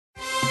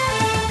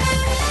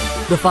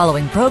The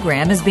following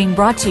program is being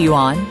brought to you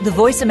on the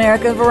Voice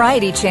America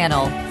Variety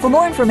Channel. For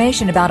more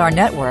information about our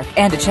network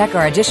and to check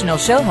our additional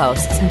show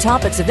hosts and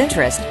topics of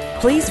interest,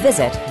 please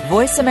visit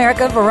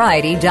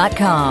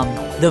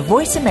voiceamericavariety.com. The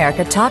Voice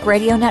America Talk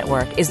Radio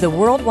Network is the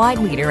worldwide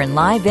leader in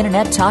live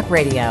Internet talk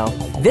radio.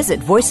 Visit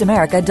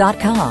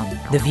voiceamerica.com.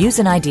 The views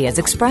and ideas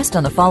expressed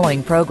on the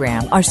following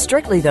program are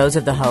strictly those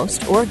of the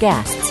host or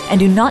guests and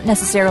do not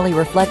necessarily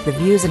reflect the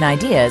views and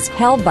ideas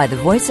held by the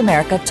Voice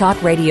America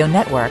Talk Radio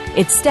Network,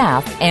 its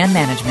staff, and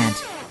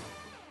management.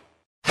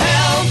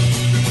 Help!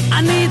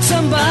 I need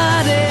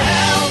somebody.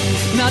 Help!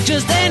 Not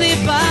just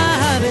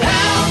anybody.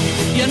 Help!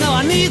 You know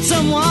I need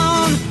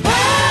someone.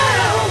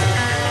 Help!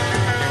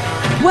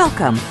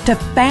 Welcome to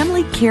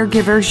Family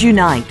Caregivers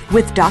Unite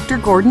with Dr.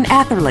 Gordon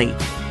Atherley.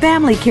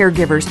 Family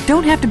caregivers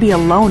don't have to be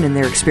alone in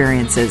their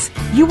experiences.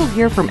 You will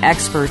hear from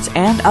experts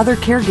and other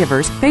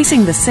caregivers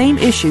facing the same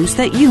issues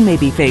that you may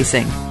be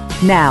facing.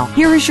 Now,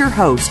 here is your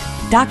host,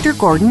 Dr.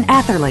 Gordon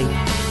Atherley.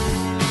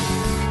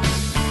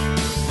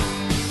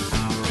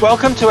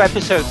 Welcome to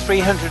episode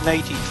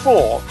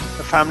 384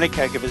 of Family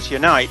Caregivers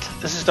Unite.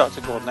 This is Dr.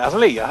 Gordon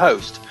Atherley, your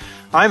host.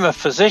 I'm a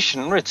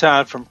physician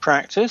retired from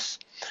practice.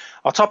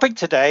 Our topic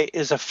today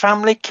is a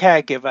family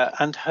caregiver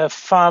and her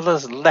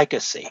father's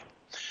legacy.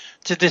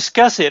 To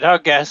discuss it, our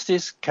guest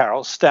is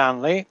Carol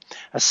Stanley,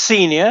 a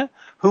senior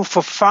who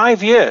for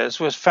 5 years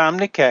was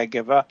family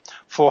caregiver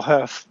for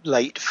her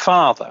late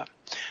father.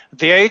 At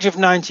the age of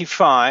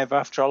 95,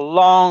 after a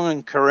long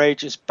and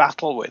courageous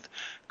battle with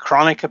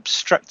chronic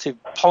obstructive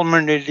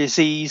pulmonary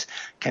disease,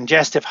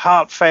 congestive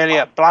heart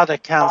failure, bladder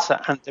cancer,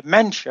 and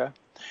dementia,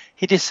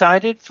 he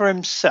decided for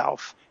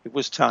himself it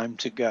was time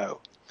to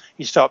go.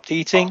 He stopped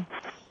eating,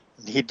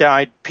 and he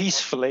died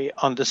peacefully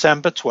on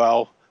December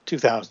 12,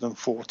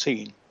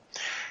 2014.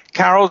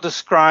 Carol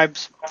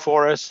describes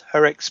for us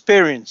her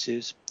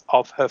experiences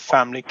of her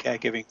family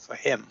caregiving for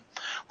him,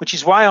 which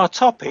is why our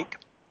topic,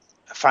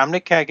 a family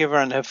caregiver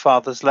and her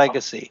father's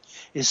legacy,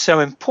 is so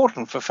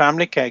important for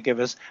family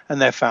caregivers and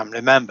their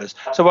family members.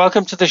 So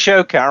welcome to the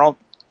show, Carol.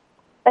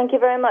 Thank you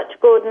very much,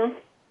 Gordon.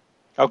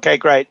 Okay,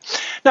 great.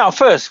 Now,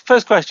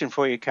 first question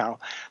for you, Carol.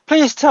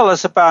 Please tell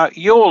us about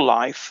your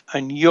life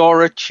and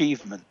your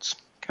achievements.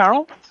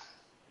 Carol?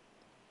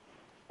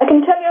 I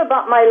can tell you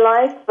about my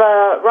life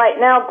right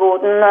now,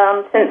 Gordon.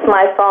 Since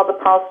my father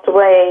passed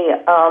away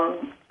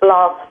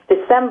last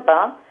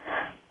December,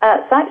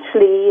 it's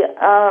actually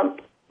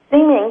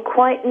seeming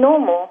quite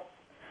normal.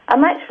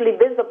 I'm actually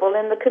visible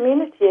in the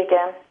community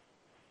again.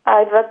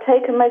 I've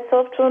taken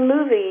myself to a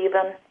movie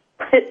even,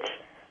 which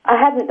I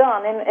hadn't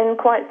done in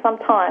quite some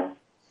time.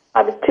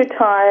 I was too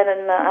tired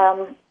and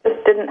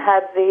just didn't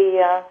have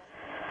the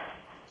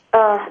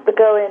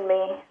go in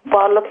me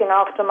while looking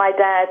after my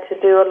dad to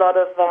do a lot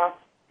of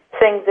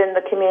things in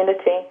the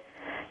community.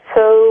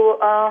 So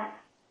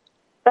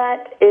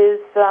that is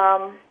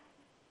a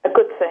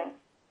good thing.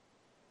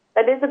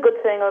 That is a good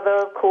thing,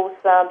 although, of course,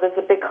 there's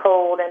a big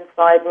hole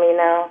inside me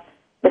now,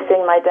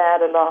 missing my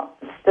dad a lot.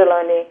 It's still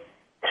only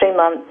 3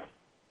 months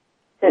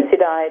since he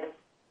died.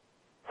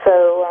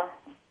 So,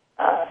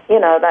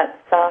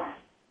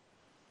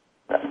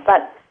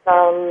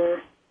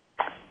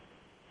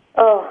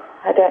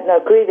 I don't know,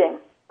 grieving.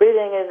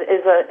 Grieving is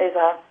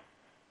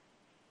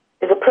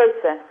a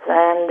process,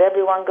 and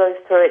everyone goes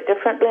through it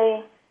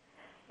differently.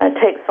 It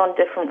takes on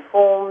different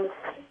forms,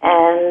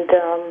 and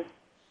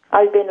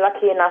I've been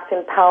lucky enough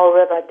in Powell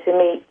River to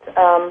meet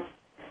a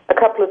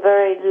couple of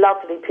very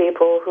lovely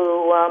people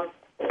who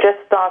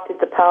just started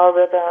the Powell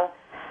River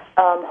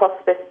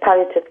Hospice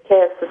Palliative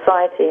Care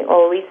Society,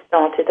 or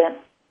restarted it.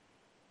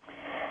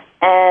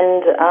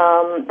 And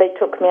they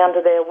took me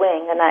under their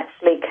wing and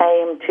actually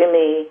came to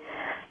me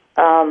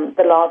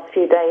the last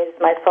few days.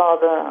 My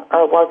father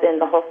was in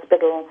the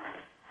hospital.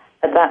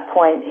 At that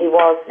point, he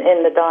was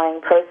in the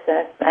dying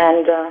process,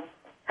 and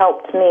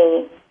helped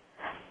me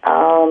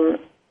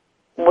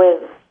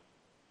with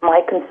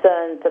my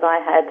concerns that I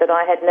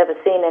had never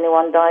seen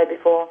anyone die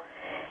before,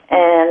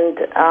 and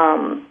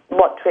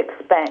what to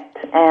expect,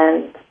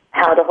 and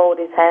how to hold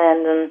his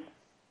hand, and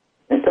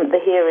the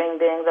hearing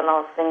being the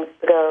last things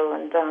to go.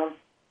 And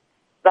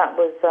that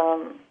was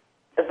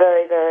a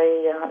very,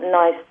 very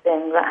nice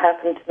thing that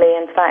happened to me.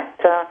 In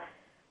fact,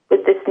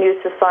 with this new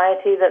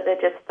society that they're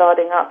just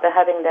starting up, they're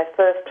having their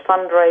first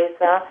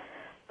fundraiser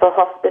for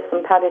hospice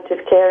and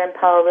palliative care in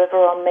Powell River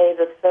on May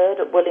the 3rd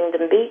at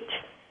Willingdon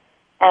Beach.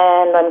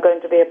 And I'm going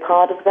to be a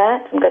part of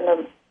that. I'm going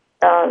to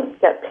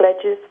get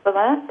pledges for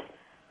that.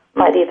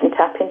 Might even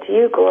tap into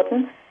you,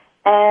 Gordon.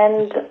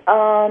 And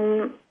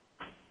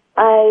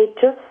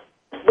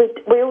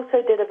we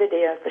also did a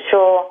video for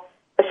Shore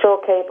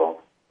Cable,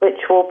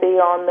 which will be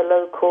on the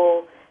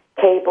local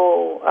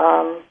cable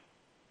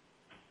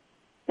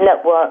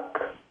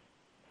network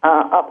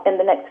up in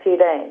the next few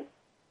days.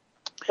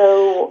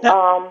 So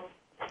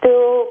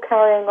still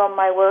carrying on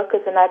my work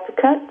as an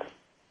advocate.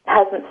 It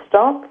hasn't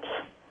stopped,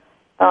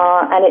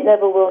 and it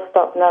never will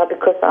stop now,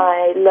 because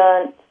I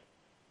learned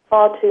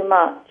far too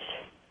much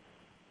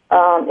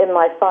in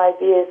my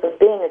 5 years of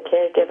being a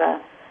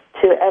caregiver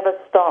to ever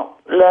stop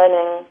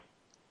learning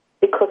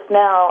because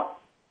now,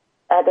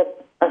 at a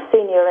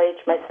senior age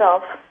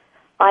myself,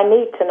 I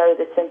need to know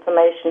this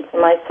information for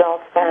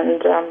myself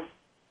and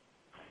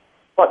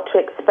what to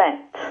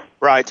expect.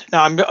 Right.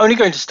 Now, I'm only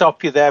going to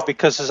stop you there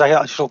because, as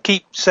I shall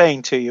keep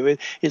saying to you,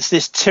 it's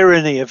this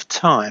tyranny of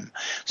time.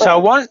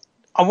 So Right.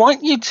 I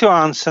want you to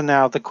answer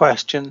now the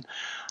question,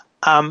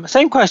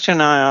 same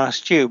question I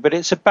asked you, but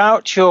it's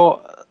about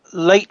your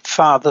late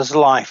father's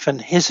life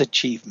and his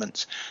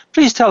achievements.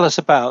 Please tell us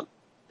about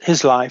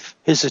his life,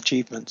 his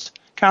achievements.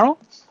 Carol?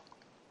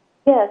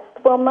 Yes.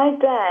 Well, my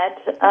dad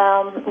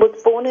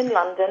was born in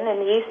London, in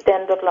the East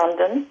End of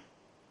London.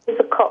 He's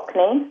a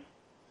Cockney.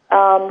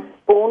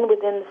 Born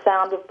within the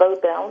sound of Bow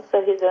Bells,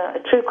 so he's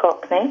a true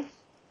Cockney,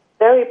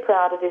 very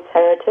proud of his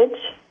heritage.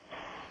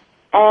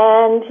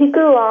 And he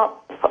grew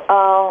up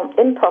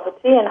in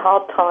poverty and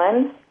hard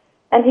times,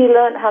 and he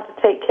learned how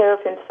to take care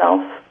of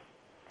himself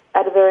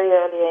at a very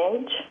early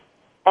age.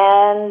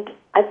 And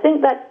I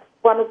think that's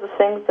one of the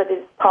things that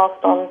is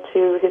passed on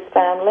to his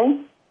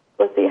family,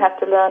 was that you have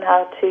to learn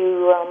how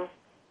to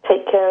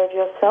take care of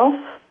yourself.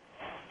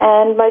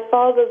 And my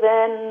father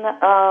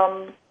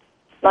then...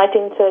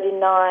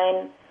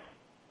 1939,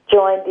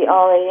 joined the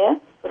RAF.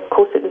 Of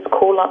course, it was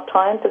call-up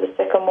time for the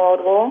Second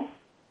World War.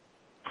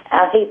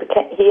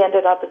 He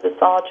ended up as a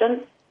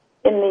sergeant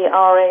in the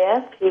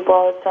RAF. He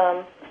was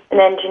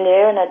an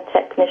engineer and a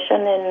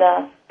technician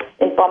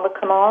in Bomber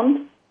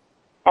Command.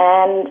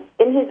 And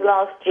in his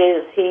last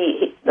years,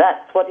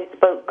 that's what he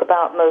spoke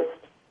about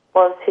most,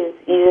 was his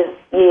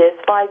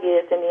 5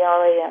 years in the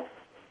RAF.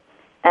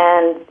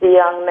 And the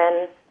young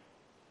men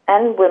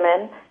and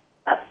women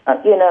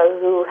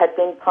who had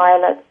been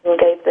pilots and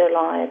gave their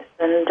lives,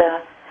 and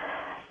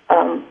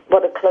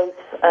what a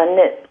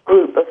close-knit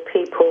group of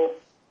people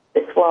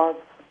this was.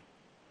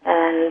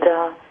 And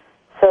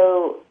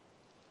so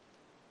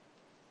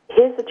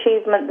his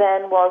achievement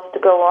then was to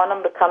go on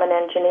and become an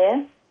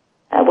engineer,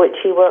 which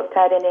he worked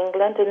at in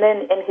England. And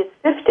then in his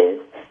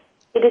 50s,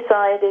 he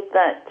decided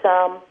that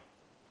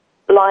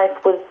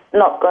life was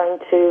not going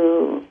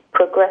to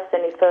progress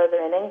any further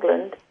in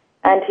England,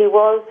 and he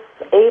was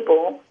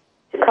able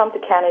to come to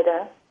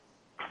Canada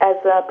as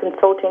a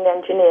consulting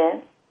engineer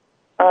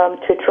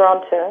to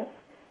Toronto,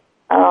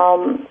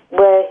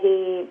 where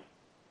he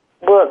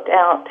worked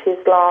out his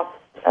last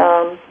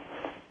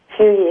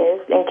few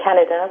years in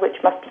Canada,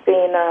 which must have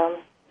been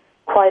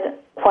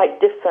quite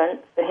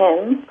different for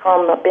him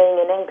from being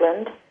in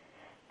England,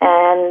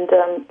 and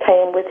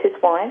came with his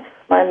wife,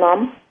 my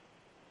mum,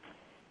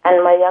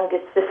 and my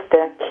youngest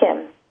sister,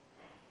 Kim.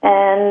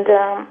 And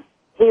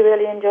he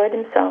really enjoyed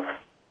himself.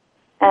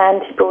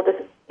 And he brought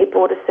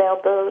a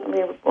sailboat, and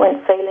we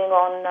went sailing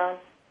on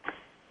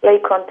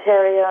Lake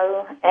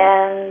Ontario,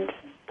 and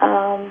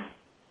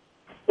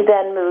he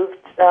then moved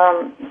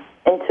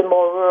into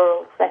more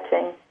rural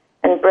setting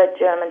and bred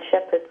German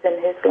Shepherds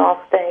in his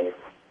last days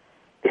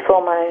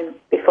before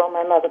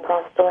my mother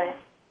passed away.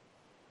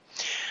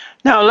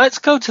 Now, let's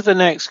go to the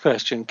next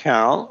question,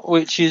 Carol,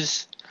 which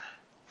is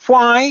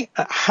why,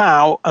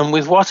 how, and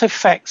with what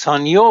effects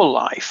on your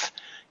life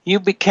you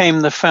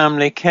became the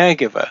family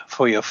caregiver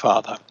for your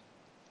father.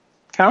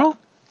 Carol?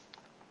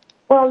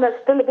 Well,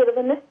 that's still a bit of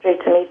a mystery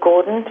to me,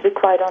 Gordon, to be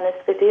quite honest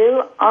with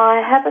you.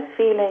 I have a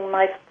feeling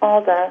my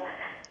father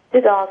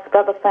did ask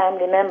other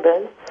family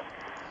members,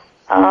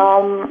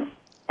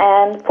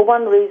 and for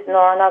one reason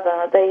or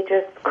another, they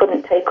just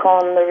couldn't take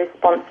on the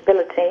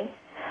responsibility,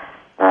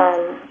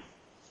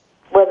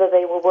 whether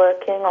they were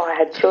working or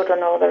had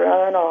children of their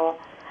own, or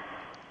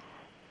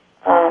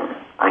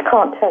I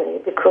can't tell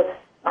you, because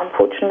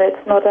unfortunately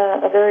it's not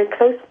a very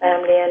close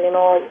family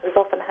anymore, as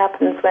often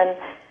happens when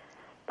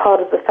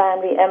part of the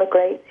family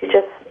emigrates. You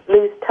just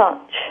lose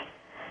touch.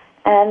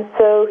 And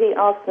so he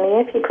asked me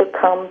if he could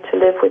come to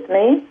live with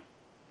me,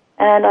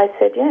 and I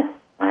said yes.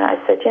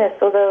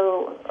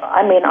 Although,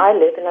 I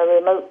live in a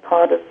remote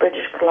part of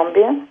British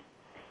Columbia,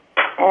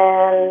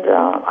 and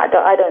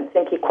I don't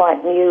think he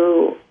quite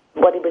knew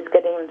what he was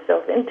getting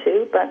himself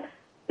into, but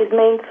his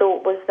main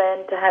thought was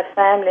then to have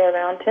family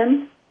around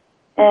him,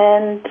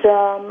 and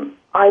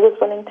I was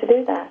willing to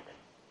do that.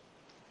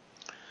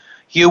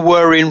 You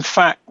were, in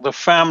fact, the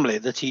family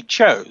that he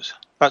chose.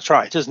 That's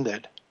right, isn't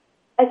it?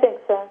 I think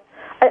so.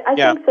 I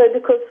think so,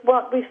 because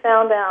what we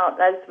found out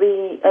as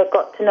we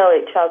got to know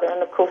each other,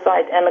 and of course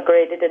I'd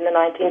emigrated in the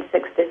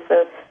 1960s,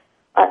 so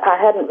I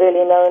hadn't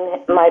really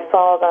known my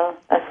father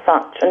as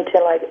such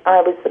until I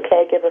was the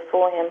caregiver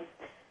for him.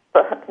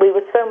 But we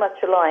were so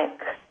much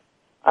alike,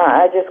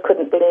 I just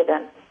couldn't believe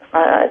it.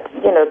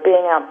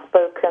 Being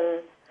outspoken,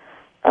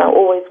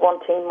 always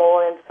wanting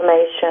more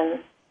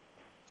information,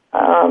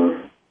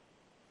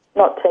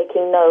 not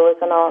taking no as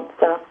an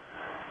answer.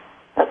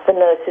 As the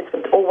nurses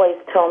would always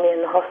tell me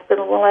in the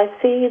hospital, well, I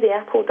see the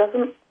apple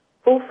doesn't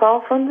fall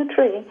far from the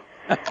tree.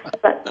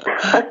 But,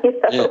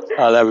 Yeah,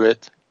 I love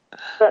it.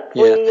 But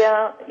we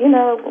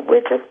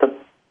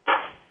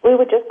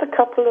were just a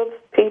couple of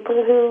people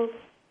who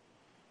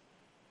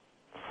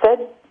said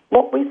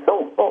what we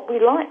thought, what we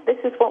liked. This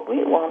is what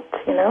we want,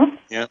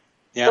 Yeah.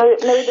 So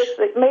it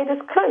made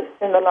us close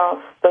in the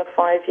last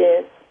 5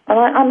 years. And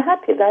I'm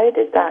happy that I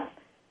did that.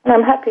 And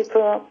I'm happy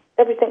for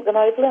everything that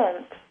I've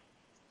learned.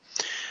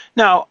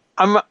 Now,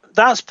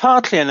 that's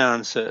partly an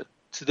answer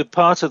to the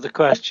part of the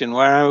question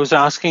where I was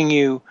asking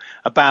you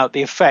about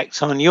the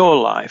effects on your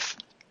life.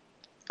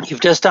 You've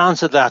just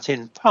answered that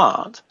in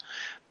part,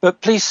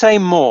 but please say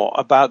more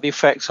about the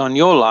effects on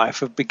your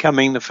life of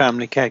becoming the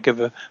family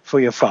caregiver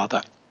for your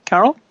father.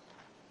 Carol?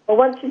 Well,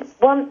 once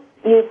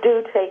you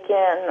do take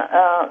in,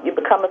 you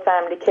become a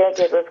family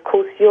caregiver, of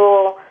course,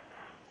 you're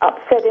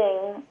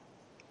upsetting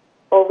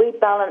or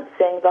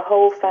rebalancing the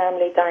whole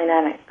family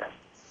dynamic.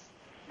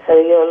 So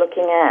you're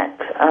looking at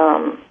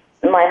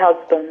my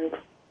husband,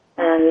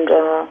 and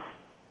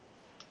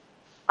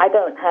I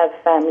don't have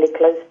family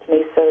close to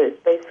me, so it's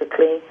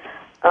basically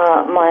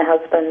my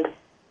husband.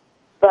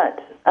 But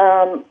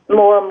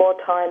more and more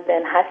time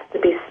then has to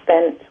be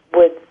spent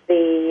with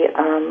the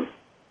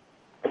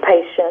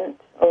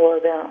patient or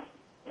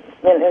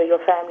your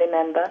family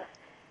member,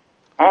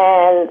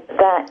 and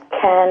that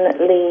can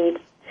lead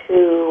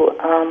to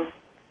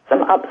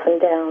some ups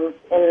and downs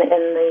in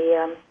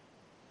the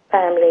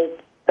family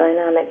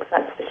dynamics,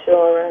 that's for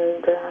sure.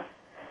 And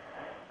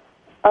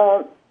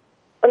a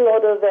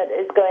lot of it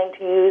is going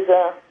to use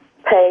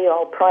pay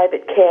or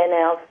private care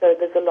now, so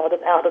there's a lot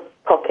of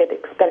out-of-pocket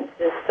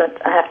expenses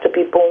that have to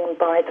be borne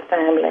by the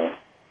family.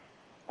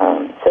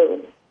 So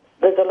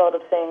there's a lot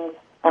of things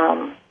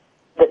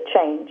that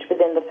change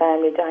within the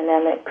family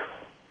dynamics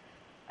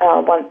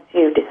once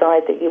you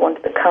decide that you want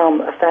to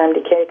become a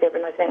family caregiver,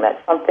 and I think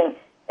that's something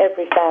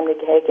every family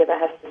caregiver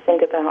has to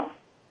think about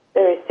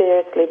very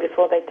seriously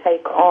before they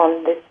take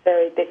on this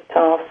very big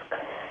task,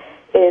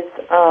 is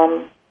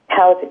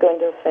how is it going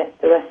to affect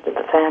the rest of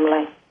the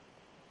family.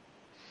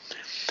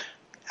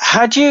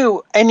 Had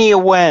you any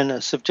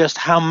awareness of just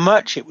how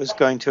much it was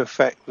going to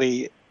affect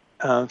the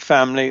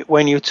family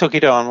when you took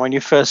it on, when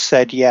you first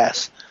said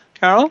yes?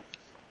 Carol?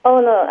 Oh,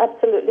 no,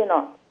 absolutely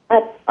not.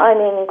 I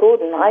mean,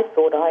 Gordon, I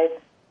thought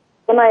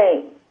when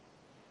I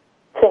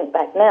think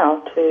back now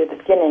to the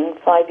beginning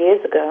 5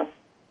 years ago,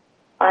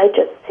 I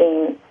just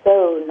seemed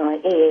so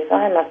naive.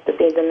 I must have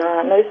been the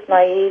most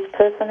naive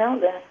person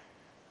out there.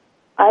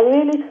 I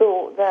really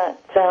thought that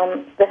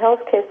the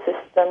healthcare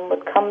system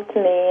would come to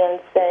me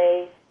and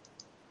say,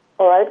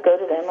 or I'd go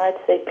to them, I'd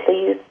say,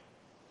 please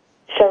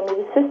show me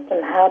the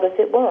system. How does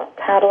it work?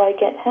 How do I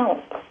get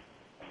help?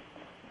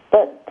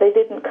 But they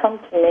didn't come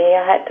to me.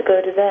 I had to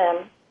go to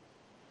them.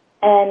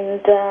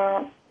 And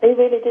they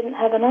really didn't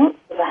have an answer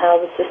for how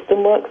the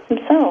system works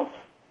themselves.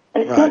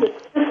 And it's not a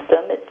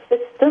system, it's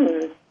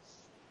systems.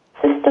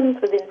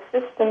 Systems within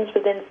systems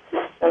within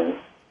systems,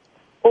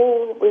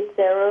 all with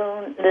their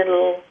own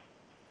little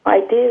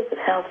ideas of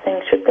how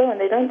things should go, and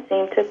they don't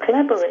seem to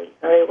collaborate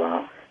very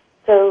well.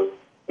 So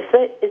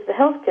if the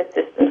healthcare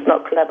system's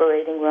not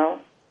collaborating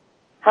well,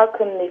 how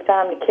can the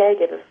family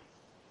caregivers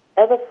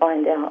ever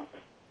find out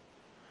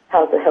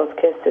how the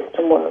healthcare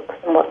system works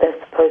and what they're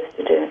supposed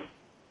to do?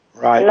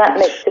 Right. And that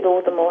makes it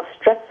all the more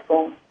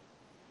stressful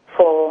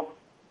for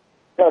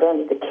not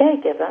only the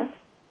caregiver,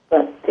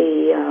 but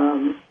the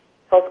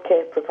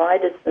healthcare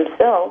providers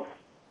themselves.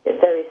 They're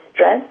very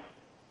stressed.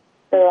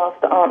 They're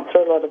asked to answer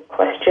a lot of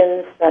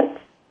questions that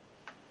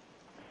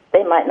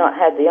they might not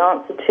have the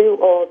answer to,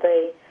 or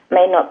they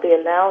may not be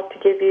allowed to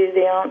give you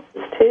the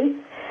answers to.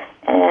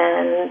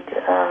 And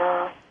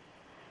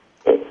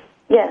it's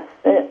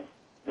a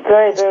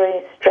very,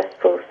 very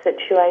stressful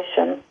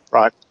situation.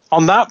 Right.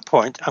 On that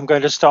point, I'm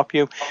going to stop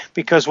you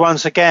because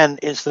once again,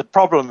 it's the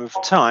problem of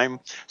time.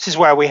 This is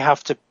where we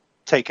have to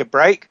take a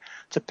break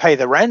to pay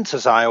the rent,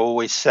 as I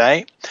always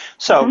say.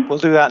 So we'll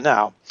do that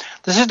now.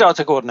 This is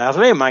Dr. Gordon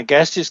Atherley, and my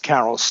guest is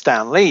Carol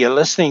Stanley. You're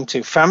listening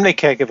to Family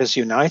Caregivers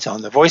Unite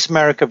on the Voice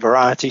America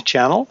Variety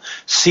Channel,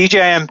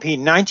 CJMP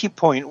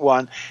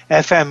 90.1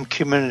 FM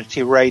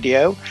Community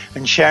Radio,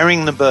 and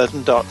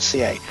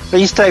sharingtheburden.ca.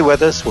 Please stay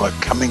with us. We're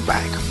coming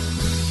back.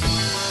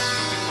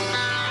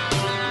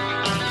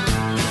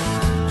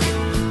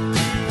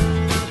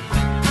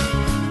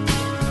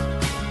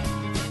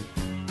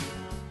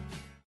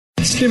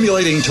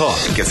 Stimulating talk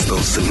gets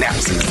those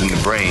synapses in the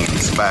brain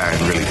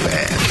firing really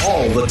fast.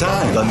 all the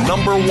time. The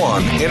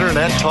 #1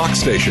 internet talk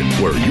station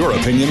where your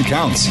opinion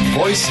counts.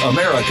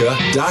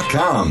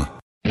 VoiceAmerica.com.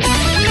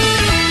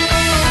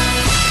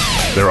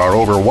 There are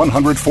over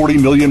 140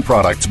 million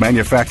products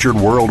manufactured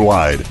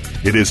worldwide.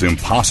 It is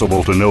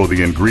impossible to know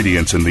the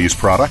ingredients in these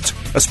products,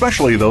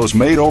 especially those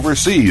made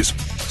overseas.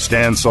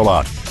 Stan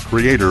Salat,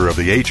 creator of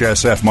the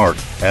HSF mark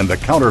and the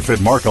Counterfeit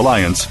Mark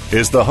Alliance,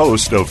 is the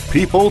host of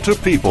People to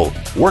People,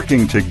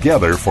 working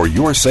together for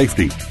your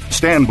safety.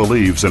 Stan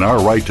believes in our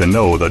right to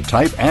know the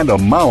type and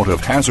amount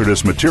of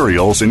hazardous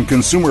materials in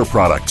consumer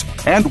products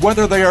and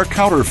whether they are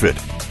counterfeit.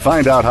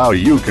 Find out how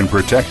you can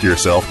protect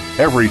yourself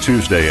every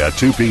Tuesday at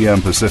 2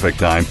 p.m. Pacific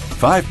Time,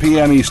 5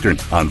 p.m. Eastern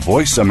on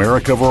Voice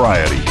America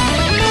Variety.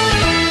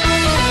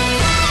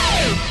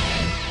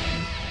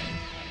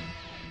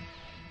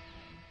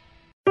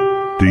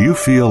 Do you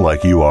feel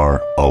like you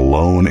are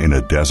alone in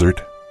a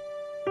desert?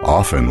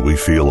 Often we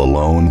feel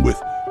alone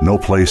with no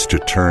place to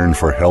turn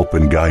for help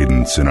and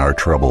guidance in our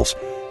troubles,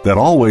 that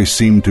always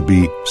seem to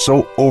be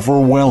so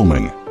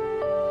overwhelming.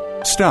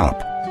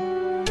 Stop.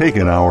 Take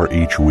an hour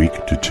each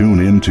week to tune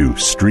in to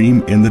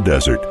Stream in the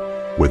Desert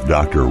with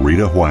Dr.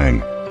 Rita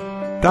Huang.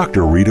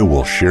 Dr. Rita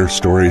will share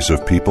stories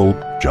of people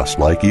just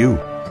like you,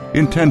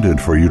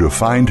 intended for you to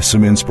find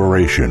some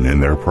inspiration in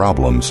their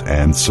problems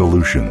and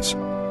solutions.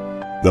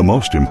 The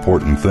most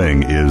important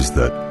thing is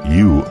that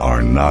you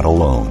are not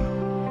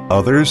alone.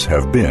 Others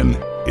have been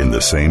in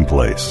the same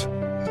place.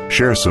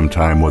 Share some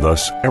time with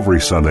us every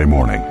Sunday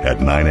morning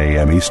at 9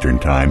 a.m. Eastern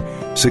Time,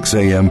 6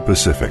 a.m.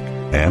 Pacific,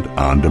 and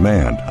on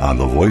demand on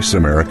the Voice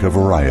America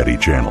Variety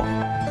Channel.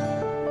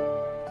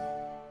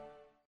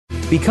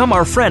 Become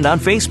our friend on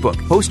Facebook.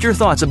 Post your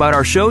thoughts about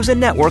our shows and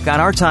network on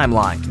our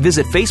timeline.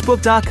 Visit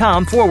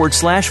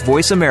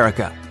facebook.com/Voice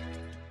America.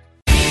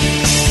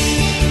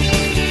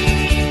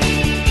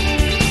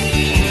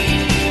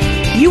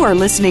 You are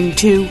listening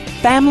to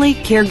Family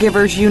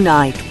Caregivers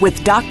Unite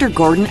with Dr.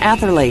 Gordon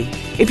Atherley.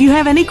 If you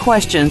have any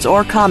questions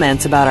or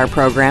comments about our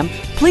program,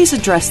 please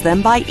address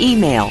them by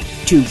email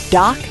to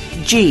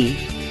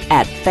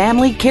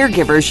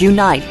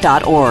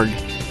docg@familycaregiversunite.org.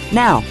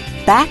 Now,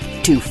 back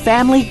to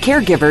Family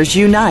Caregivers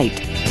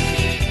Unite.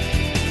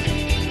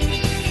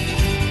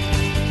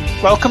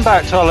 Welcome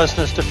back to our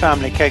listeners to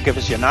Family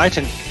Caregivers Unite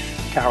and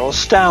Carol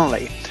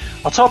Stanley.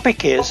 Our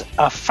topic is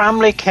a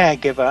family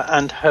caregiver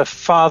and her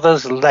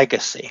father's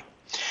legacy.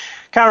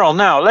 Carol,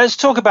 now let's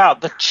talk about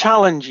the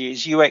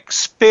challenges you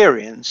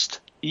experienced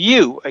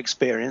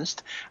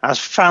as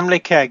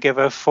family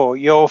caregiver for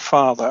your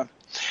father.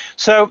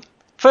 So,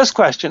 first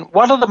question,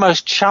 what are the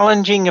most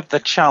challenging of the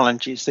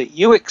challenges that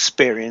you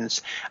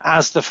experienced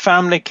as the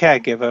family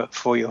caregiver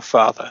for your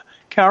father?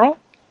 Carol?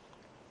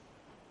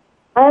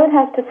 I would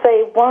have to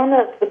say one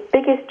of the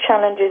biggest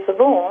challenges of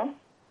all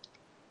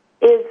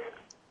is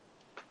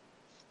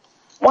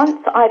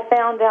once I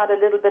found out a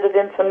little bit of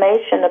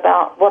information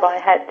about what I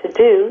had to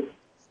do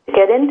to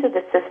get into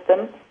the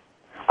system,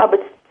 I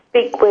would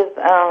speak with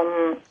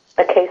a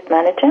case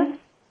manager,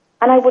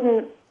 and I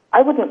wouldn't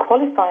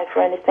qualify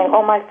for anything,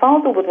 or my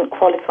father wouldn't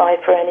qualify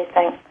for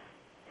anything.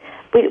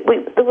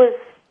 There's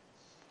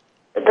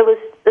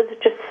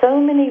just so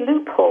many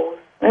loopholes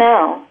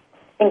now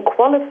in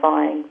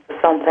qualifying for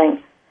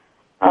something.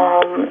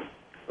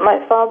 My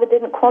father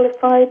didn't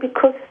qualify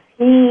because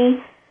he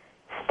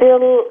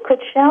still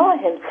could shower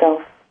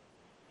himself.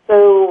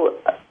 So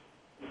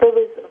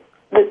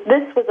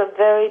this was a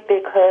very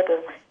big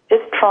hurdle,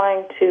 just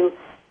trying to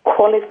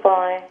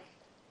qualify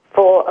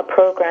for a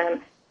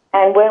program.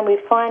 And when we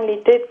finally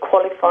did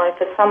qualify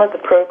for some of the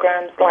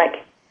programs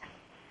like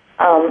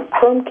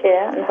home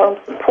care and home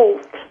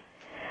support,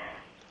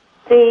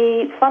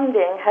 the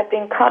funding had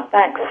been cut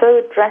back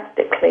so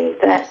drastically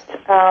that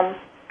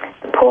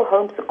the poor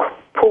home support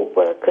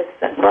workers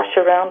that rush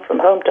around from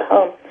home to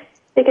home,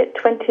 they get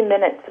 20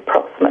 minutes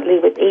approximately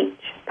with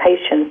each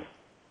patient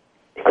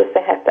because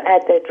they have to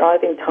add their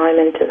driving time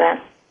into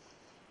that.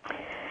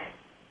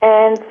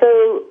 And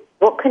so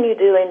what can you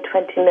do in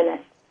 20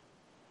 minutes?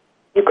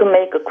 You can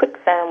make a quick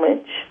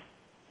sandwich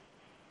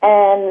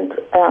and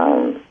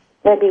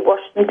maybe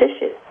wash some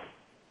dishes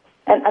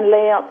and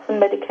lay out some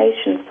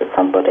medications for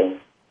somebody.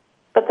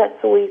 But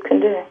that's all you can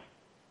do.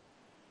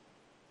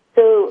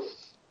 So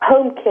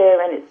home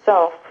care in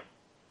itself,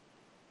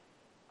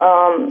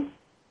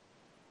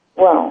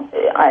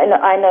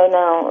 I know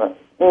now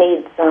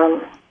needs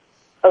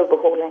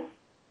overhauling,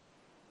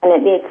 and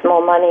it needs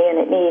more money, and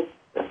it needs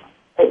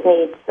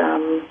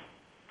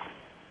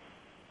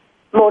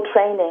more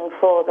training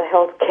for the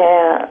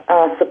healthcare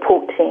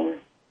support team,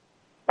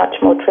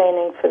 much more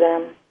training for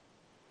them.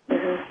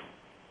 Mm-hmm.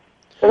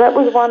 So that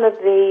was one of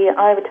the,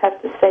 I would have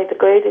to say, the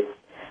greatest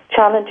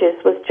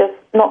challenges was just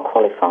not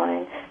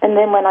qualifying. And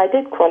then when I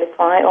did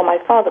qualify, or my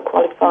father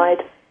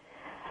qualified,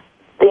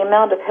 the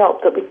amount of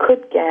help that we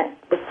could get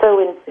was so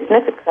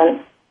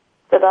insignificant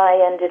that I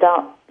ended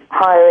up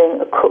hiring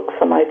a cook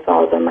for my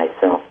father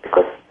myself,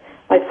 because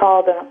my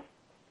father,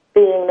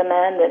 being the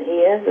man that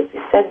he is, as he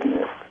said,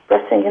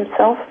 expressing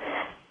himself,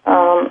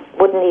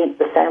 wouldn't eat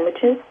the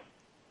sandwiches,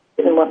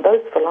 didn't want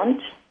those for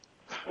lunch.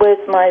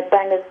 Where's my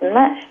bangers and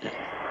mash?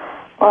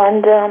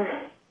 And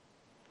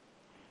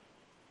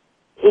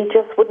he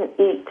just wouldn't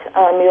eat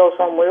Meals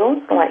on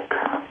Wheels, like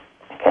I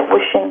kept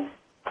wishing,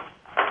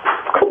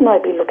 couldn't I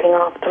be looking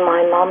after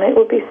my mum? It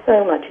would be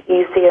so much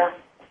easier.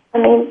 I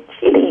mean,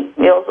 she'd eat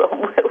Meals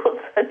on Wheels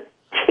and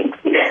she'd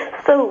be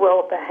so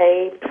well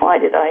behaved. Why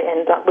did I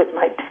end up with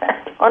my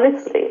dad?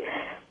 Honestly,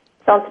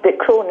 sounds a bit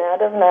cruel now,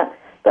 doesn't it?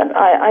 But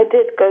I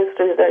did go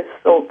through those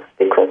thoughts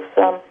because,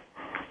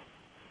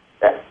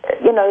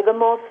 the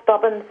more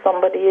stubborn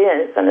somebody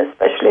is, and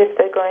especially if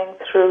they're going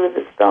through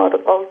the start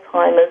of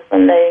Alzheimer's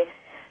and they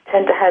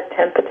tend to have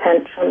temper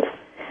tantrums,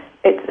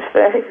 it's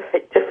very,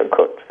 very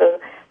difficult for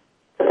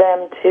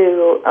them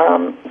to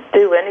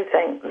do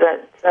anything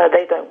that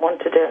they don't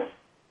want to do.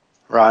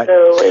 Right.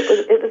 So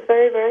it was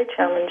very, very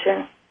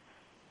challenging.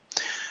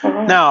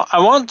 Mm-hmm. Now, I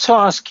want to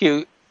ask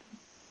you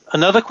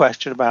another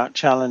question about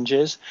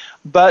challenges,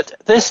 but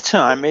this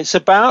time it's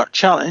about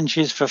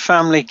challenges for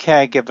family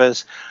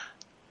caregivers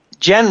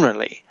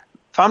generally,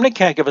 family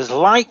caregivers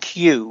like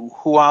you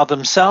who are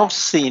themselves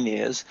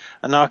seniors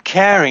and are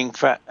caring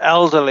for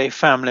elderly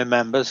family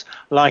members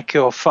like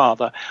your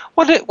father,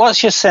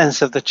 what's your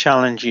sense of the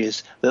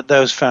challenges that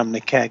those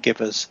family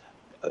caregivers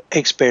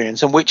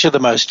experience, and which are the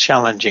most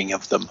challenging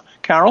of them?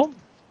 Carol?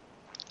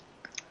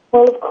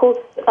 Well, of course,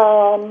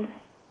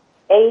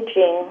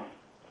 aging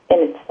in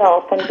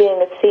itself and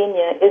being a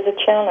senior is a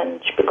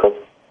challenge, because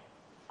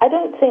I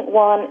don't think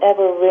one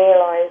ever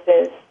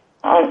realizes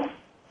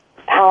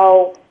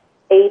how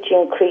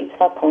aging creeps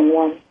up on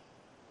one,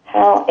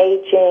 how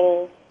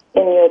aging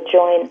in your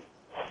joints,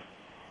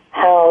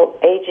 how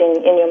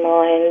aging in your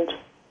mind,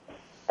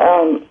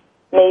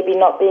 maybe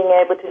not being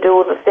able to do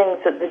all the things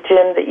at the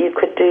gym that you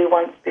could do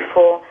once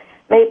before,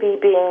 maybe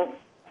being,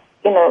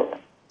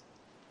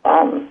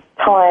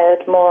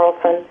 tired more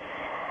often.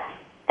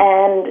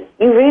 And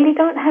you really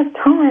don't have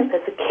time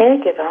as a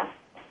caregiver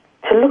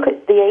to look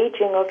at the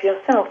aging of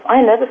yourself.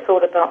 I never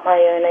thought about my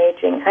own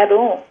aging at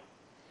all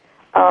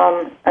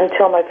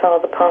until my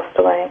father passed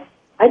away.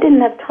 I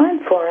didn't have time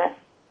for it.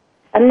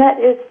 And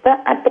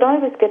but I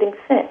was getting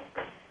sick.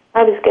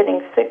 I was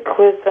getting sick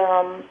with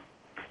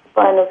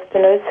spinal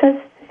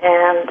stenosis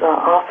and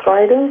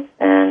arthritis,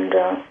 and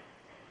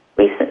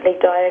recently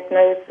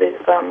diagnosed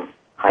with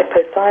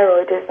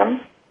hypothyroidism.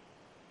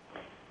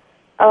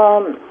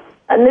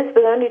 And this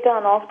was only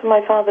done after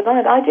my father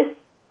died. I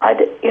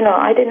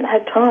didn't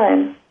have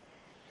time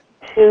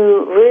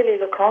to really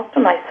look after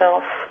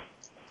myself.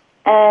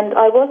 And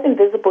I was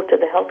invisible to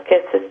the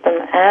healthcare system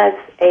as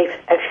a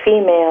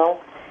female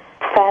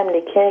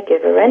family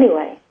caregiver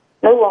anyway.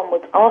 No one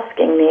was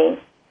asking me,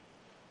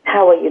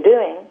 how are you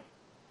doing?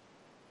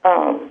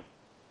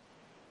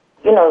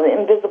 The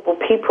invisible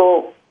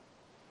people,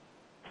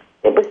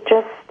 it was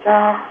just,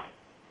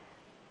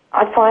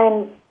 I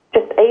find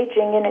just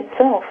aging in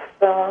itself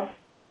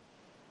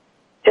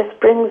just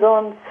brings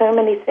on so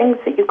many things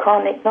that you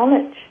can't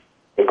acknowledge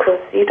because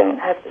you don't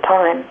have the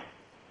time.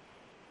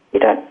 You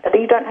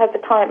don't have the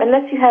time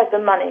unless you have the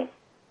money.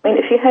 I mean,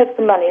 if you have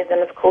the money, then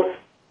of course,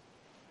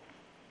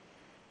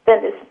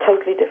 then it's a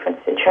totally different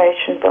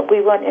situation. But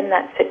we weren't in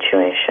that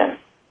situation.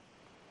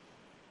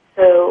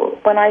 So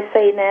when I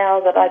say now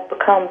that I've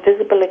become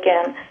visible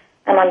again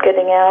and I'm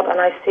getting out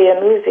and I see a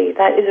movie,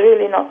 that is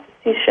really not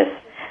facetious.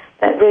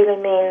 That really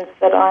means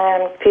that I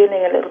am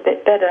feeling a little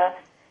bit better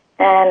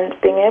and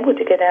being able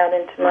to get out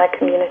into my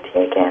community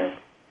again.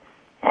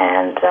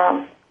 And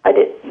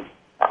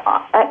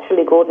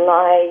actually, Gordon,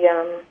 I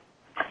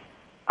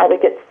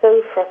would get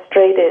so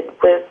frustrated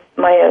with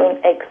my own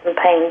aches and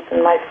pains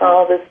and my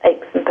father's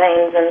aches and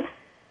pains, and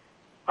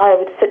I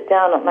would sit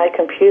down at my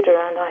computer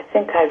and I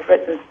think I've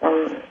written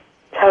some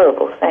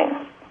terrible things,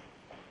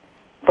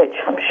 which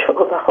I'm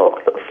sure the whole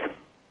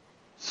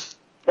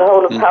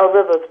of Powell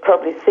River's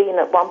probably seen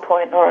at one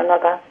point or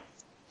another.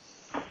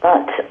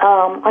 But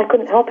I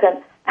couldn't help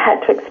it. I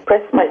had to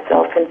express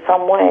myself in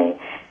some way.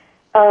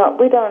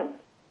 We don't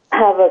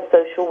have a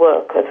social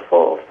worker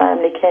for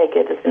family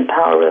caregivers in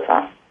Powell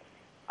River.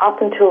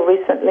 Up until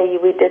recently,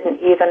 we didn't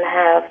even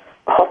have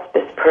a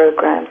hospice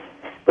program.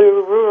 We're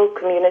a rural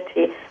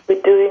community.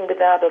 We're doing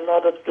without a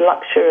lot of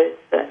luxuries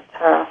that,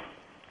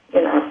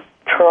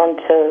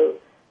 Toronto,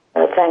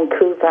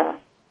 Vancouver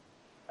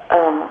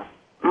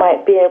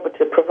might be able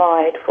to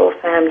provide for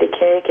family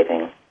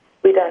caregiving.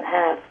 We don't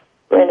have.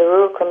 We're in a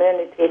rural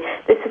community.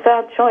 This is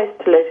our choice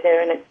to live here,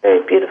 and it's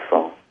very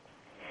beautiful.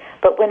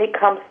 But when it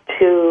comes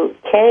to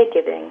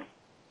caregiving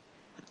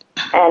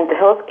and the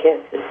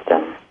healthcare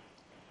system,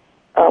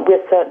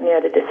 we're certainly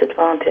at a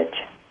disadvantage.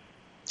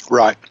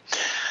 Right.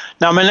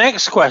 Now, my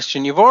next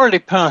question, you've already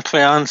partly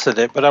answered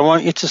it, but I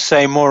want you to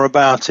say more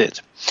about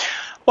it.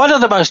 What are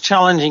the most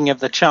challenging of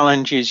the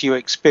challenges you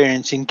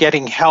experience in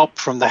getting help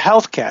from the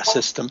healthcare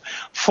system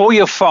for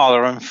your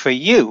father and for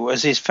you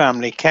as his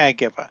family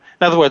caregiver?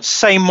 In other words,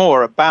 say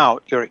more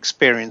about your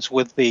experience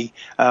with the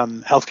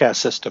healthcare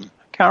system.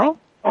 Carol?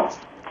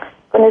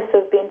 Goodness,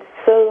 there have been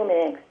so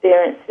many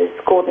experiences,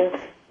 Gordon.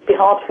 It'd be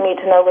hard for me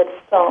to know where to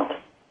start.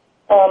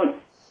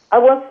 I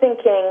was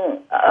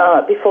thinking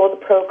before the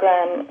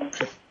program,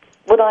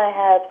 would I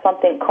have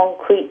something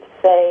concrete to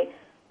say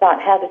about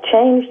how to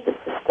change the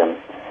system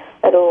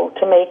at all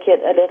to make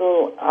it a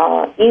little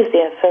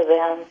easier for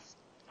the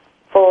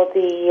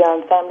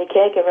family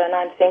caregiver? And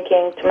I'm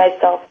thinking to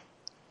myself,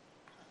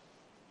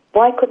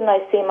 why couldn't I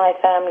see my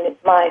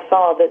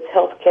father's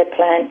healthcare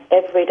plan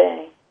every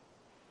day?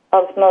 I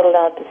was not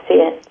allowed to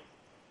see it,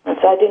 and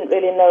so I didn't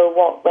really know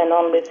what went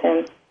on with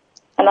him.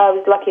 And I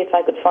was lucky if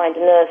I could find a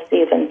nurse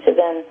even to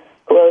then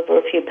go over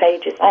a few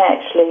pages. I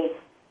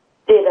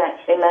did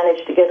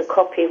manage to get a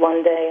copy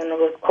one day, and I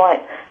was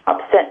quite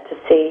upset to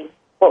see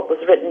what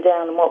was written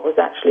down and what was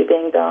actually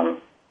being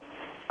done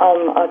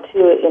are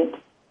two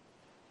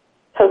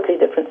totally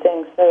different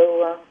things.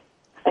 So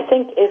I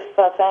think if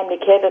a family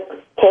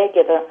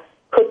caregiver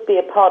could be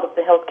a part of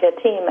the healthcare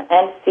team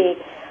and see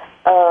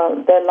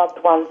their loved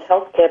one's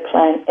healthcare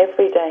plan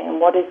every day and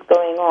what is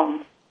going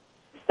on,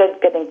 instead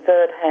of getting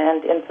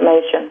third-hand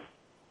information,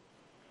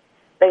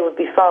 they would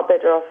be far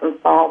better off and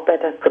far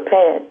better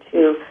prepared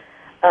to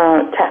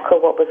tackle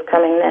what was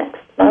coming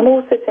next. I'm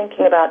also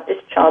thinking about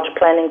discharge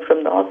planning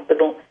from the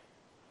hospital.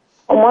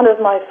 On one of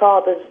my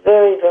father's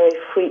very, very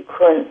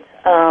frequent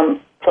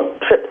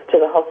trips to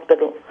the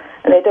hospital,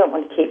 and they don't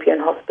want to keep you in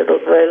hospital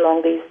very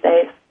long these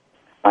days,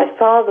 my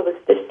father was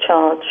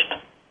discharged.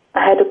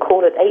 I had a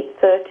call at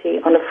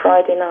 8:30 on a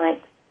Friday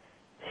night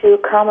to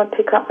come and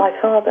pick up my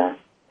father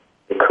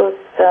because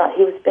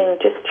he was being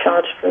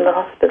discharged from the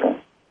hospital.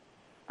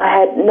 I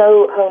had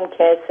no home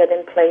care set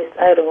in place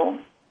at all.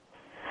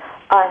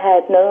 I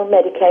had no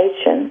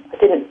medication.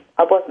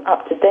 I wasn't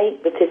up to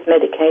date with his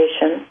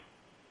medication.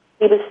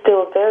 He was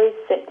still very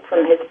sick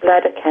from his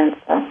bladder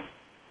cancer.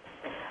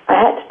 I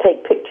had to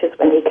take pictures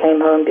when he came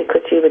home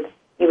because you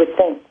would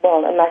think,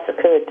 well, a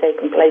massacre had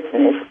taken place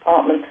in his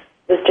apartment.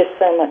 There was just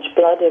so much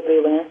blood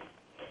everywhere.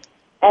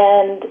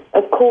 And,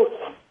 of course,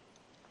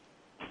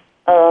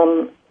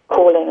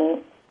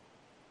 calling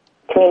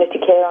community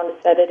care on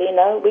a Saturday,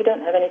 no, we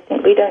don't have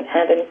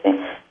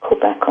anything. Call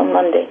back on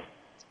Monday.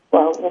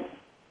 Well,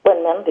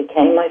 when Monday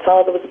came, my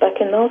father was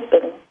back in the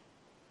hospital.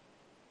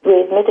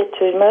 We admitted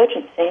to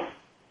emergency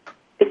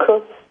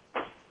because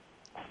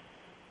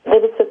they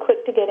were so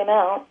quick to get him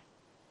out,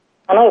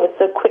 and I was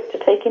so quick to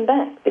take him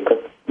back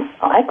because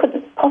I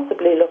couldn't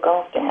possibly look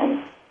after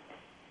him.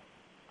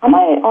 Am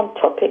I on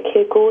topic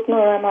here, Gordon,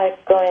 or am I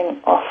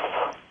going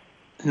off?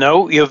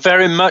 No, you're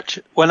very much,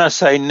 when I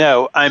say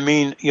no, I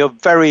mean you're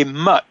very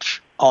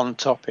much on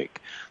topic.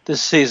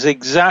 This is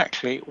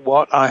exactly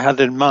what I had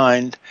in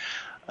mind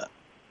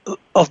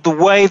of the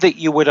way that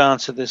you would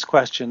answer this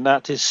question.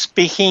 That is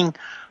speaking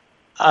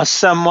as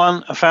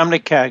someone, a family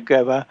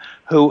caregiver,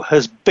 who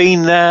has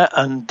been there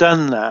and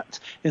done that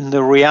in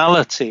the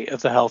reality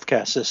of the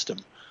healthcare system.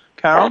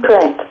 Carol? That's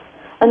correct.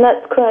 And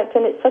that's correct.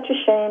 And it's such a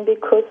shame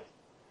because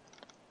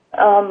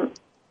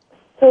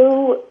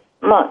so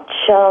much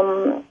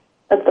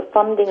of the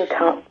funding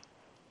cuts,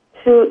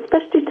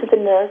 especially to the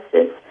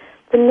nurses.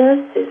 The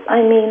nurses,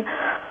 I mean,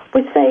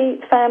 we say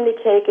family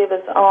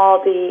caregivers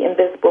are the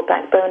invisible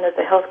backbone of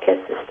the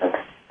healthcare system,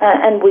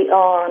 and we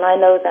are, and I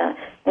know that.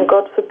 And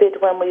God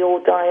forbid when we all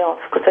die off,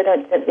 because I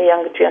don't think the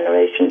younger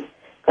generation's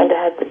going to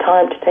have the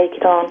time to take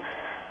it on.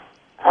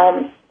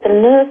 The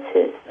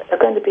nurses are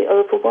going to be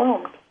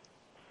overwhelmed.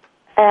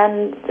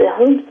 And the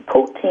home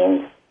support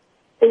teams,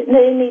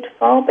 they need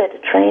far better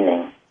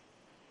training.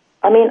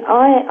 I mean,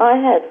 I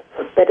had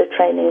better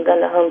training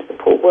than a home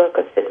support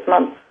worker, 6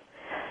 months,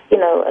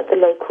 at the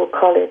local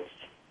college.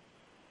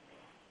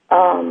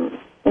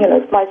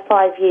 My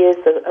 5 years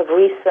of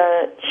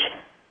research,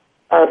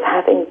 of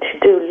having to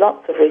do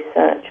lots of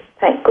research.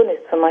 Thank goodness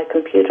for my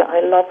computer.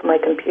 I love my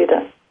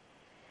computer.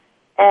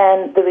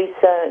 And the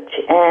research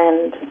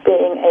and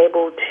being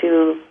able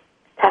to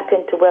tap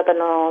into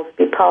webinars,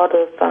 be part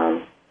of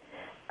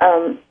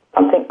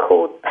something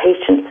called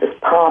Patients as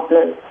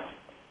Partners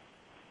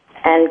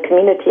and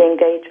community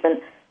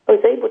engagement. I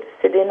was able to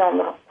sit in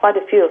on quite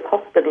a few of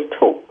hospital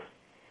talks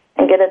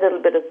and get a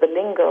little bit of the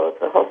lingo of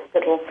the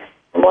hospital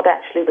and what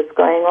actually was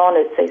going on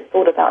as they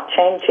thought about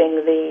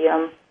changing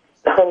the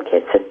home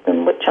care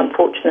system, which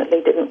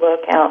unfortunately didn't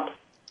work out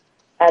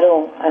at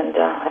all. And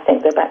I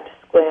think they're back to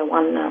square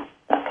one now.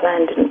 That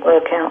plan didn't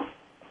work out.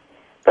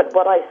 But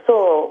what I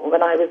saw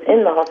when I was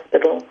in the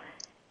hospital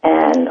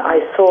and I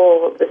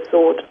saw the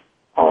sort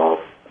of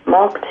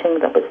marketing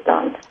that was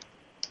done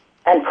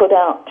and put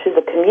out to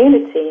the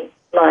community,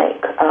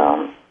 like,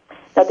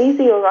 now these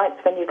are your rights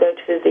when you go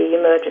to the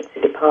emergency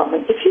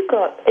department. If you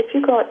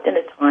go at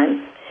dinner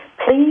time,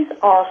 please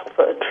ask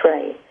for a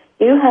tray.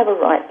 You have a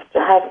right to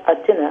have a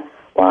dinner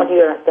while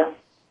you're at the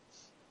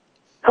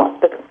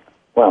hospital.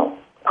 Well,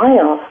 I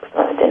asked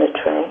for a dinner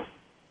tray.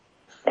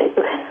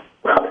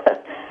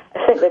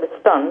 I think they were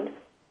stunned.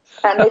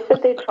 And they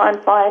said they'd try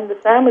and find the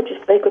sandwiches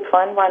they could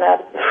find one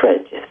out of the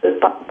fridge if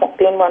there's not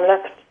being one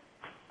left.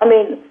 I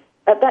mean,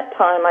 at that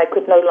time I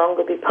could no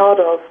longer be part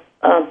of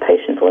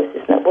Patient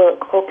Voices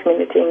Network or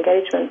community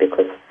engagement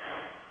because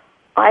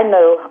I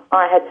know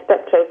I had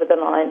stepped over the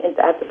line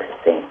into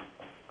advocacy.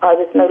 I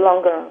was no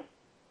longer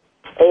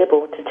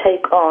able to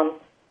take on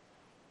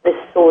this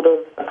sort of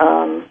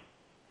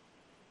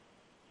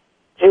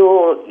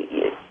dual,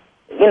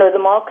 the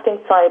marketing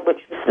side,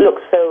 which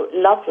looks so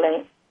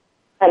lovely,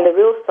 and the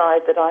real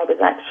side that I was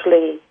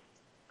actually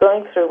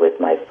going through with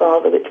my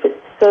father, which was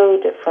so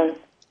different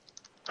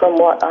from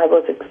what I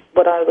was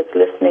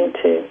listening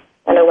to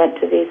when I went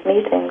to these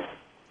meetings.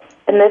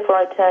 And therefore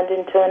I turned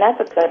into an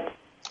advocate.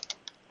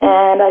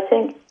 And I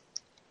think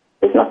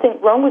there's nothing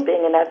wrong with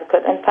being an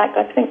advocate. In fact,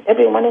 I think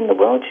everyone in the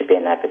world should be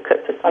an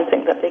advocate for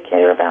something that they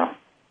care about.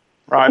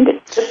 Right. I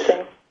think it's a good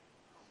thing.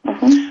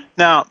 Mm-hmm.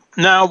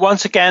 Now,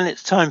 once again,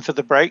 it's time for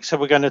the break, so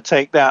we're going to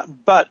take that.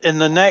 But in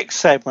the next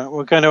segment,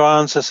 we're going to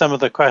answer some of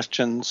the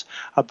questions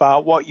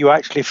about what you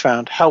actually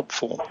found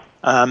helpful,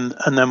 and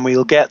then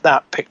we'll get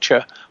that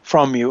picture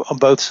from you on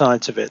both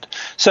sides of it.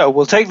 So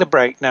we'll take the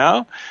break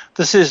now.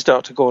 This is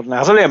Dr. Gordon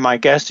Atherley, and my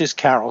guest is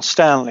Carol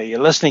Stanley. You're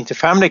listening to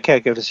Family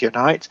Caregivers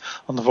Unite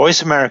on the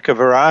Voice America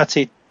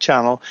Variety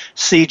channel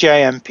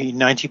CJMP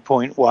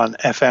 90.1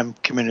 FM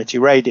Community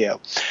Radio.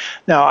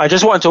 Now, I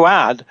just want to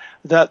add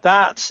that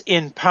that's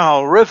in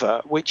Powell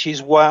River, which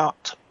is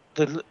what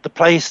the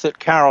place that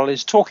Carol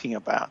is talking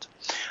about.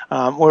 We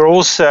are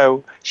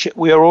also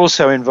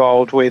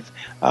involved with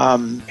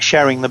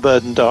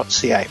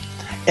sharingtheburden.ca.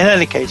 In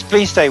any case,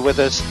 please stay with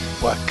us.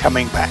 We're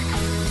coming back.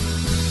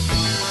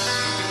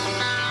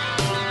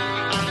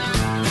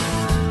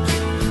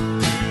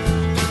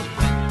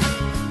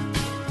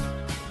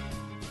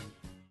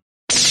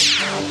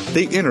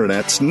 The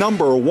Internet's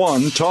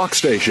 #1 talk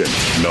station.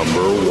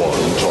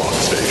 #1 talk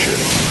station.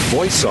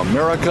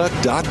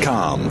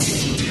 VoiceAmerica.com.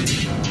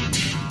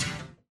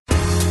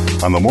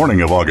 On the morning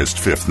of August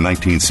 5th,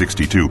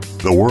 1962,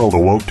 the world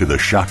awoke to the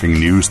shocking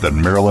news that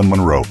Marilyn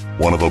Monroe,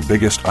 one of the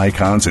biggest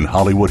icons in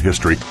Hollywood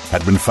history,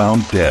 had been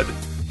found dead.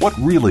 What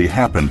really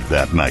happened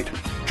that night?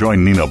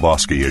 Join Nina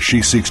Bosky as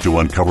she seeks to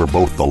uncover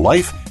both the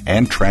life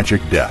and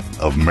tragic death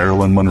of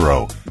Marilyn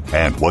Monroe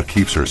and what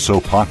keeps her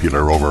so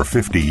popular over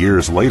 50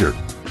 years later.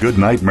 Good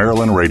Night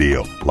Marilyn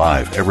Radio,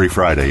 live every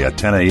Friday at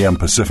 10 a.m.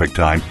 Pacific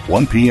Time,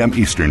 1 p.m.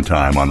 Eastern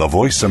Time on the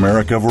Voice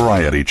America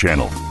Variety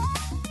Channel.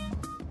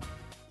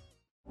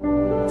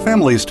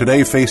 Families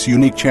today face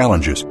unique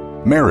challenges.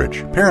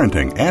 Marriage,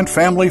 parenting, and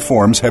family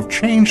forms have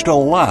changed a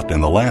lot in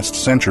the last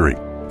century.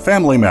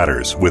 Family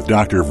Matters with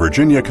Dr.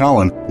 Virginia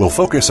Collin will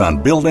focus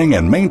on building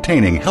and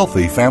maintaining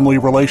healthy family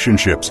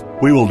relationships.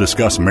 We will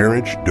discuss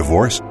marriage,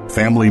 divorce,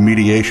 family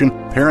mediation,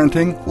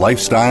 parenting,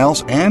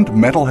 lifestyles, and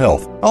mental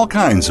health. All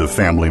kinds of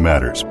family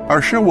matters.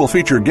 Our show will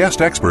feature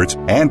guest experts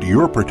and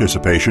your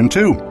participation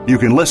too. You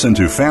can listen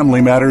to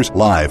Family Matters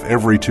live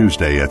every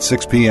Tuesday at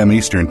 6 p.m.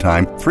 Eastern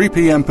Time, 3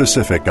 p.m.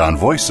 Pacific on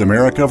Voice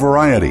America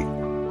Variety.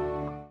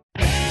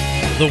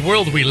 The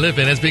world we live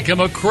in has become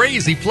a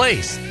crazy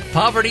place.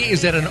 Poverty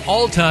is at an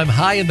all-time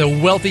high in the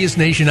wealthiest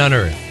nation on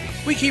earth.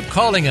 We keep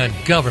calling on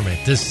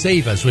government to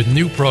save us with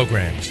new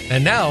programs.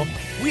 And now,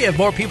 we have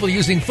more people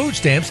using food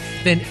stamps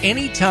than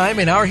any time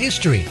in our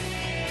history.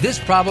 This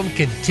problem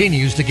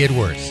continues to get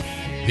worse.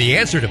 The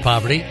answer to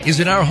poverty is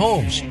in our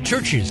homes,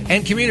 churches,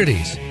 and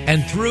communities,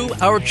 and through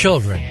our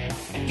children.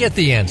 Get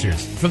the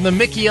answers from The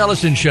Mickey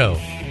Ellison Show,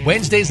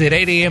 Wednesdays at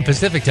 8 a.m.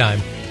 Pacific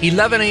Time,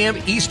 11 a.m.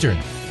 Eastern,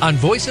 on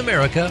Voice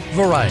America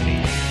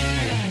Variety.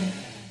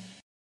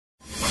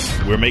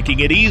 We're making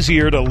it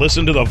easier to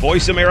listen to the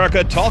Voice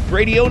America Talk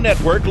Radio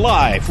Network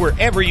live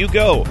wherever you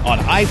go on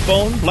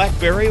iPhone,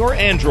 BlackBerry, or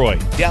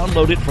Android.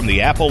 Download it from the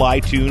Apple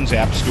iTunes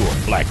App Store,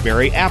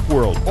 BlackBerry App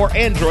World, or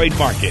Android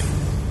Market.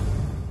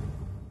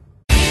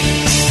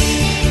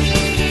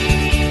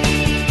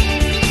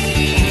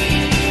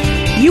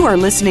 You are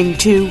listening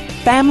to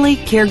Family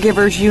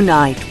Caregivers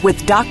Unite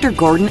with Dr.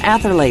 Gordon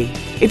Atherley.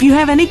 If you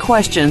have any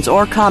questions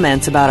or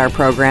comments about our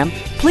program,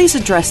 please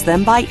address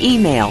them by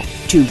email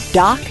to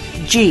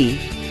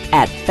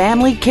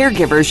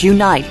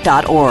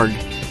docg@familycaregiversunite.org.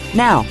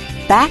 Now,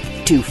 back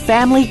to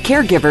Family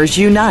Caregivers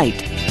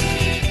Unite.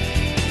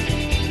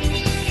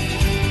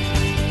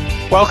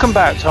 Welcome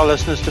back to our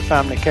listeners to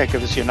Family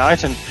Caregivers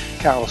Unite and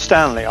Carol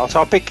Stanley. Our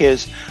topic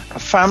is a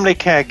family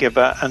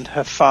caregiver and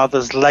her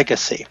father's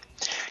legacy.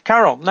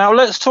 Carol, now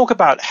let's talk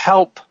about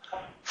help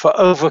for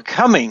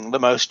overcoming the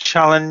most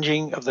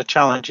challenging of the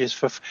challenges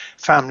for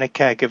family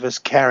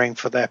caregivers caring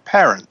for their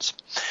parents.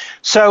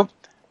 So,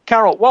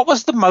 Carol, what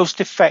was the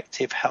most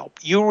effective help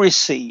you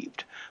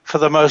received for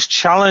the most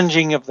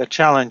challenging of the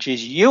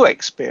challenges you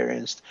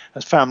experienced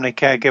as family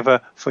caregiver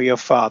for your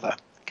father?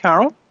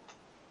 Carol?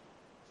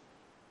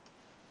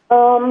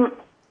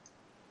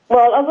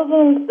 Well, other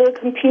than the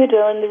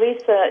computer and the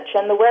research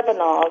and the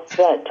webinars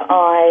that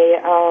I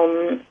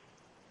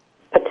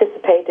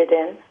participated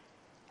in,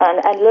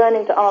 and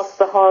learning to ask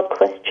the hard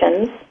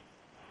questions,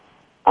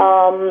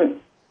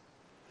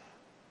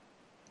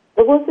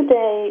 there was a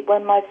day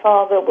when my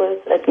father was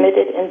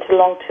admitted into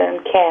long-term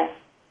care.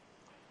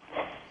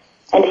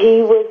 And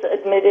he was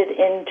admitted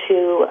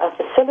into a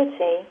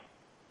facility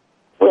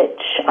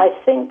which I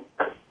think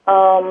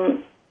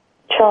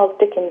Charles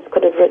Dickens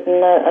could have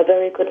written a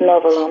very good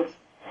novel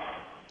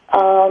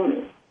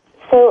on.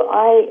 So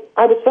I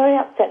was very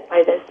upset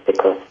by this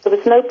because there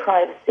was no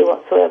privacy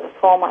whatsoever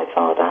for my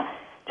father,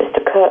 just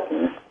a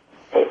curtain.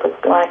 It was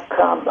like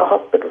a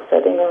hospital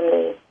setting,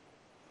 only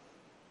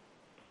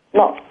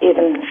not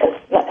even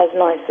as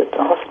nice as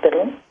the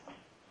hospital.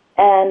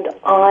 And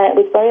I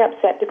was very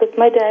upset because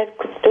my dad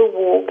could still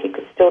walk, he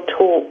could still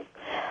talk.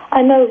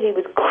 I know he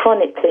was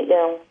chronically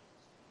ill,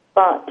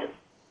 but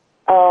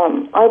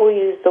I will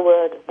use the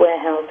word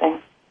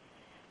warehousing.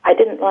 I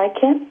didn't like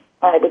it.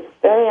 I was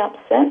very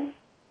upset.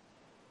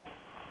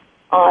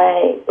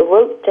 I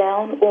wrote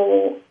down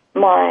all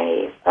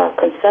my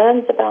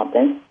concerns about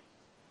this.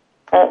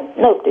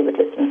 Nobody would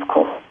listen, of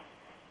course.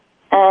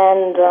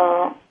 And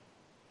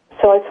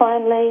so I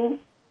finally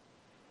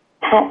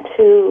had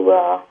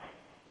to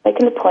make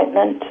an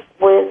appointment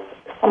with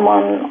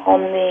someone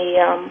on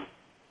the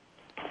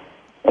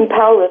in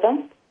Powell River,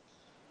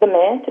 the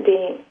mayor, to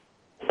be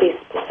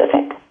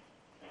specific.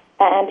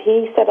 And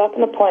he set up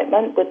an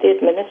appointment with the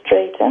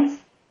administrator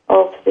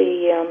of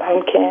the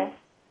home care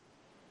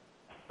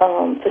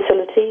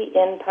facility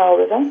in Powell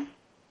River.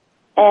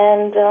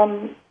 And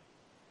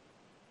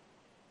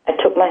I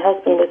took my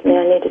husband with me.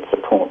 I needed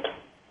support.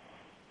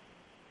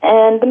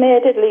 And the mayor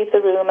did leave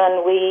the room,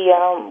 and we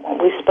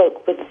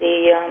spoke with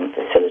the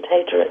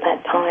facilitator at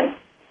that time.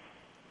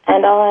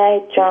 And I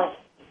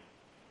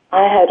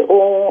had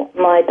all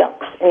my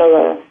ducks in a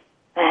row.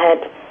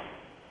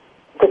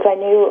 Because I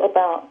knew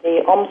about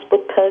the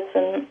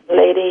ombudsperson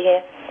lady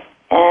here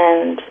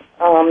and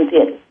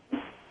the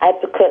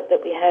advocate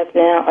that we have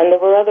now, and there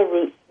were other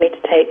routes for me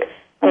to take.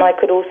 And I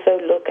could also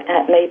look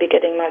at maybe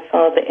getting my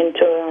father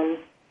into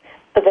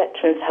a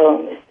veterans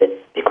home,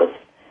 because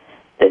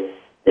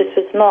this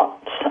is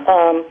not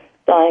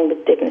dying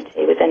with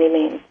dignity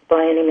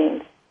by any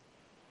means.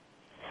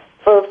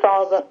 For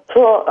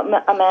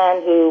a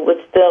man who was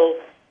still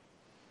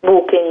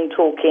walking,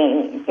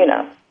 talking,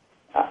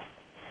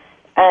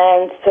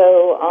 and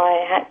so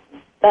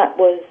that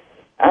was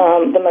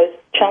the most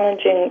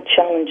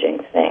challenging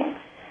thing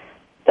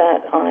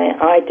that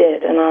I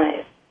did, and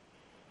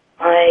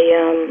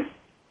I'm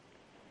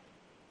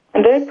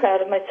very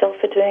proud of myself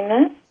for doing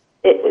that.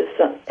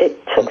 It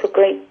took a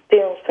great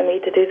deal for me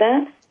to do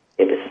that.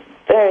 It was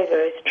very,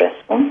 very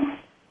stressful,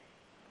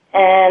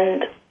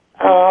 and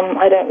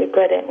I don't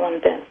regret it one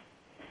bit.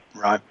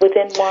 Right.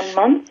 Within 1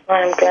 month,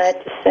 I'm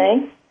glad to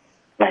say,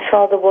 my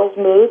father was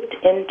moved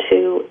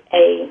into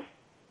a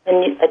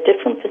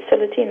different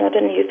facility, not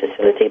a new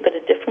facility, but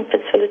a different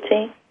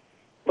facility,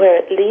 where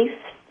at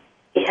least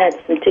he had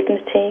some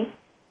dignity.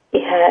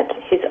 He had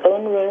his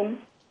own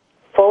room,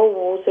 4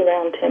 walls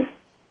around him,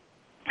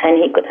 and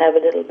he could have a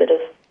little bit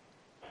of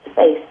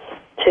space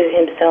to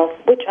himself,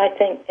 which I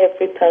think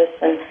every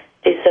person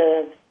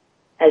deserves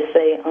as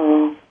they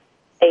are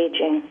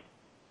aging.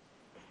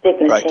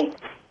 Dignity.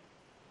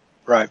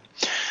 Right.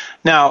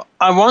 Now,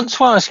 I want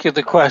to ask you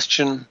the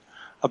question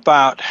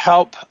about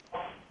help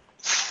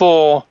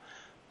for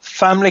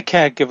family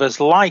caregivers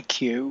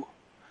like you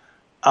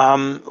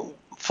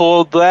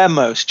for their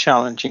most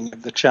challenging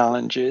of the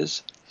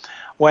challenges,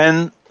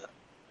 when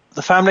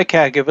the family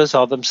caregivers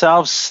are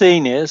themselves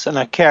seniors and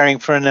are caring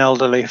for an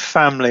elderly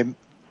family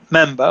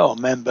member or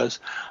members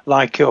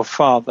like your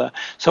father.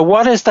 So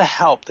what is the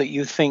help that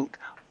you think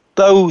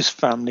those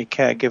family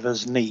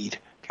caregivers need?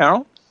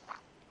 Carol?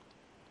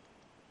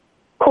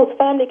 Of course,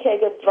 family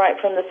caregivers right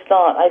from the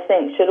start, I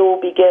think, should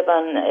all be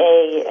given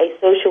a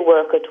social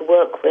worker to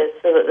work with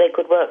so that they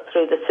could work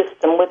through the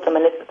system with them.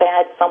 And if they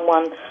had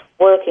someone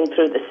working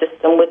through the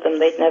system with them,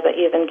 they'd never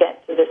even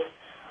get to this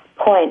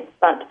point.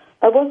 But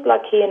I was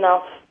lucky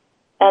enough,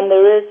 and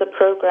there is a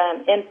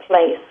program in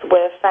place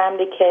where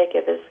family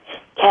caregivers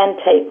can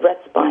take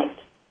respite,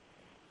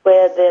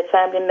 where their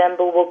family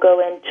member will go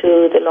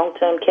into the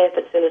long-term care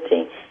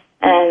facility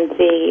and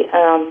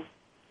the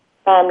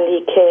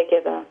family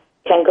caregiver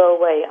can go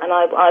away. And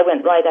I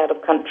went right out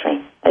of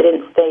country. I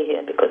didn't stay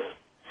here because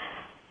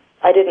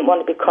I didn't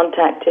want to be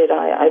contacted.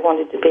 I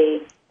wanted to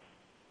be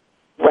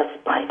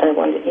respite. I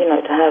wanted,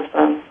 to have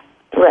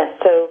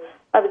rest. So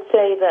I would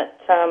say that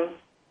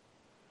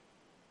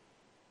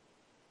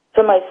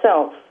for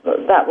myself,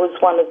 that was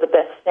one of the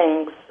best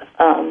things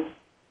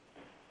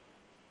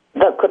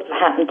that could have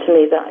happened to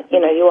me. That you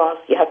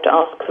have to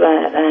ask for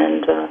that,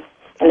 and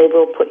they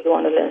will put you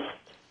on a list.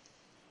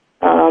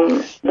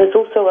 There's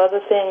also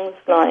other things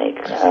like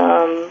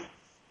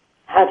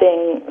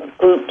having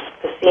groups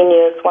for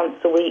seniors once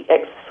a week,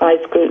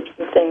 exercise groups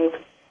and things.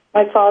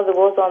 My father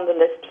was on the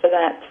list for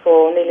that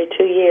for nearly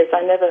 2 years.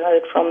 I never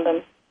heard from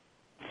them.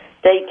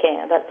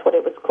 Daycare, that's what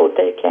it was called,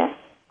 daycare.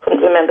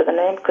 Couldn't remember the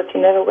name because he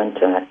never went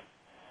to it.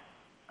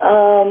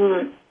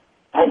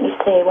 Let me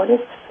see, what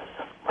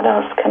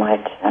else can I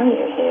tell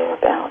you here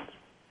about?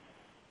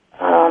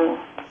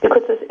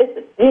 Because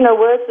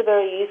words are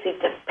very easy.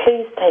 Just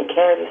please take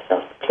care of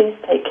yourself. Please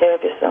take care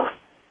of yourself.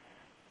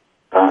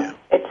 But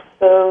it's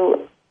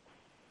so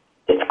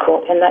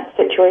difficult in that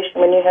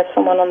situation when you have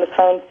someone on the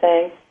phone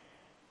saying,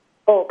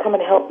 "Oh, come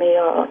and help me,"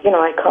 or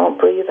 "I can't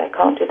breathe. I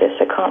can't do this.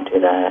 I can't do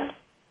that."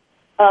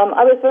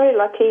 I was very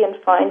lucky in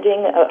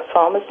finding a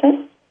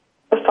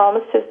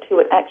pharmacist who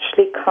would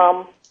actually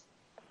come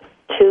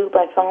to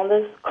my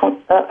father's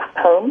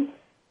home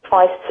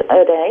twice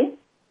a day.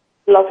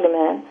 Lovely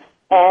man.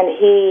 And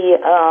he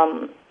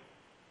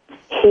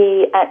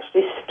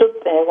actually stood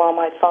there while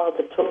my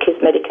father took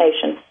his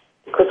medication,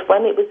 because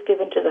when it was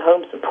given to the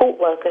home support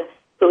worker,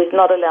 who is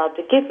not allowed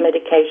to give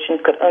medication,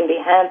 could only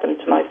hand them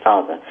to my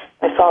father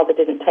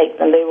didn't take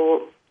them. They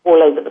were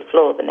all over the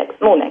floor the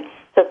next morning.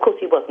 So, of course,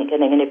 he wasn't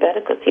getting any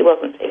better because he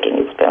wasn't taking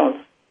his pills.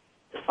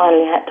 He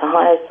finally had to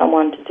hire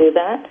someone to do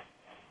that.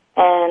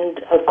 And,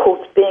 of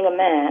course, being a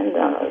man,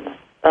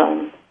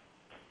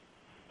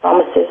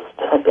 pharmacist,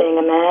 being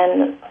a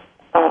man,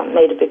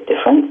 made a big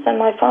difference, and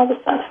my father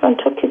sat and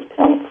took his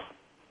pills.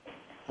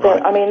 So,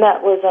 Right.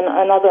 That was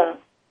another...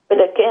 But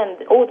again,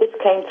 all this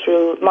came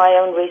through my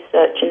own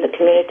research in the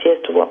community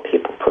as to what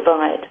people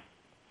provide.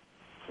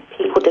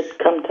 People did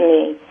come to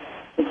me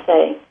and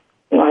say,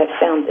 I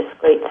found this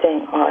great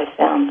thing, or I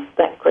found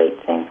that great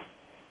thing.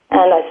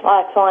 And I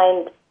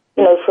find,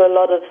 for a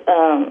lot of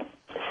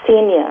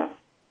senior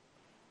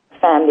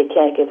family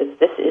caregivers,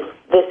 this is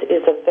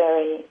a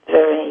very,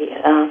 very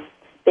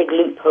big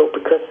loophole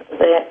because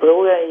they're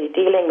already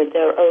dealing with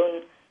their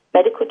own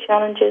medical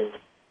challenges.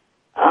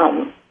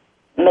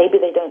 Maybe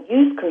they don't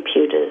use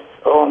computers,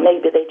 or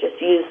maybe they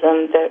just use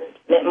them.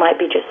 It might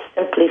be just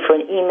simply for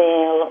an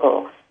email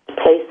or to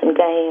play some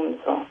games,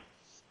 or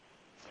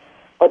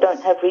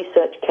don't have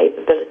research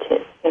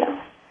capabilities.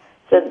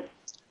 So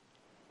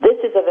this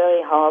is a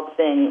very hard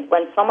thing.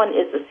 When someone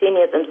is a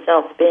senior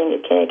themselves, being a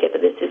caregiver,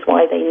 this is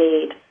why they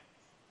need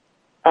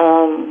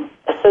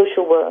a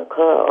social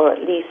worker or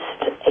at least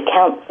a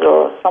counselor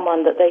or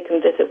someone that they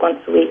can visit once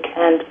a week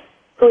and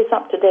who is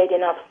up to date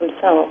enough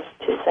themselves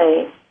to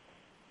say,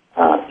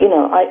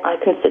 I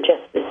can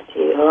suggest this to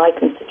you, or I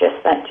can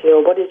suggest that to you,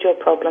 or what is your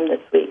problem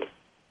this week?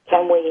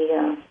 Can we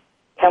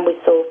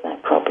solve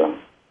that problem?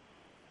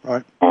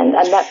 Right. And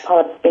that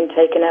part's been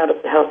taken out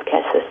of the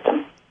healthcare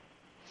system.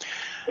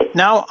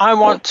 Now, I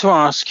want to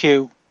ask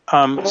you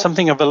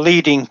something of a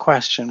leading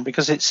question,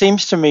 because it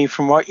seems to me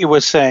from what you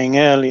were saying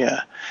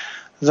earlier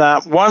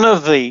that one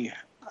of the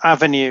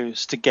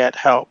avenues to get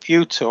help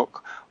you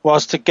took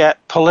was to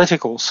get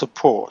political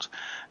support.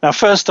 Now,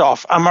 first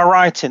off, am I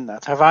right in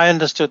that? Have I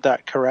understood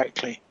that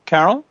correctly?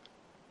 Carol?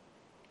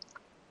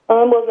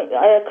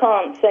 I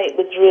can't say it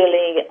was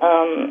really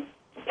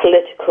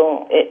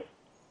political.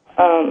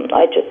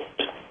 I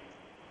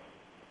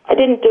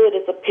didn't do it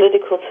as a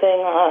political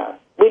thing.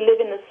 We live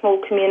in a small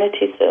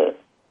community, so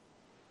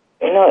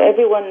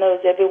everyone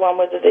knows everyone,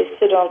 whether they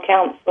sit on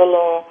council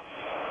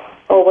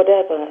or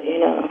whatever.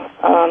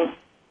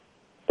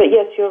 But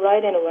yes, you're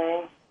right in a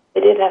way.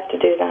 They did have to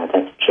do that.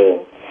 That's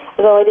true.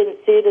 Although I didn't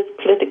see it as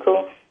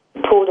political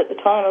support at the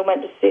time. I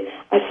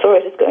saw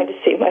it as going to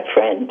see my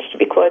friend, to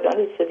be quite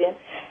honest with you.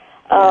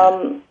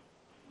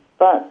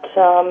 But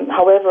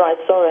however I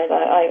saw it,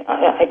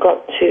 I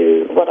got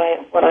to what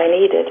I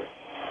needed.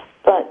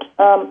 But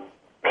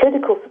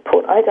political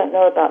support, I don't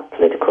know about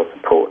political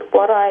support.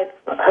 What I've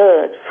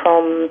heard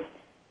from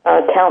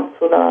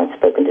council that I've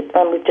spoken to,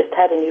 we've just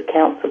had a new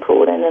council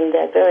called in, and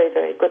they're very,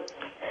 very good,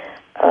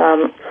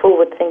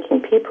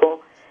 forward-thinking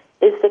people,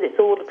 is that it's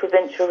all a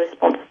provincial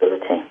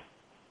responsibility.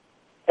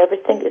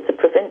 Everything is a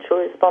provincial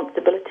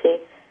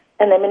responsibility,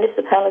 and the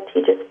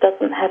municipality just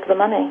doesn't have the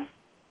money.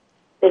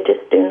 They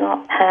just do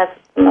not have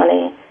the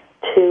money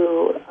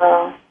to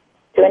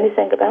do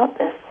anything about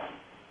this.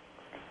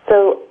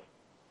 So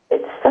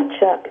it's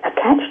such a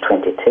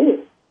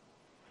catch-22.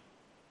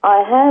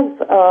 I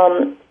have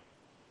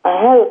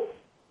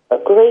a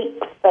great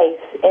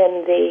space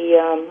in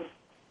the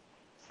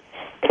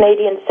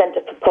Canadian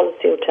Centre for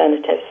Policy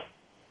Alternatives.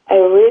 I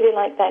really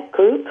like that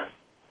group.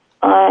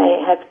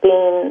 They have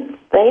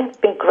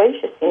been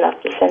gracious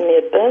enough to send me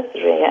a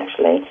bursary,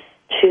 actually,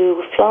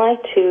 to fly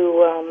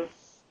to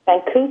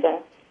Vancouver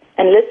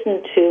and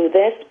listen to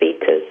their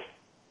speakers.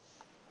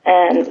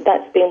 And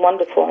that's been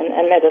wonderful,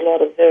 and met a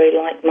lot of very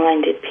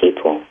like-minded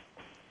people.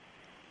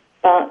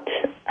 But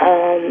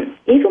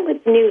even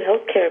with the new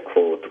healthcare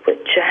accord,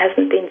 which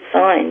hasn't been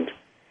signed,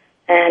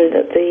 and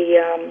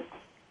the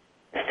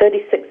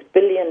 $36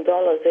 billion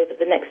over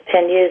the next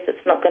 10 years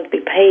that's not going to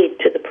be paid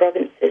to the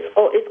provinces,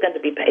 or it's going to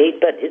be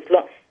paid, but it's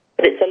a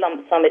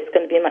lump sum. It's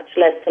going to be much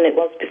less than it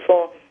was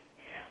before.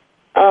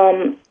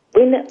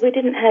 We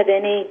didn't have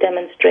any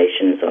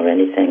demonstrations or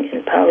anything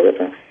in Powell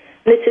River.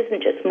 And this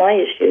isn't just my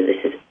issue.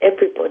 This is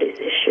everybody's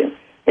issue.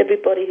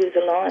 Everybody who's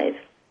alive.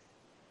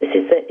 This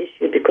is their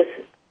issue, because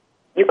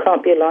you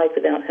can't be alive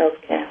without health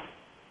care.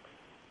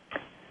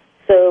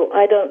 So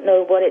I don't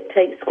know what it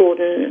takes,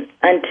 Gordon,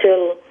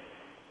 until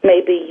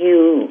maybe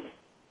you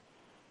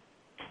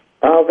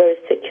are very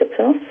sick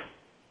yourself.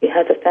 You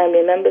have a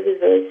family member who's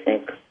very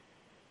sick.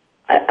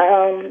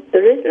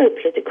 There is no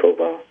political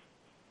will.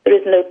 There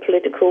is no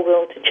political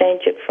will to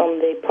change it from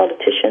the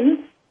politicians.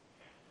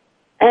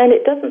 And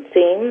it doesn't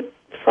seem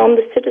from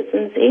the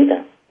citizens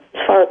either, as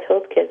far as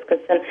healthcare is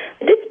concerned.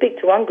 I did speak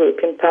to one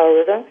group in Powell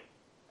River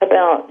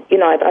about,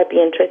 I'd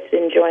be interested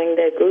in joining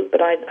their group, but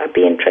I'd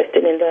be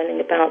interested in learning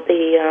about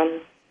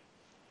the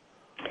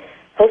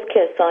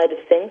healthcare side of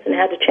things and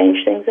how to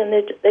change things. And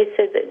they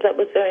said that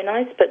was very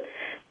nice, but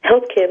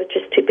healthcare was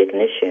just too big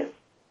an issue.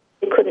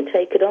 They couldn't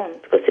take it on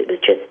because it was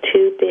just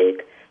too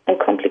big and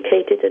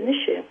complicated an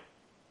issue.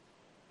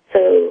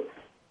 So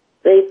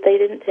they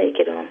didn't take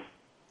it on.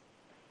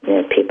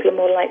 People are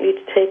more likely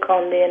to take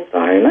on the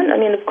environment. I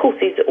mean, of course,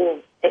 these are all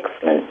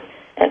excellent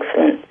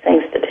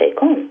things to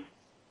take on.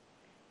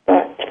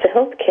 But for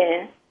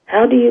healthcare,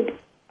 I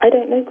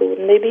don't know,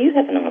 Gordon, maybe you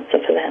have an answer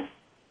for that.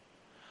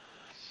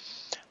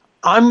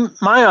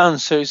 My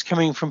answer is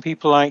coming from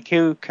people like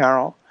you,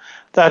 Carol.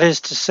 That is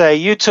to say,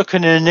 you took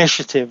an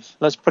initiative,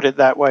 let's put it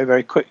that way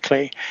very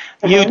quickly.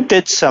 Mm-hmm. You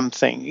did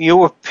something.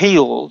 You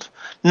appealed,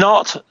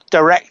 not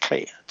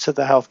directly to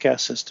the healthcare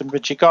system,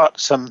 but you got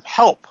some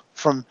help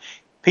from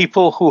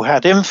people who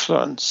had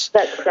influence.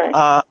 That's correct.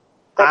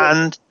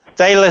 And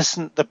they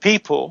listened, the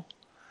people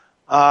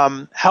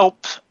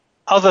helped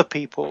other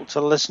people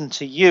to listen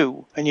to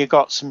you, and you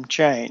got some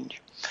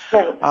change.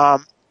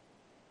 Right.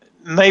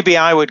 maybe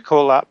I would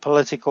call that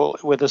political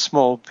with a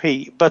small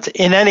p. But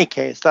in any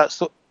case,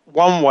 that's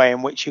one way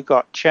in which you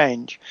got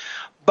change.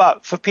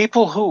 But for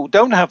people who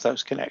don't have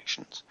those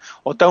connections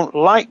or don't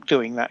like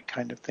doing that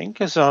kind of thing,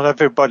 because not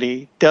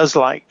everybody does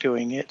like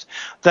doing it,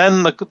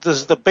 then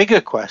there's the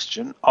bigger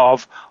question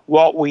of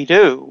what we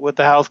do with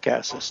the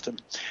healthcare system.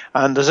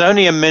 And there's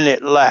only a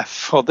minute left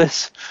for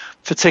this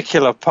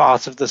particular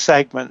part of the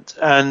segment,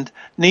 and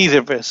neither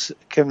of us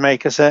can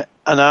make us an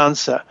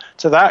answer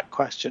to that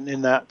question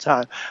in that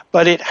time.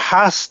 But it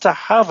has to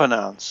have an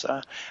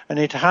answer, and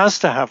it has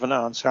to have an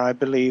answer, I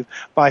believe,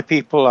 by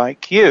people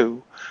like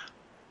you,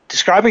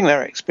 describing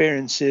their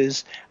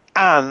experiences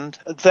and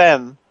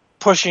then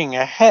pushing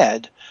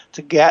ahead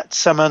to get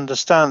some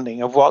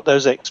understanding of what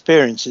those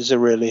experiences are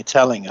really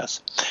telling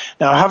us.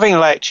 Now, having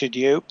lectured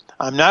you,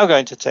 I'm now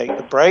going to take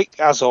the break,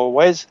 as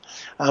always,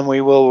 and we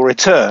will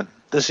return.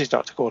 This is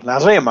Dr. Gordon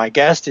Atherley, and my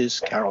guest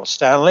is Carol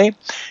Stanley.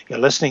 You're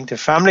listening to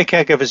Family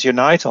Caregivers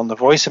Unite on the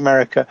Voice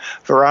America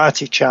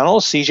Variety Channel,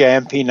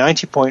 CJMP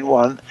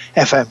 90.1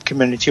 FM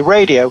Community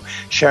Radio,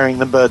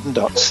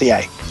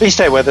 sharingtheburden.ca. Please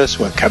stay with us.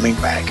 We're coming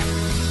back.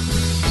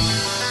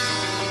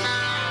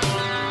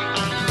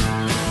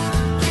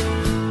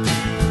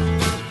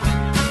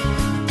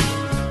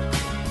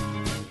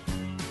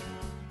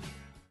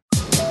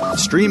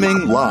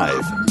 Streaming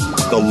live,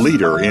 the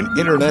leader in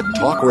Internet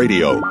Talk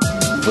Radio,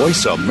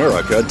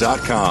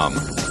 VoiceAmerica.com.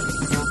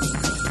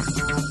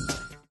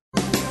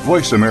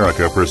 Voice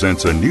America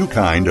presents a new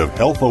kind of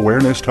health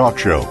awareness talk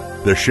show,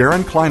 the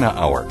Sharon Kleina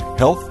Hour,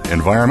 Health,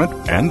 Environment,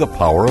 and the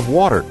Power of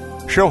Water.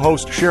 Show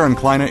host Sharon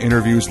Kleina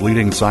interviews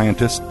leading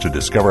scientists to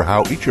discover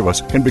how each of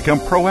us can become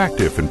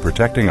proactive in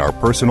protecting our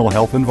personal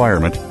health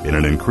environment in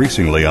an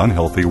increasingly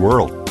unhealthy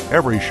world.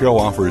 Every show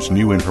offers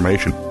new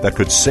information that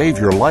could save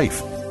your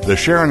life. The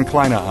Sharon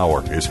Kleina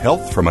Hour is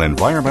health from an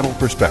environmental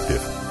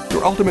perspective,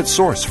 your ultimate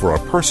source for a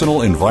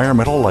personal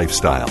environmental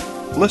lifestyle.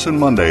 Listen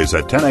Mondays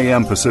at 10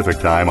 a.m. Pacific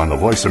Time on the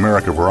Voice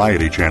America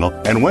Variety Channel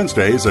and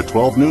Wednesdays at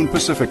 12 noon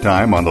Pacific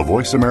Time on the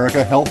Voice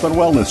America Health and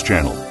Wellness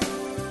Channel.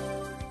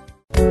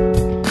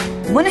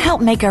 Want to help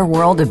make our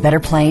world a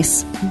better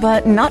place,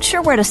 but not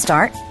sure where to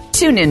start?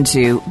 Tune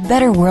into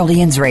Better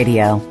Worldians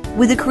Radio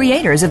with the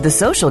creators of the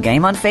social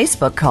game on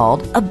Facebook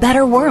called A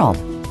Better World.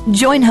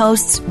 Join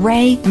hosts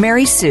Ray,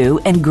 Mary Sue,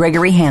 and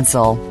Gregory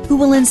Hansel, who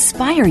will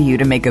inspire you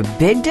to make a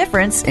big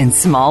difference in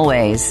small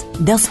ways.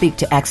 They'll speak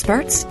to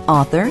experts,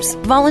 authors,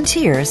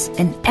 volunteers,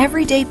 and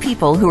everyday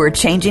people who are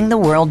changing the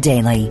world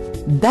daily.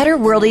 Better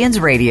Worldians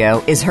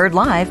Radio is heard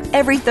live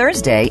every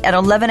Thursday at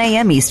 11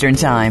 a.m. Eastern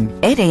Time,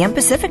 8 a.m.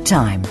 Pacific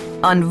Time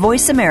on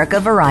Voice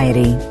America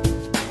Variety.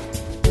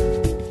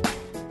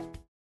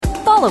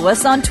 Follow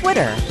us on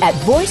Twitter at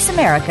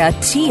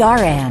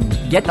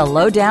VoiceAmericaTRN. Get the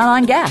lowdown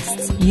on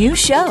guests, new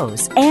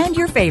shows, and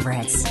your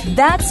favorites.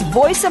 That's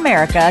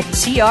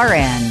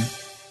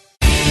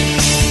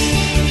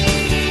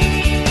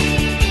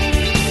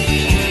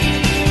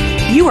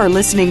VoiceAmericaTRN. You are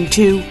listening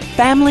to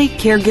Family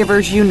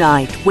Caregivers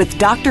Unite with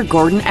Dr.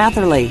 Gordon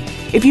Atherley.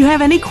 If you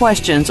have any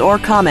questions or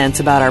comments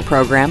about our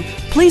program,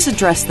 please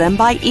address them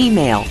by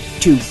email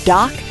to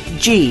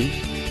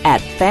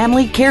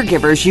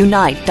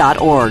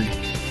docg@familycaregiversunite.org.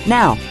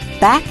 Now,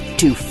 back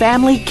to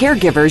Family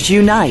Caregivers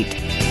Unite.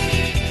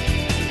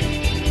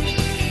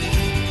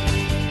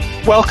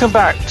 Welcome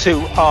back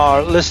to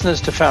our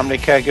listeners to Family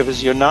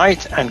Caregivers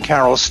Unite and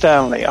Carol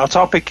Stanley. Our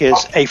topic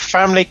is a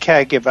family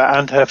caregiver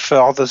and her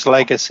father's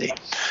legacy.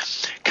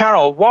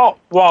 Carol, what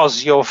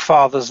was your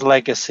father's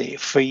legacy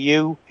for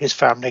you, his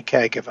family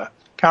caregiver?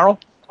 Carol?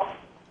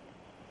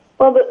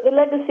 Well, the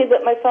legacy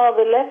that my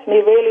father left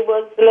me really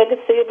was the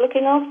legacy of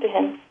looking after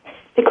him.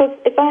 Because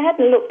if I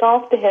hadn't looked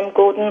after him,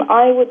 Gordon,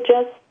 I would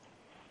just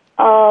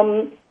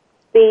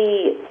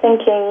be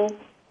thinking,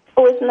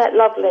 oh, isn't that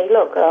lovely?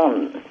 Look,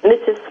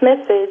 Mrs.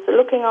 Smith is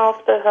looking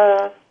after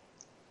her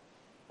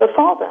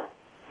father.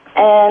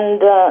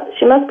 And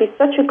she must be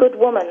such a good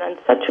woman and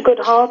such a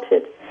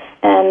good-hearted.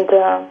 And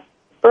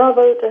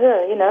bravo to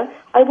her, you know.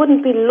 I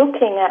wouldn't be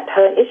looking at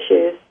her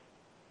issues.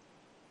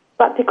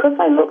 But because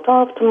I looked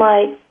after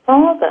my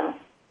father,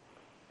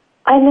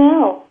 I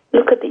now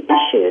look at the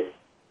issues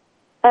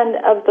and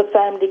of the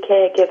family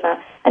caregiver.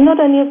 And not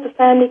only of the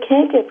family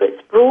caregiver,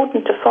 it's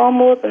broadened to far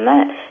more than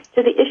that,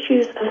 to the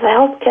issues of the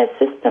healthcare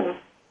system.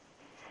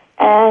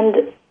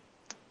 And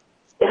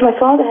if my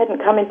father hadn't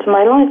come into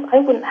my life, I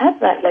wouldn't have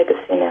that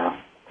legacy now.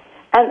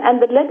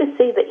 And the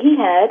legacy that he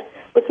had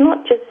was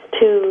not just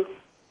to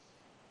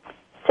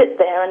sit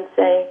there and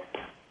say,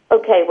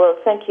 okay, well,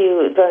 thank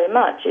you very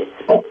much.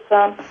 It's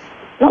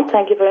not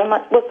thank you very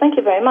much. Well, thank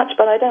you very much,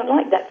 but I don't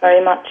like that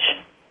very much.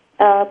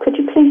 Could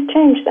you please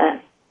change that?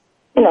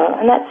 You know,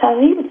 and that's how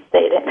he would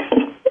state it.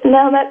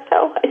 Now that's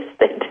how I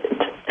state it.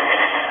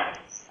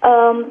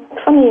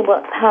 Funny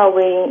what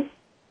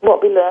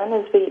we learn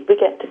as we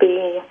get to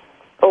be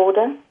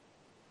older.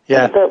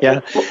 Yeah.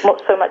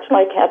 Not so much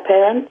like our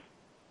parents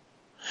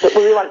that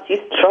we once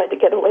used to try to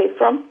get away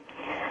from.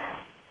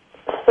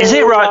 So, is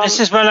it right? This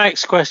is my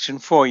next question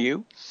for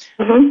you.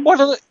 Mm-hmm.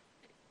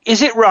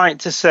 is it right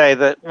to say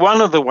that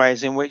one of the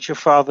ways in which your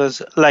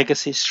father's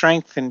legacy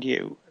strengthened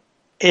you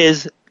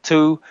is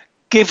to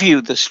give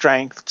you the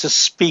strength to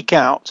speak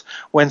out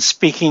when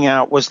speaking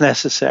out was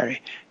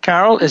necessary?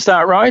 Carol, is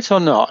that right or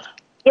not?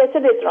 Yes,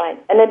 it is right,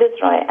 and it is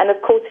right. And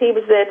of course, he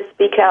was there to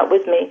speak out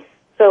with me,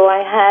 so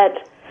I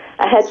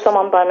had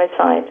someone by my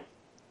side.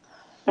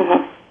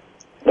 Mm-hmm.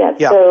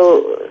 Yeah.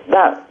 So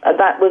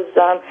that was,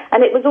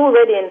 and it was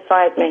already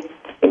inside me.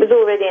 It was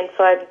already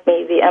inside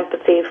me, the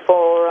empathy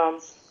for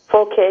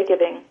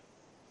caregiving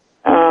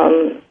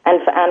and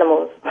for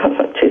animals.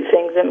 Two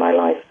things in my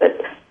life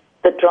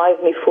that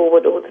drive me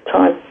forward all the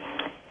time.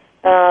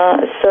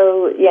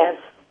 So yes,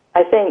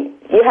 I think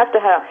you have to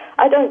have.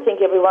 I don't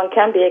think everyone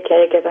can be a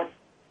caregiver.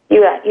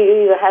 You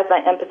either have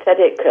that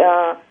empathetic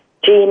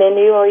gene in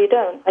you or you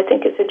don't. I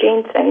think it's a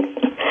gene thing,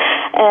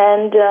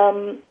 and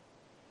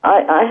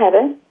I have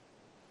it.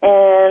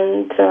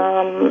 And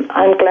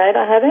I'm glad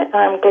I have it.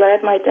 I'm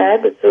glad my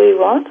dad was who he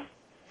was,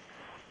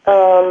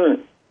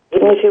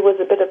 even if he was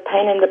a bit of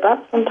pain in the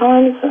butt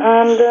sometimes.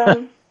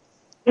 And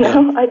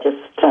I just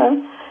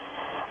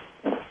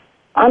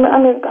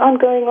I'm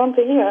going on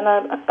to here, and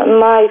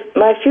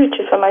my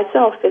future for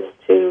myself is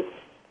to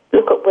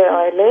look at where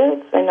I live.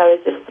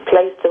 Is this the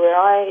place to where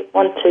I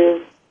want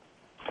to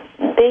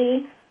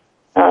be?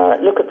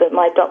 Look at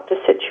my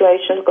doctor's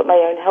situation. Look at my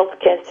own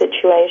healthcare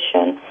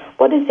situation.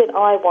 What is it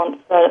I want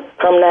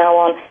from now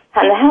on?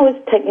 And how is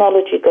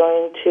technology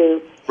going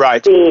to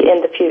be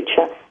in the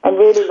future? I'm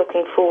really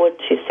looking forward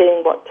to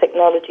seeing what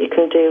technology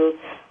can do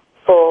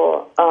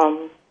for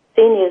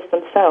seniors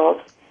themselves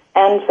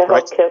and for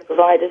healthcare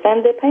providers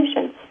and their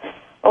patients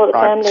or the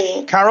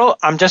family. Carol,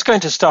 I'm just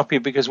going to stop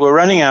you because we're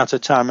running out of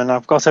time, and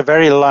I've got a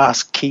very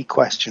last key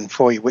question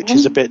for you, which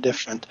is a bit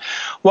different.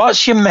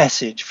 What's your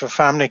message for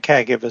family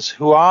caregivers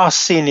who are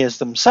seniors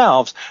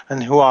themselves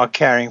and who are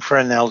caring for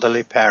an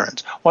elderly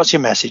parent? What's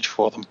your message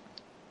for them?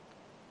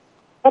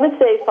 I would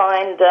say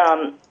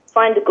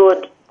find a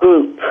good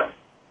group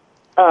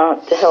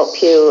to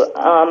help you,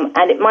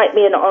 and it might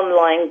be an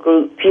online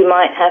group. You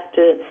might have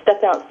to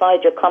step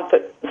outside your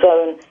comfort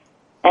zone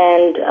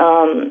and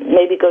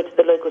maybe go to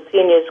the local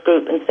seniors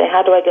group and say,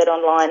 how do I get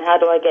online? How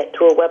do I get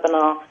to a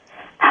webinar?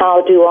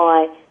 How do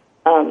I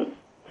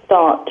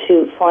start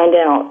to find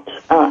out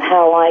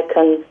how I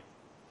can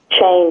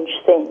change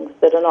things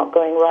that are not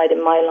going right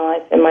in my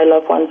life, in my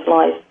loved one's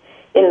life,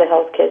 in the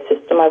healthcare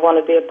system? I want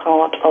to be a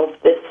part of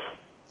this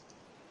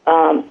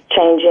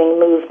changing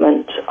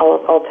movement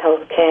of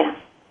healthcare.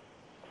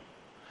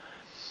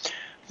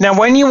 Now,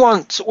 when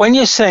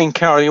you're saying,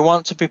 Carol, you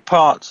want to be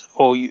part,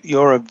 or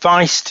your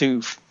advice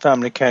to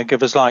family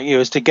caregivers like you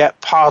is to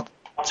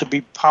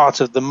be part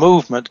of the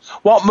movement.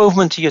 What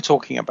movement are you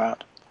talking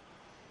about?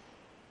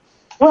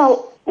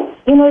 Well,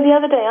 the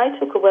other day I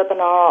took a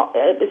webinar.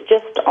 It was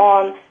just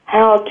on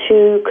how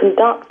to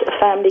conduct a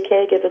family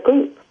caregiver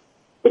group,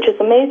 which was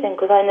amazing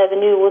because I never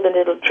knew all the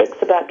little tricks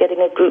about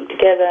getting a group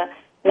together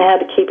and how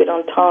to keep it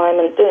on time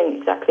and doing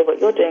exactly what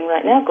you're doing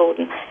right now,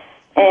 Gordon.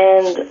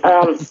 And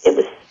it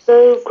was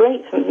so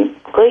great for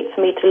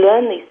me to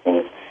learn these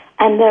things.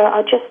 And there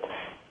are just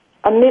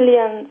a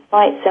million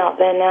sites out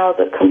there now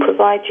that can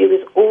provide you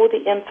with all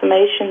the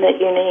information that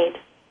you need.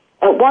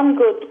 One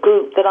good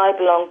group that I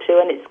belong to,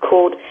 and it's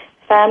called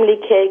Family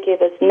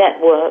Caregivers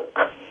Network,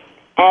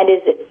 and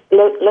is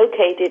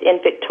located in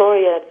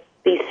Victoria,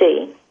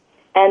 BC.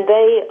 And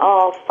they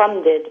are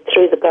funded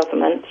through the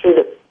government, through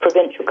the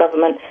provincial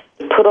government,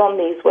 to put on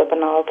these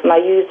webinars, and I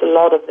use a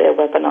lot of their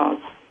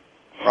webinars.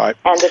 Right.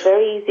 And they're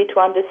very easy to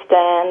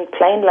understand,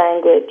 plain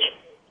language,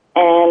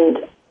 and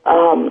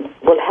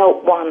will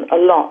help one a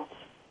lot.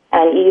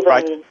 And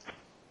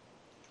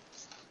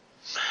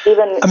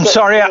even I'm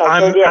sorry,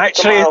 I'm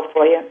actually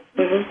for you.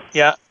 Mm-hmm.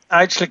 Yeah,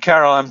 actually,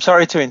 Carol, I'm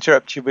sorry to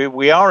interrupt you, but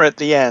we are at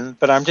the end,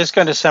 but I'm just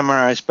going to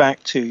summarize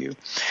back to you.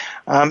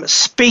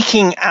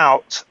 Speaking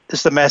out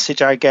is the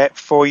message I get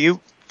from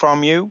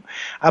you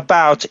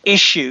about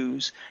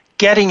issues.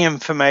 Getting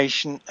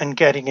information and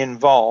getting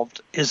involved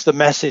is the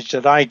message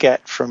that I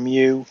get from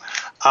you.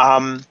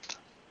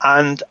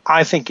 And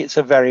I think it's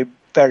a very,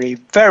 very,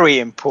 very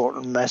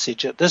important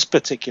message at this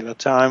particular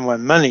time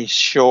when money's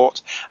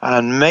short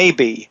and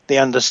maybe the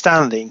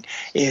understanding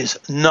is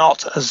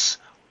not as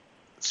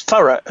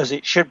thorough as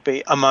it should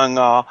be among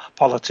our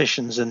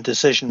politicians and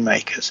decision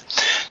makers.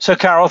 So,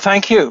 Carol,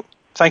 thank you.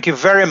 Thank you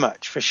very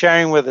much for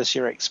sharing with us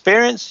your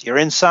experience, your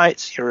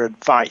insights, your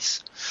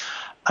advice.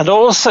 And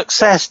all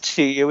success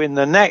to you in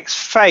the next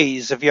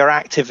phase of your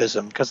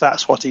activism, because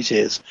that's what it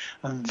is.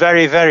 And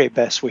very, very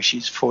best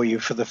wishes for you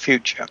for the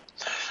future.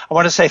 I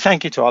want to say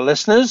thank you to our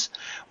listeners.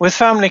 With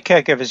Family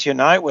Caregivers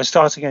Unite, we're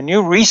starting a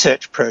new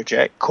research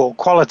project called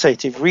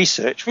Qualitative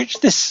Research,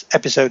 which this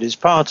episode is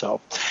part of.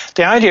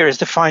 The idea is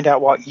to find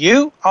out what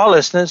you, our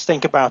listeners,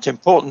 think about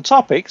important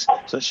topics,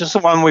 such as the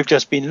one we've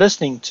just been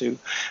listening to,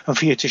 and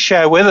for you to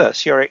share with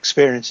us your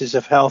experiences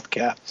of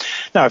healthcare.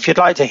 Now, if you'd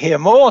like to hear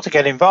more, to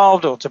get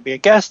involved, or to be a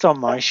guest on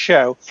my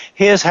show,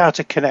 here's how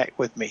to connect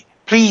with me.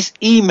 Please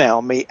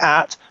email me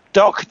at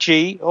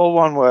docg, all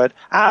one word,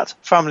 at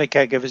Family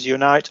Caregivers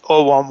Unite,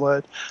 all one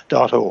word,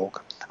 .org.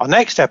 Our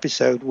next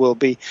episode will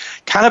be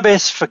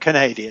Cannabis for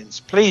Canadians.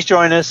 Please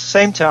join us,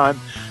 same time,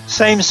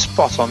 same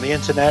spot on the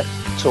internet.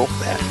 Talk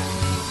there.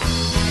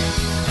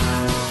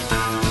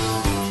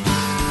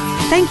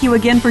 Thank you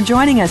again for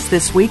joining us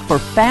this week for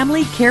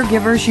Family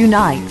Caregivers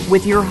Unite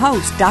with your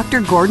host,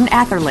 Dr. Gordon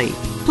Atherley.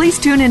 Please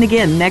tune in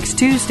again next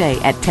Tuesday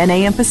at 10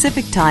 a.m.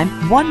 Pacific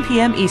Time, 1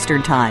 p.m.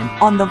 Eastern Time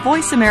on the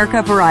Voice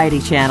America Variety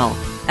Channel.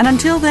 And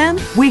until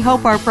then, we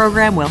hope our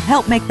program will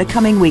help make the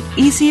coming week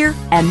easier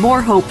and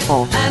more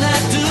hopeful. And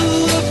I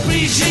do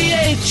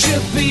appreciate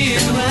you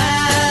being around.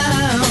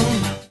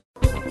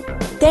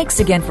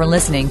 Thanks again for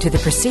listening to the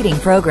preceding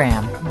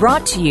program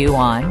brought to you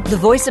on the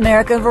Voice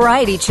America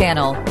Variety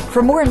Channel.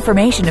 For more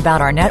information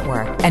about our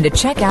network and to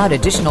check out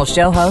additional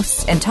show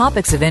hosts and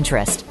topics of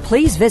interest,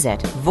 please visit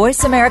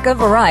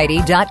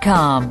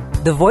voiceamericavariety.com.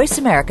 The Voice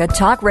America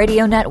Talk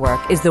Radio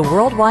Network is the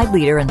worldwide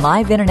leader in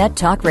live Internet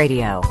talk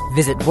radio.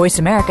 Visit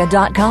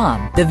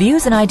voiceamerica.com. The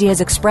views and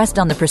ideas expressed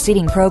on the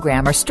preceding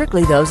program are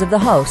strictly those of the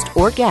host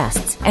or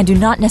guests and do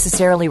not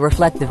necessarily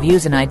reflect the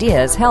views and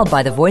ideas held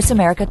by the Voice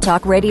America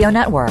Talk Radio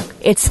Network,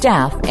 its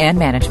staff, and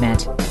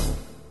management.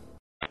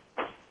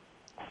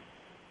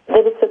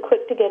 They were so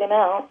quick to get him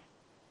out,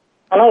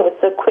 and I was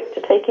so quick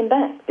to take him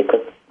back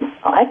because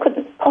I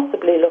couldn't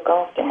possibly look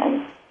after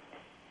him.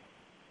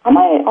 Am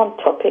I on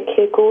topic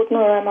here, Gordon,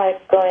 or am I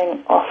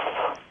going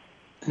off?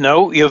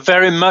 No, you're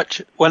very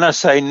much, when I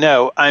say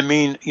no, I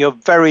mean you're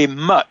very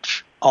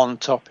much on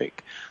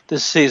topic.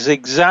 This is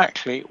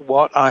exactly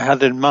what I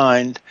had in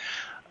mind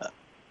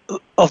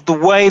of the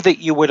way that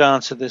you would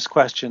answer this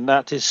question.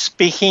 That is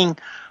speaking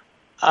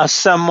as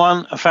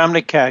someone, a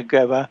family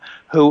caregiver,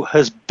 who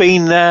has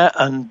been there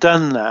and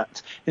done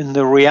that in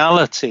the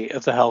reality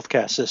of the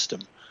healthcare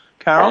system.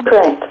 Carol? That's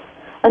correct.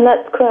 And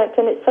that's correct.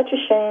 And it's such a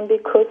shame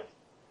because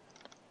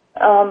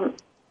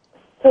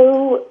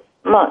so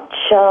much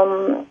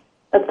of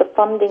the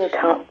funding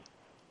cuts,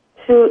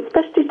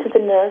 especially to the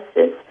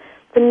nurses.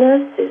 The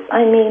nurses,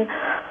 I mean,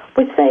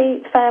 we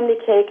say family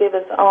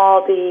caregivers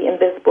are the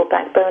invisible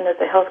backbone of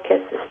the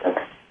healthcare system,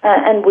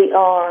 and we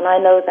are, and I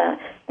know that.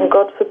 And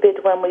God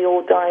forbid when we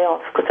all die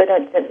off, because I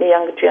don't think the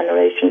younger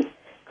generation's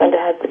going to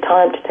have the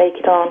time to take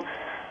it on.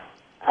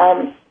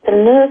 The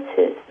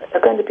nurses are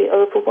going to be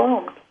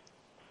overwhelmed.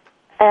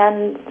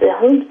 And the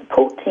home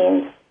support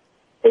teams,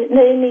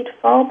 they need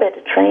far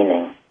better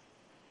training.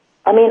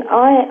 I mean,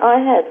 I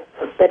had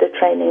better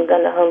training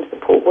than a home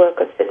support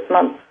worker, 6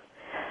 months,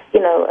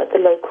 at the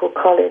local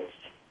college.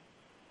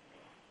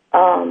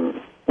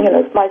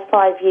 My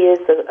 5 years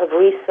of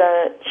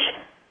research,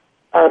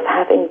 of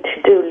having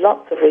to do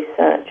lots of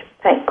research.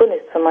 Thank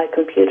goodness for my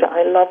computer.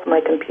 I love my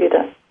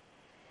computer.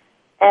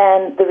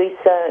 And the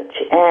research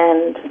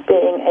and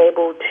being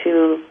able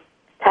to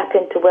tap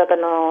into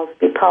webinars,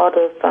 be part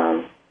of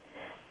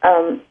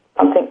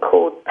something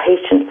called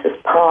Patients as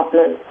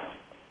Partners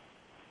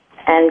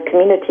and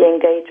community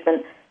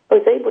engagement. I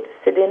was able to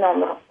sit in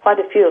on quite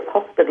a few of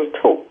hospital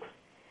talks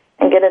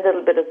and get a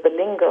little bit of the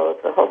lingo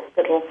of the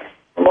hospital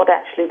and what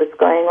actually was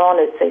going on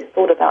as they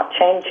thought about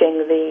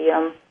changing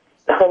the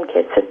home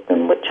care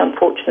system, which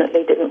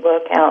unfortunately didn't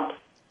work out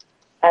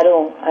at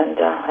all. And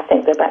I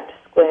think they're back to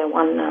square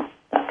one now.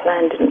 That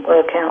plan didn't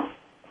work out.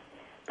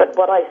 But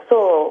what I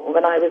saw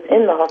when I was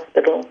in the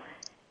hospital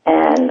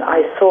and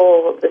I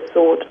saw the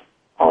sort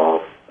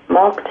of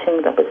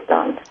marketing that was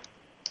done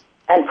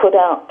and put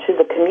out to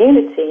the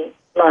community,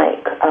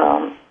 like,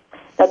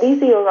 now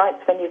these are your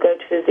rights when you go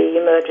to the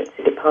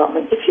emergency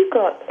department. If you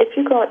go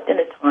at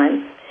dinner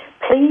time,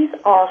 please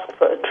ask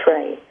for a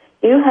tray.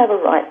 You have a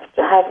right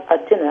to have a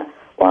dinner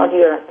while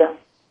you're at the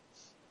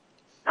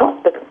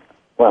hospital.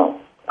 Well,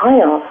 I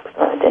asked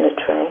for a dinner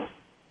tray.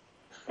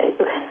 I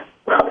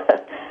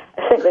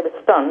think they were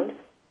stunned.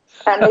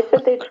 And they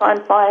said they'd try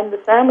and find the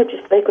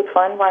sandwiches they could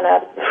find one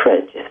out of the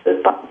fridge if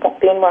there's not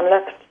been one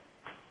left.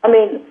 I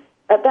mean,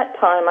 at that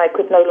time I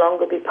could no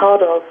longer be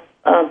part of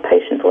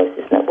Patient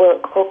Voices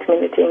Network or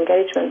community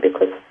engagement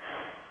because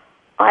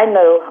I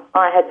know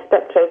I had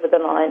stepped over the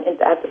line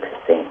into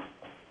advocacy.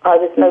 I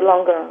was no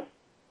longer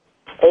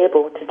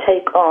able to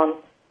take on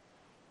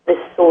this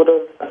sort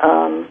of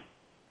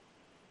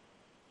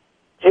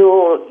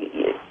dual,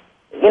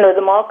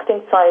 the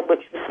marketing side,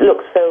 which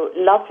looks so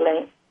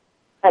lovely,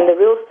 and the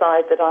real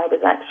side that I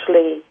was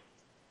actually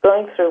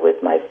going through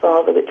with my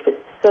father, which was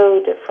so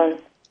different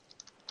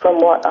from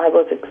what I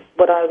was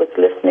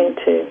listening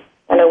to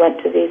when I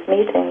went to these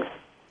meetings.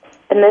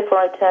 And therefore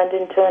I turned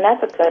into an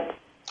advocate.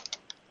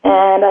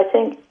 And I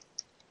think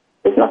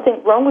there's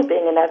nothing wrong with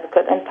being an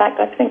advocate. In fact,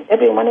 I think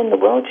everyone in the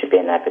world should be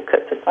an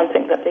advocate for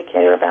something that they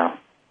care about.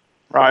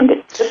 Right. I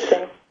think it's a good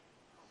thing.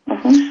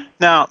 Mm-hmm.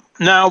 Now,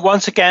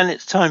 once again,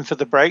 it's time for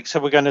the break, so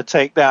we're going to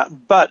take that.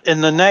 But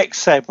in the next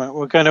segment,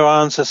 we're going to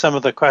answer some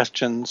of the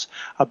questions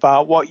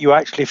about what you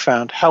actually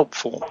found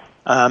helpful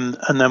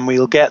and then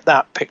we'll get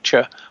that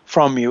picture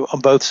from you on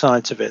both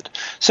sides of it.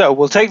 So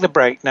we'll take the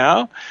break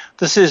now.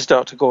 This is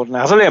Dr. Gordon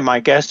Atherley, and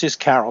my guest is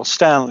Carol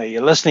Stanley.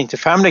 You're listening to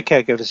Family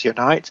Caregivers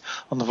Unite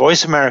on the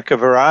Voice America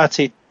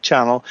Variety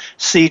channel,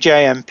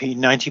 CJMP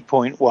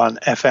 90.1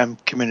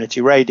 FM Community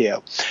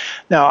Radio.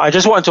 Now, I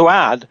just want to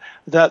add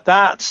that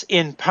that's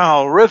in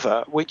Powell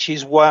River, which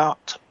is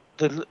what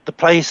the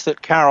place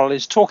that Carol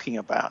is talking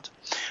about.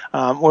 We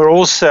are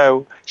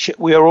also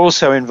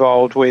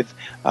involved with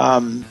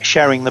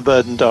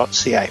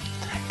sharingtheburden.ca.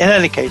 In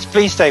any case,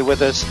 please stay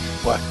with us.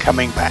 We're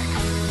coming back.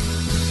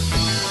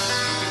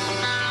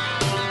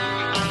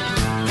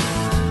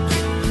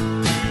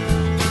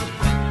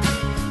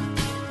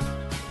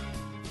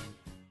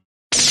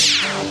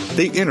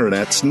 The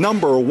Internet's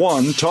number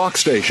one talk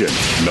station.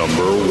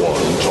 Number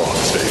one talk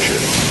station.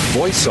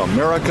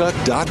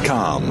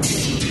 VoiceAmerica.com.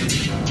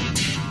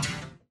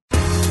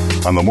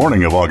 On the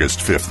morning of August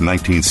 5th,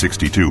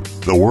 1962,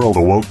 the world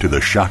awoke to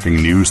the shocking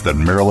news that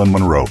Marilyn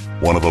Monroe,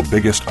 one of the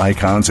biggest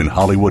icons in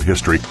Hollywood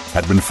history,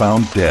 had been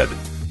found dead.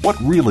 What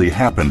really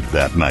happened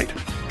that night?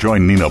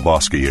 Join Nina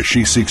Bosky as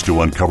she seeks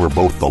to uncover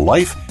both the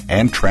life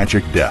and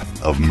tragic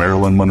death of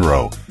Marilyn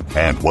Monroe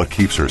and what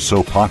keeps her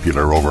so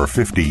popular over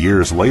 50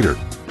 years later.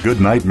 Good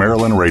Night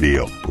Marilyn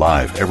Radio,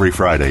 live every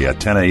Friday at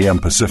 10 a.m.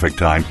 Pacific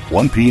Time,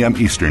 1 p.m.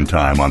 Eastern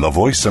Time on the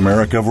Voice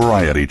America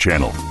Variety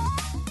Channel.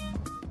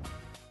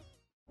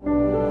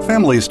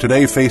 Families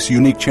today face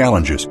unique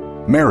challenges.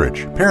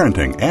 Marriage,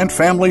 parenting, and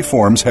family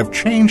forms have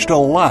changed a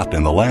lot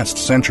in the last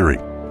century.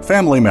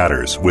 Family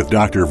Matters with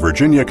Dr.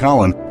 Virginia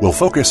Collin will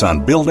focus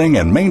on building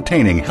and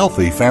maintaining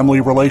healthy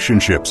family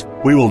relationships.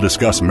 We will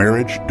discuss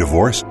marriage,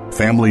 divorce,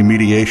 family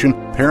mediation,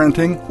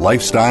 parenting,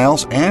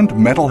 lifestyles, and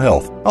mental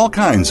health. All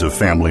kinds of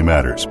family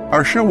matters.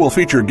 Our show will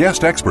feature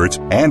guest experts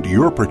and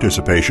your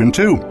participation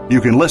too.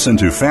 You can listen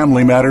to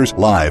Family Matters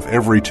live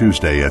every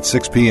Tuesday at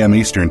 6 p.m.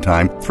 Eastern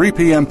Time, 3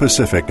 p.m.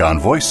 Pacific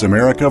on Voice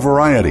America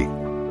Variety.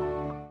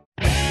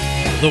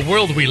 The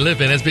world we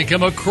live in has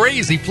become a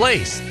crazy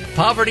place.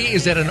 Poverty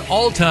is at an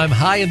all-time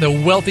high in the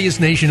wealthiest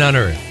nation on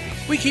earth.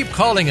 We keep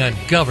calling on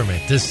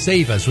government to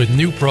save us with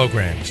new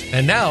programs.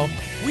 And now,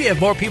 we have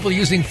more people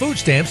using food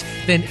stamps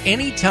than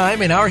any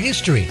time in our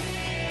history.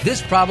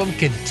 This problem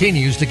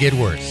continues to get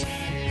worse.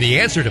 The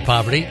answer to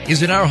poverty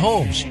is in our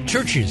homes,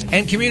 churches,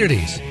 and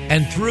communities,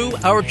 and through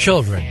our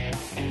children.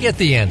 Get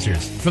the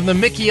answers from The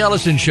Mickey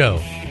Ellison Show,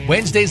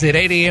 Wednesdays at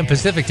 8 a.m.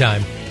 Pacific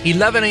Time,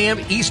 11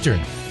 a.m.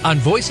 Eastern, on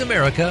Voice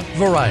America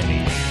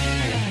Variety.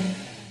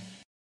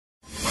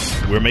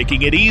 We're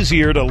making it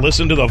easier to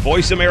listen to the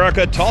Voice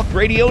America Talk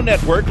Radio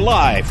Network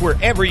live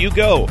wherever you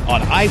go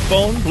on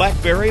iPhone,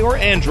 BlackBerry, or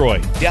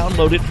Android.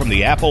 Download it from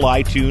the Apple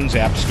iTunes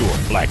App Store,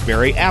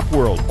 BlackBerry App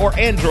World, or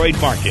Android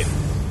Market.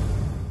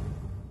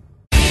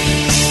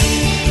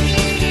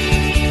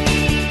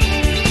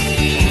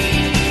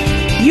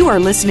 You are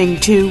listening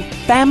to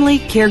Family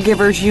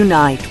Caregivers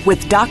Unite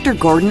with Dr.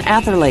 Gordon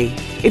Atherley.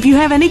 If you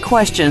have any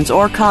questions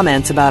or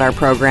comments about our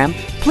program,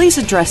 please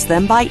address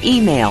them by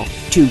email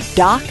to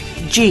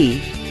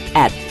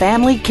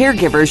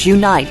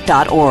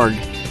docg@familycaregiversunite.org.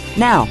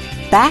 Now,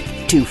 back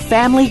to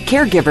Family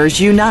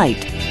Caregivers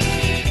Unite.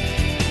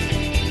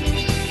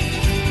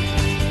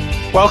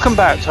 Welcome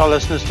back to our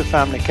listeners to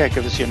Family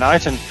Caregivers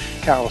Unite and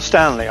Carol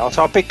Stanley. Our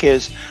topic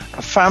is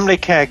a family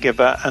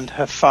caregiver and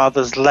her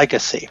father's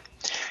legacy.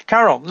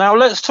 Carol, now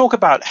let's talk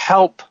about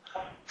help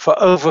for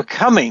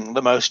overcoming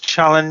the most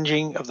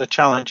challenging of the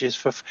challenges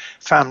for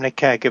family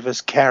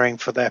caregivers caring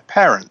for their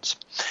parents.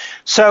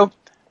 So,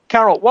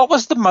 Carol, what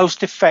was the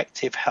most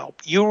effective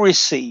help you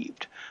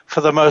received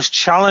for the most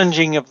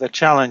challenging of the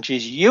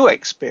challenges you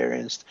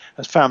experienced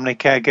as family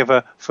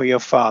caregiver for your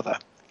father?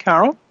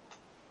 Carol?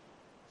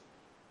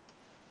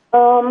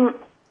 Well,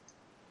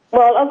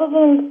 other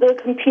than the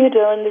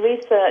computer and the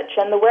research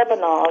and the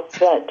webinars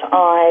that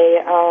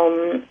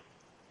I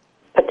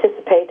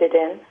participated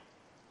in,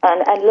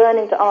 and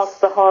learning to ask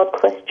the hard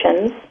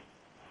questions,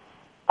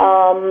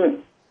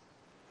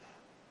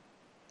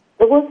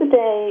 there was a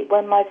day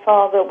when my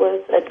father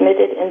was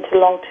admitted into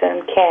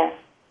long-term care.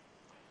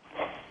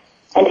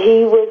 And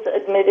he was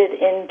admitted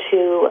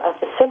into a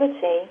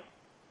facility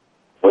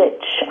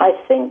which I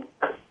think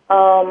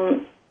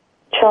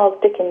Charles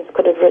Dickens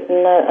could have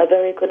written a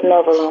very good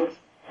novel on.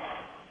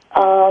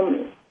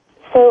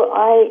 So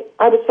I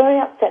was very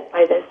upset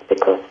by this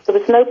because there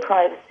was no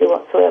privacy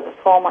whatsoever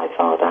for my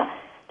father,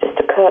 just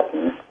a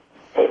curtain.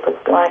 It was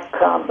like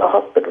a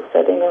hospital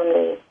setting,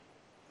 only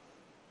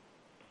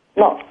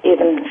not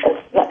even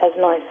as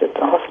nice as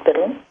the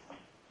hospital.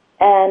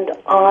 And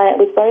I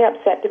was very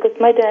upset because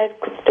my dad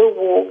could still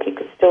walk, he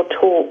could still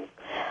talk.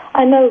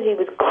 I know he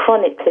was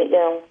chronically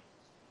ill,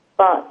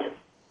 but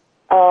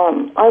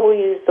I will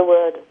use the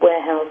word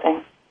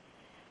warehousing.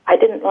 I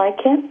didn't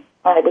like it.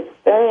 I was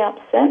very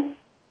upset.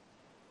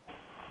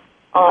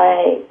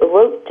 I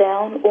wrote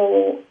down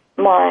all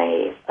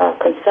my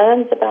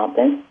concerns about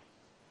this.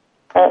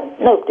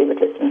 Nobody would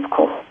listen, of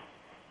course.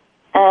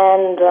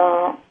 And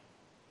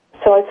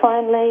so I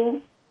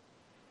finally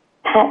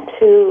had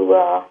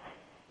to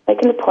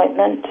make an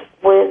appointment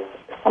with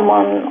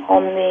someone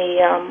on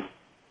the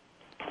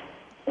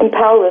in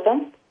Powell River,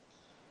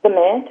 the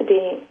mayor to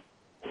be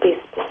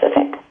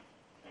specific,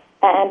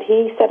 and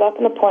he set up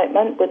an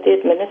appointment with the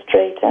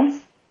administrator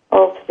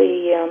of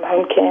the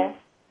home care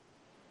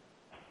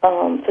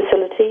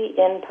facility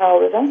in Powell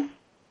River,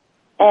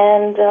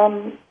 and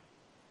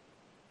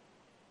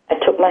I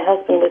took my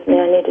husband with me.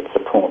 I needed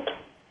support.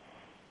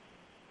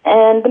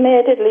 And the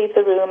mayor did leave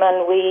the room,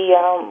 and we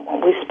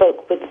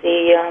spoke with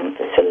the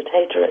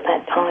facilitator at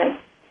that time.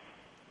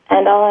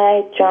 And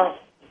I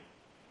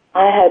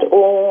had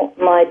all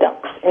my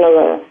ducks in a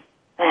row.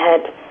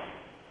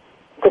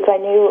 Because I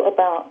knew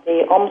about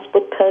the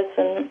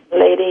ombudsperson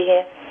lady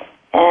here,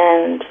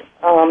 and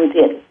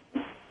the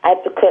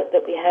advocate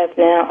that we have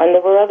now, and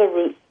there were other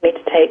routes for me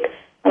to take.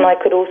 And I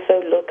could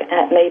also look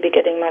at maybe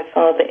getting my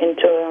father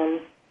into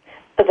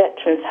a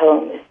veterans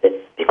home,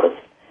 because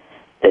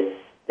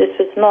this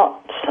was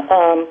not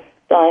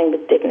dying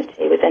with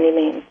dignity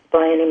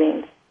by any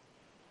means.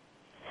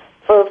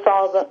 For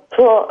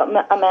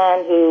a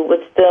man who was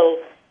still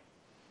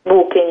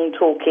walking,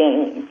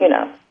 talking,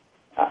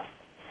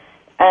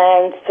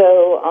 and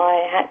so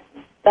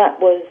that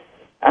was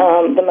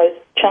the most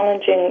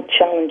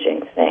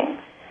challenging thing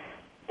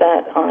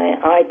that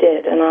I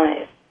did, and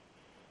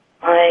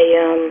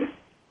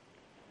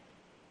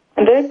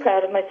I'm very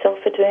proud of myself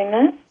for doing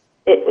that.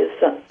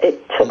 It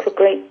took a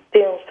great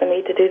deal for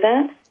me to do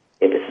that.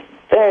 It was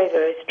very,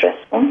 very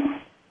stressful,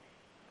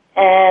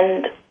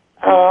 and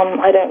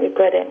I don't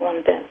regret it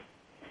one bit.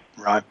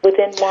 Right.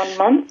 Within 1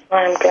 month,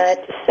 I'm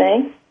glad to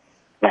say,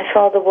 my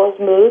father was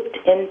moved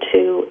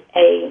into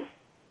a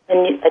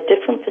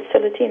different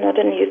facility, not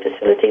a new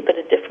facility, but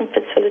a different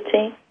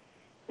facility,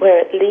 where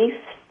at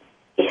least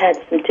he had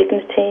some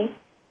dignity.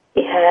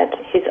 He had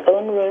his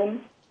own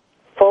room,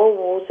 4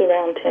 walls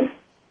around him,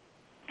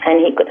 and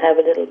he could have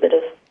a little bit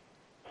of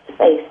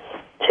space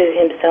to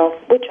himself,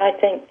 which I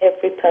think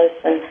every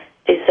person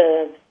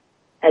deserves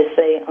as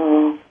they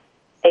are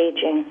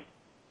aging.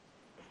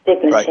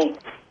 Dignity.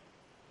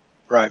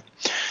 Right.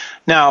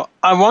 Now,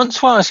 I want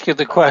to ask you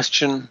the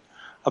question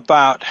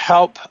about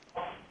help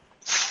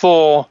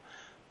for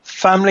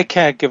family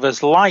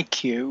caregivers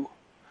like you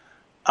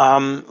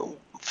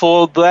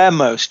for their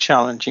most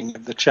challenging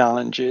of the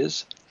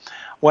challenges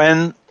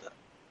when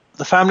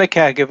the family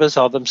caregivers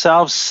are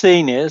themselves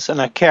seniors and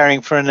are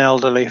caring for an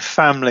elderly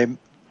family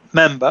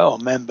member or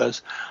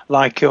members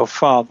like your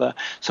father.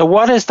 So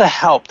what is the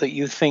help that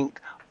you think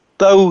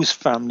those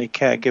family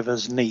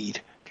caregivers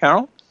need?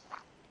 Carol?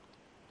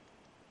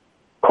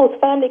 Of course,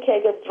 family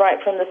caregivers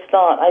right from the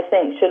start, I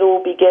think, should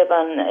all be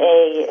given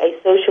a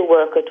social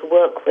worker to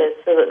work with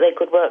so that they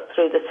could work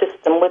through the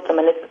system with them.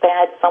 And if they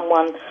had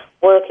someone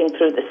working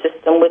through the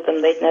system with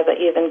them, they'd never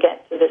even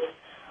get to this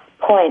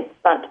point.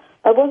 But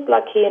I was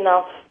lucky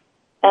enough,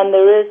 and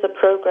there is a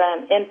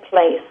program in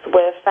place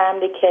where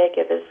family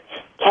caregivers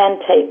can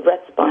take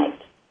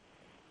respite,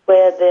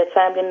 where the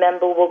family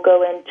member will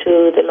go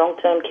into the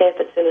long-term care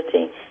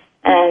facility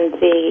and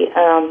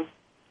the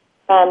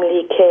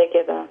family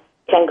caregiver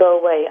can go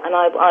away. And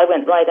I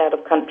went right out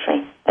of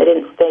country. I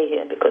didn't stay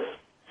here because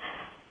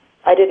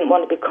I didn't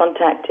want to be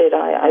contacted.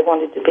 I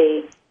wanted to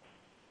be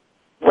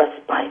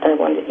respite. I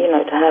wanted,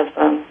 to have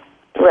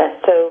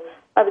rest. So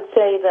I would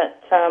say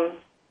that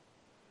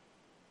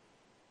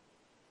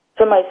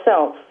for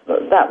myself,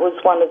 that was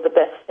one of the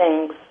best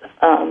things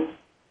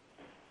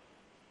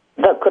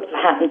that could have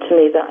happened to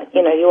me. That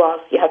you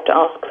have to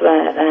ask for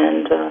that,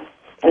 and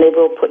they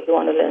will put you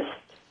on a list.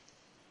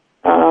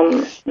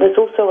 There's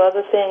also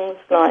other things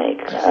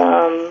like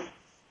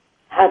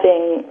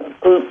having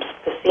groups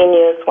for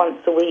seniors once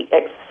a week,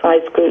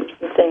 exercise groups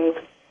and things.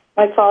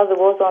 My father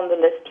was on the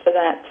list for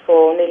that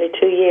for nearly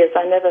 2 years.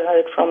 I never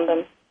heard from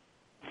them.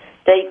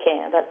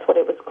 Daycare, that's what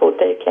it was called,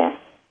 daycare.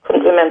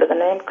 Couldn't remember the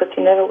name because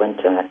he never went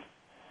to it.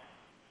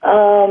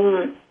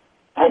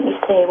 Let me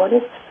see, what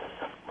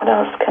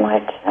else can I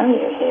tell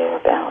you here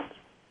about?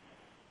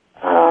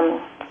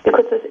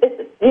 Because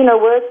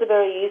words are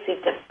very easy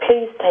to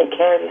please take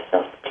care of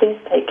yourself, please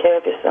take care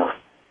of yourself.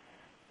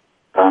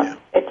 But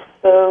it's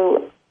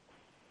so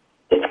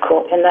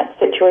difficult in that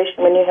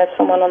situation when you have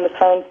someone on the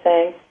phone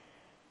saying,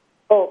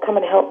 oh, come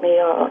and help me,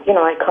 or,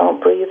 I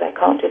can't breathe, I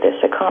can't do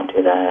this, I can't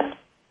do that.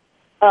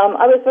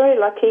 I was very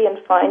lucky in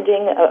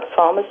finding a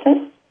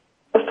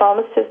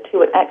pharmacist who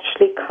would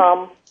actually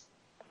come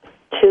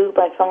to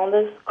my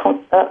father's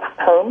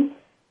home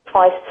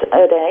twice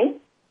a day.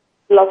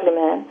 Lovely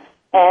man.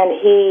 And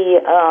he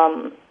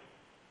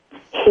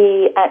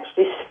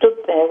actually stood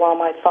there while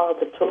my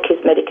father took his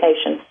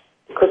medication,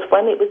 because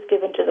when it was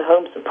given to the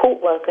home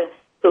support worker,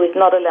 who is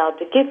not allowed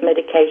to give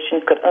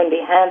medication, could only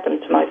hand them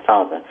to my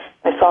father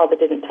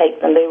didn't take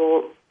them. They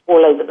were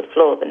all over the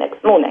floor the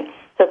next morning.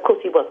 So, of course,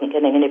 he wasn't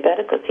getting any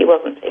better because he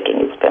wasn't taking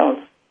his pills.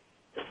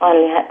 I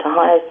finally had to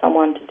hire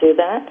someone to do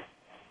that.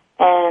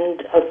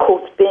 And, of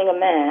course, being a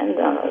man,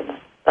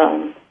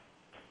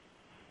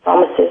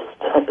 pharmacist,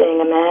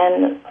 being a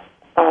man,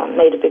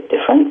 made a big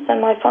difference.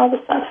 And my father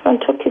sat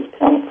and took his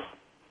pills.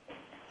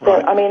 So,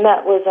 Right.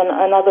 that was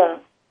another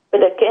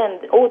But again,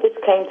 all this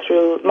came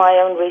through my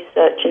own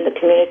research in the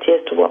community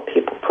as to what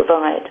people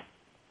provide.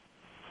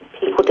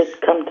 People did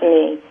come to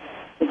me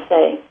and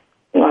say,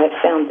 I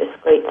found this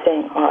great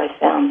thing, or I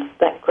found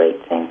that great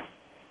thing.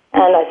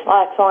 And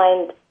I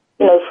find,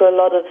 for a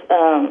lot of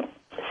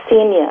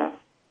senior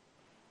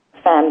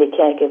family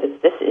caregivers,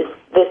 this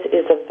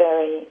is a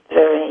very,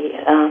 very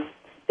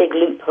big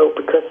loophole,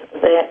 because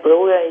they're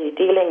already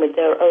dealing with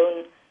their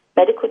own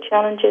medical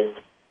challenges.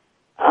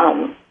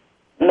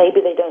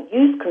 Maybe they don't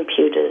use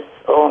computers,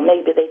 or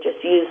maybe they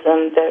just use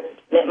them.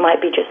 It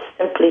might be just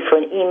simply for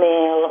an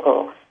email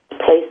or to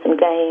play some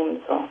games,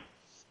 or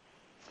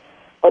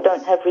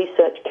don't have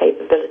research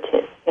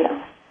capabilities.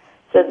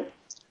 So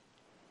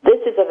this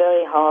is a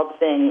very hard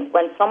thing.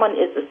 When someone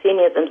is a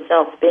senior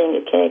themselves, being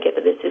a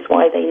caregiver, this is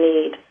why they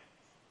need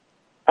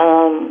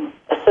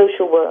a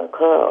social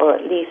worker, or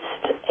at least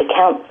a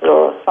counselor,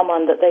 or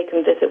someone that they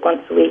can visit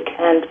once a week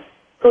and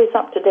who is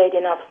up to date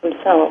enough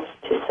themselves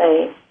to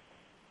say,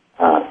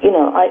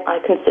 I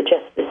can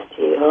suggest this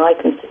to you, or I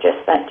can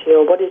suggest that to you,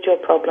 or what is your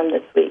problem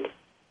this week?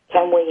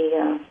 Can we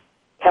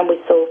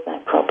solve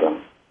that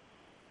problem?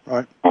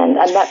 Right. And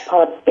that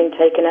part's been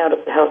taken out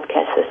of the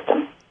healthcare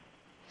system.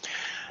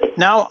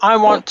 Now, I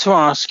want to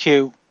ask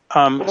you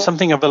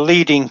something of a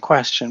leading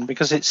question,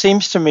 because it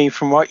seems to me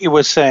from what you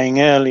were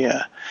saying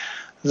earlier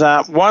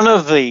that one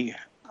of the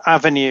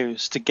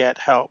avenues to get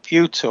help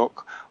you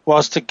took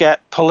was to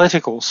get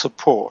political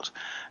support.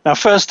 Now,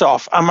 first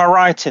off, am I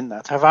right in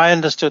that? Have I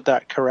understood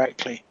that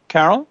correctly?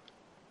 Carol?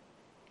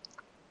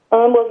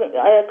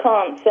 I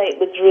can't say it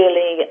was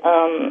really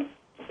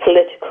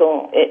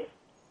political.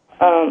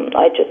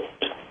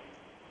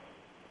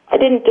 I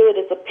didn't do it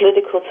as a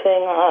political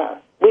thing.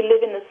 We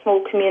live in a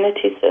small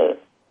community, so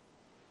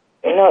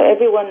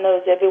everyone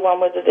knows everyone,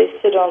 whether they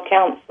sit on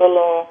council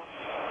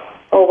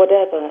or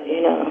whatever.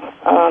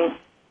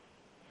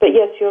 But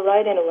yes, you're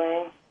right in a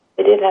way.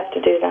 They did have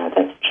to do that.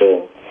 That's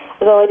true.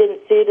 Although I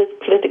didn't see it as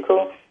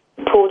political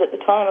support at the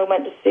time,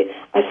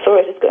 I saw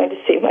it as going to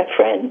see my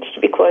friend, to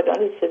be quite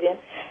honest with you.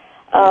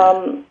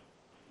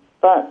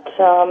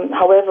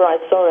 However I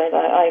saw it,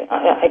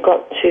 I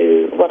got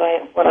to what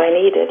I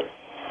needed.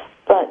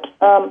 But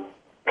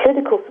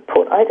political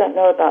support, I don't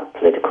know about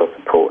political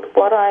support.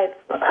 What I've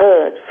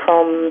heard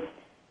from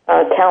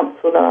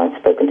council that I've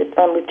spoken to,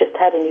 we've just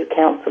had a new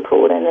council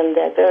board, and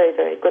they're very,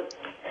 very good,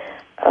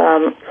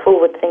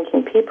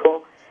 forward-thinking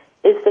people,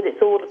 is that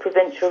it's all a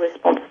provincial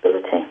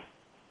responsibility.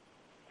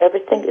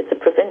 Everything is a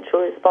provincial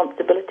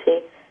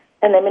responsibility,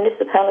 and the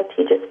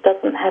municipality just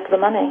doesn't have the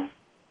money.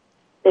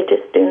 They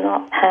just do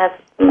not have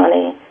the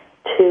money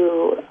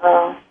to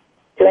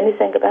do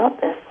anything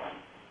about this.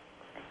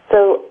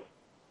 So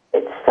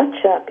it's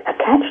such a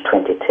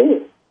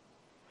catch-22.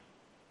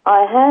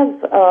 I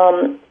have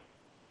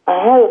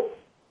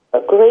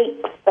a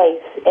great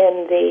space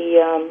in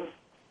the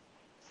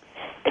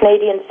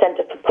Canadian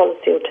Centre for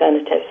Policy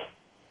Alternatives.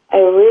 I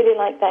really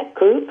like that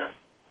group.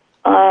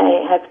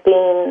 They have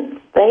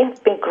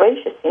been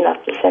gracious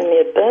enough to send me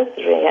a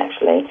bursary,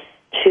 actually,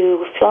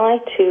 to fly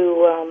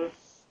to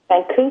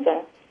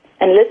Vancouver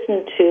and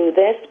listen to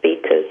their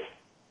speakers.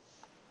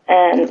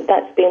 And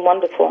that's been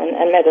wonderful,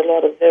 and met a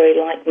lot of very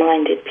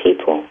like-minded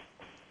people.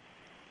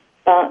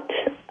 But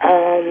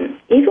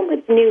even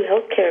with the new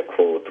healthcare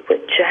accord,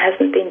 which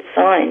hasn't been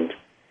signed,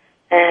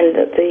 and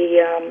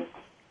the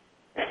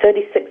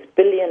 $36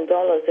 billion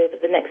over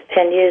the next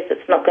 10 years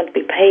that's not going to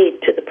be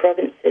paid to the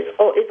provinces,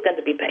 or it's going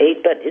to be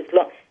paid, but it's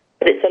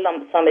a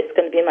lump sum. It's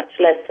going to be much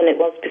less than it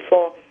was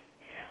before.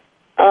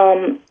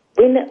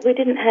 We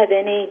didn't have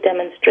any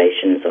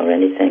demonstrations or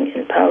anything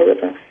in Powell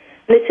River. And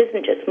this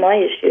isn't just my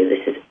issue.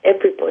 This is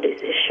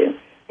everybody's issue.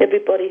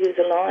 Everybody who's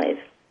alive.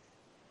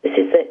 This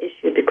is their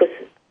issue, because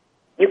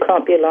you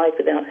can't be alive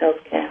without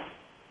healthcare.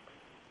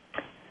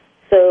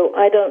 So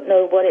I don't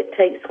know what it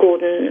takes,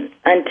 Gordon,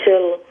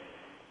 until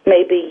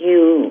maybe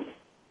you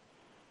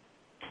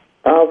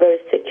are very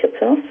sick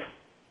yourself.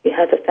 You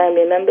have a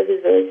family member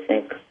who's very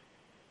sick.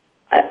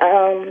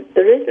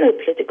 There is no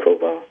political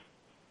will.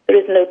 There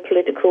is no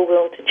political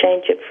will to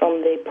change it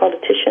from the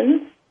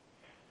politicians.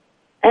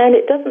 And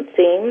it doesn't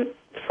seem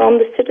from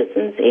the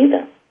citizens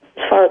either,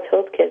 as far as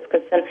healthcare is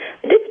concerned.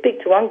 I did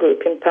speak to one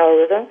group in Powell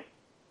River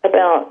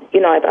about,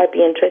 I'd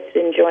be interested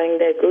in joining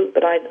their group,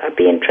 but I'd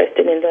be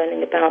interested in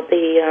learning about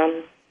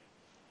the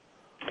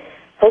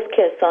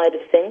healthcare side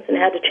of things and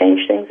how to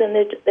change things. And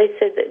they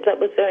said that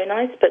was very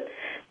nice, but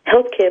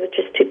healthcare was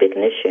just too big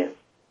an issue.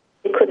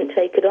 They couldn't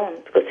take it on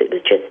because it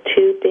was just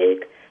too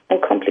big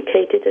and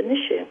complicated an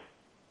issue.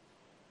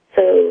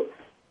 So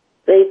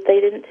they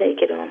didn't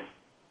take it on.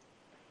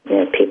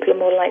 People are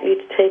more likely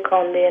to take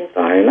on the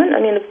environment.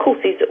 I mean, of course,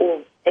 these are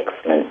all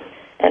excellent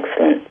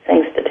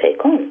things to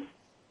take on.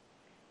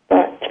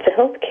 But for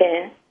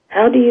healthcare,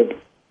 how do you...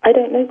 I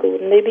don't know,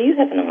 Gordon. Maybe you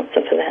have an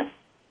answer for that.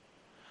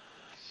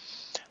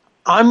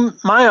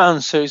 My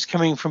answer is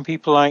coming from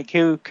people like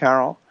you,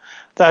 Carol.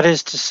 That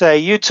is to say,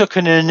 you took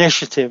an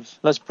initiative,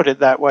 let's put it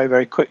that way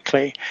very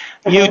quickly.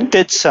 You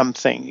did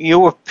something.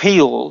 You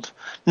appealed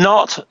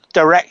not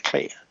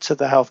directly to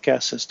the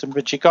healthcare system,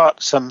 but you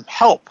got some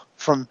help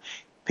from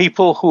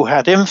people who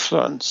had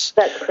influence.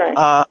 That's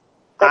right.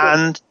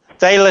 And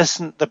they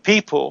listened, the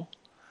people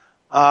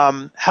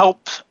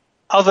helped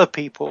other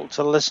people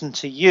to listen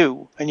to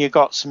you, and you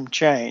got some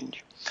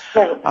change.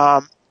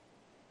 Right.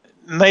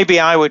 Maybe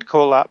I would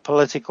call that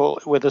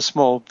political with a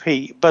small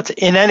p, but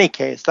in any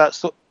case,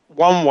 that's the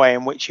one way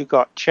in which you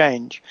got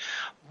change.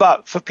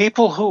 But for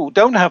people who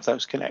don't have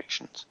those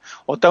connections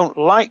or don't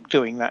like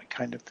doing that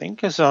kind of thing,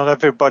 because not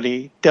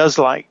everybody does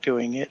like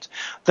doing it,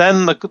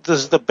 then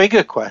there's the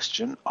bigger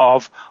question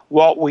of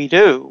what we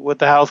do with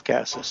the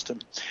healthcare system.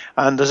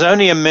 And there's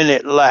only a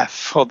minute left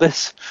for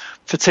this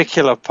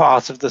particular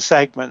part of the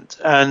segment,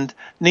 and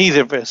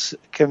neither of us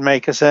can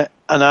make us an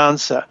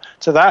answer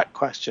to that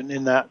question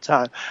in that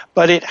time.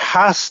 But it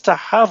has to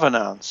have an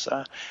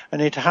answer,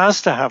 and it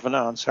has to have an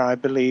answer, I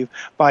believe,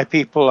 by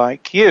people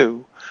like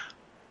you,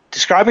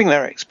 describing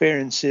their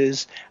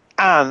experiences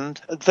and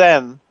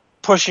then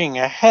pushing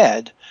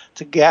ahead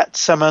to get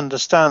some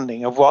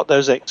understanding of what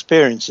those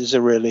experiences are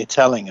really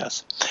telling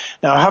us.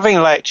 Now, having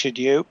lectured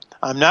you,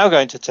 I'm now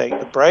going to take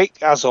the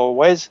break, as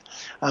always,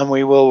 and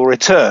we will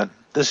return.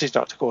 This is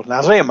Dr. Gordon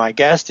Atherley, and my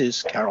guest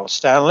is Carol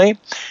Stanley.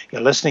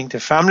 You're listening to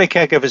Family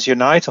Caregivers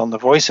Unite on the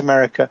Voice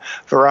America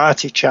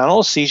Variety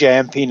Channel,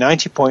 CJMP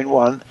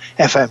 90.1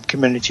 FM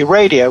Community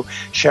Radio,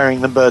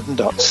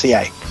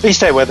 sharingtheburden.ca. Please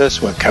stay with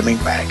us. We're coming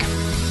back.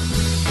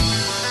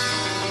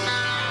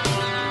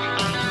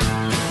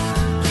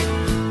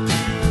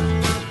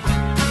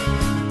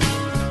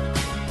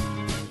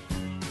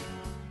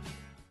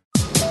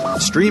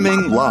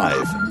 Streaming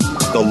live,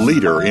 the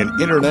leader in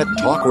Internet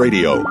talk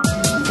radio,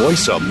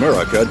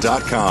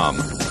 VoiceAmerica.com.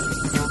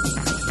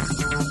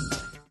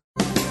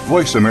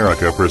 Voice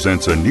America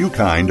presents a new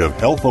kind of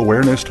health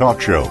awareness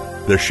talk show,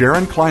 the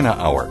Sharon Kleine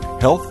Hour,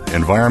 Health,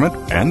 Environment,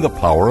 and the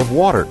Power of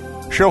Water.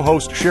 Show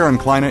host Sharon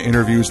Kleine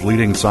interviews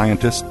leading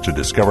scientists to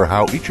discover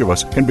how each of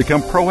us can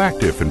become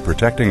proactive in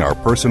protecting our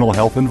personal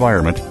health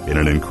environment in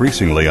an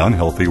increasingly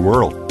unhealthy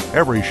world.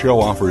 Every show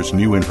offers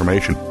new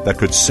information that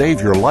could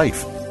save your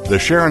life. The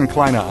Sharon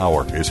Kleine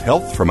Hour is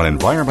health from an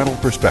environmental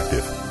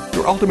perspective,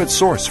 your ultimate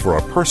source for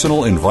a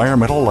personal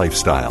environmental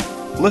lifestyle.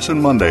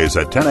 Listen Mondays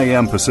at 10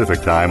 a.m.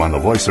 Pacific Time on the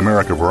Voice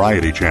America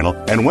Variety Channel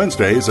and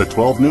Wednesdays at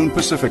 12 noon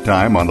Pacific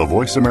Time on the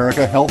Voice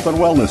America Health and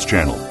Wellness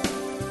Channel.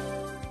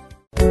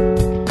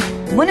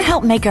 Want to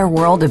help make our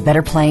world a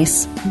better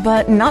place,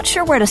 but not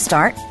sure where to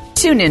start?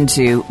 Tune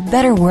into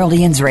Better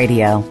Worldians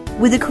Radio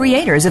with the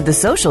creators of the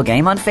social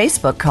game on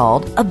Facebook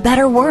called A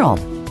Better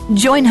World.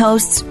 Join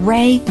hosts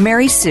Ray,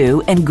 Mary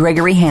Sue, and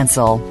Gregory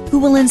Hansel, who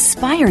will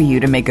inspire you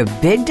to make a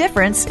big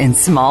difference in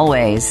small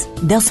ways.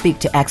 They'll speak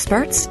to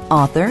experts,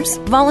 authors,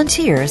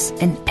 volunteers,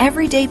 and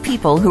everyday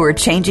people who are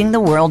changing the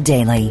world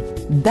daily.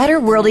 Better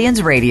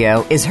Worldians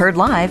Radio is heard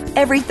live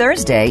every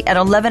Thursday at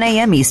 11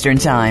 a.m. Eastern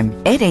Time,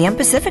 8 a.m.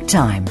 Pacific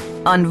Time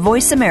on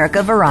Voice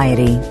America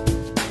Variety.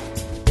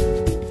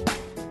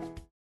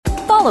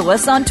 Follow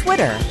us on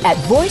Twitter at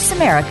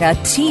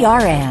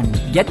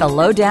VoiceAmericaTRN. Get the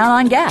lowdown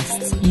on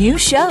guests, new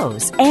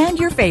shows, and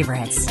your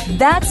favorites.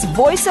 That's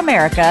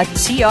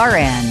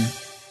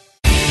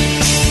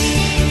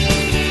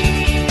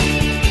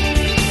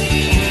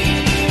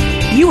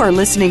VoiceAmericaTRN. You are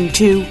listening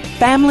to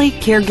Family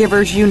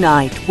Caregivers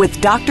Unite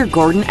with Dr.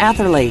 Gordon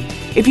Atherley.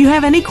 If you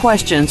have any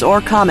questions or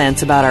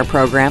comments about our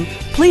program,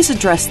 please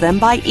address them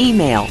by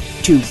email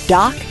to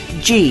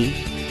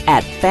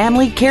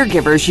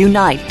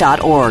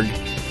docg@familycaregiversunite.org.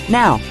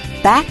 Now,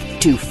 back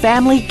to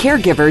Family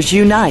Caregivers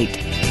Unite.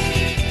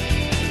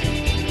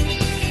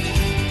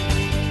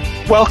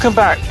 Welcome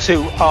back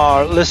to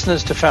our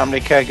listeners to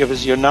Family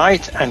Caregivers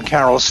Unite and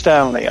Carol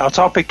Stanley. Our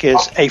topic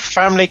is a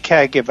family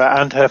caregiver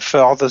and her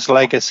father's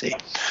legacy.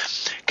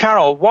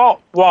 Carol,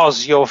 what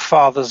was your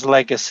father's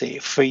legacy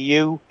for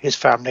you, his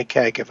family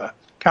caregiver?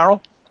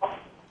 Carol?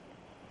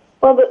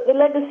 Well, the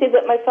legacy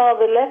that my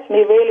father left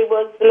me really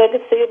was the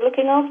legacy of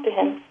looking after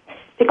him.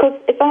 Because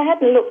if I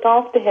hadn't looked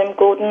after him,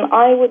 Gordon,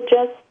 I would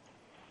just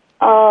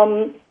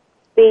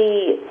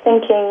be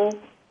thinking,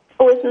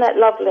 oh, isn't that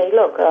lovely?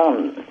 Look,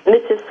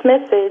 Mrs.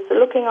 Smith is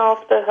looking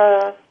after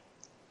her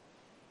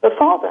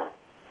father.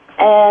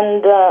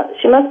 And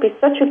she must be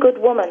such a good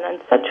woman and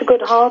such a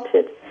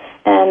good-hearted.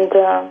 And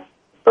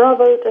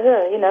bravo to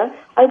her, you know.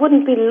 I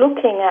wouldn't be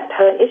looking at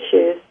her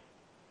issues.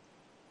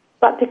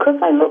 But because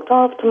I looked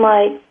after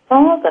my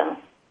father,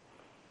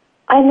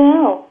 I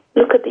now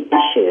look at the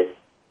issues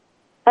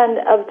and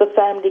of the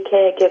family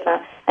caregiver.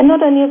 And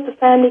not only of the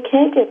family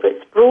caregiver,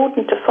 it's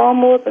broadened to far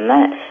more than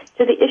that,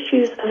 to the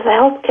issues of the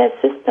healthcare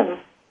system.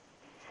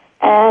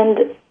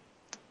 And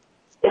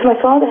if my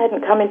father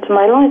hadn't come into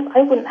my life,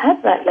 I wouldn't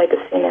have that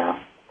legacy now.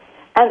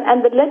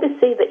 And the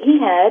legacy that he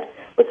had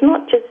was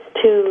not just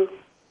to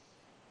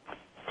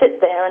sit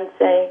there and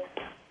say,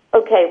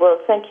 okay, well,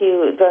 thank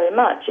you very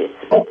much.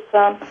 It's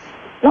not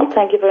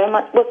thank you very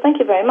much. Well, thank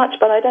you very much,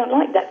 but I don't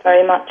like that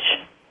very much.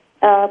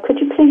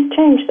 Could you please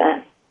change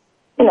that?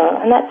 You know,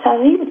 and that's how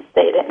he would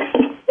state it.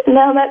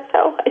 Now that's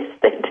how I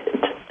state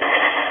it.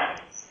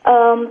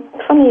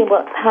 Funny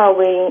how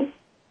we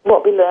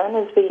what we learn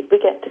as we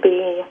get to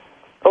be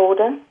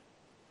older.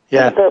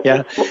 Yeah,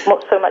 yeah.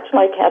 Not so much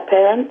like our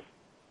parents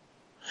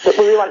that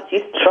we once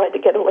used to try to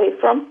get away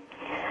from.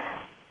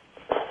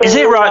 So, is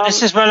it right?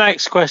 This is my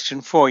next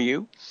question for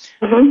you.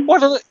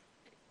 Mm-hmm.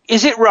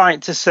 Is it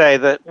right to say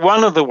that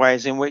one of the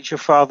ways in which your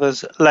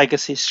father's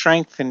legacy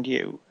strengthened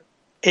you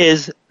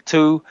is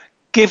to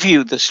give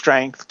you the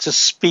strength to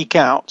speak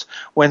out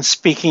when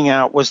speaking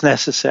out was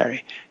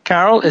necessary?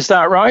 Carol, is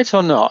that right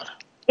or not?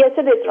 Yes,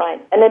 it is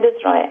right, and it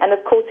is right. And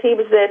of course, he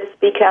was there to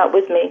speak out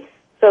with me,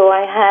 so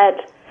I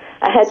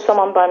had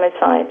someone by my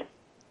side.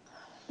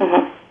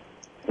 Mm-hmm.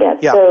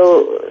 Yeah.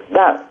 So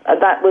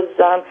that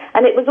was,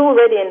 and it was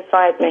already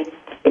inside me.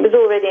 It was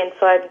already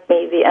inside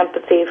me, the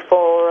empathy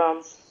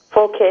for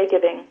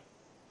caregiving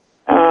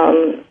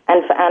and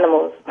for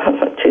animals.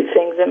 Two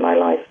things in my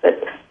life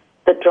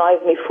that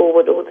drive me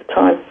forward all the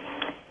time.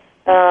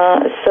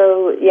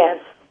 So yes,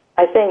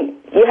 I think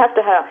you have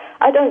to have.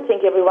 I don't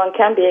think everyone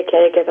can be a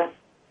caregiver.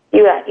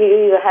 You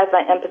either have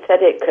that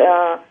empathetic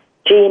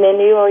gene in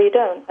you or you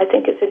don't. I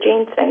think it's a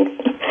gene thing,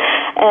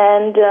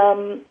 and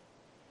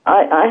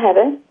I have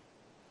it,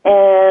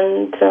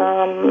 and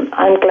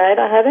I'm glad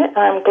I have it.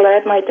 I'm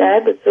glad my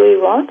dad was who he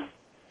was,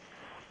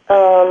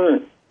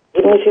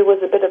 even if he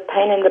was a bit of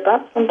pain in the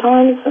butt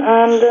sometimes.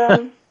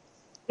 And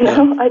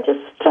I just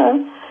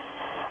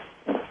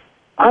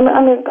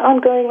I'm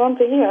going on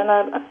to here, and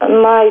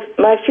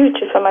my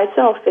future for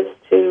myself is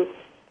to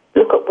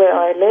look at where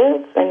I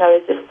live.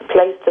 Is this the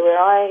place to where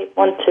I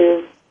want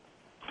to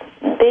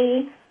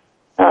be?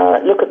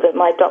 Look at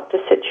my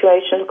doctor's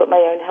situation, look at my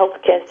own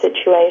healthcare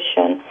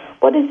situation.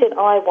 What is it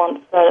I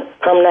want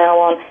from now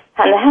on?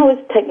 And how is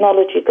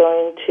technology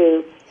going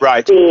to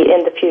be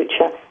in the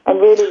future? I'm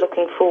really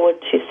looking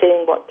forward to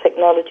seeing what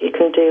technology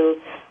can do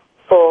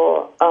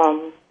for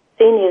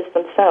seniors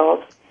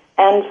themselves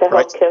and for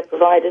healthcare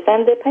providers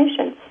and their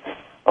patients.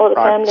 Or the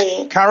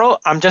family. Carol,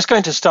 I'm just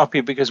going to stop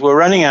you because we're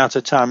running out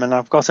of time, and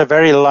I've got a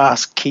very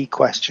last key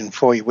question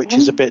for you, which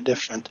is a bit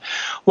different.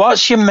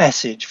 What's your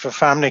message for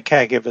family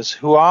caregivers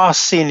who are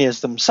seniors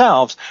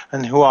themselves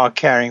and who are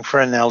caring for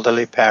an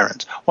elderly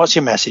parent? What's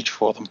your message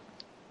for them?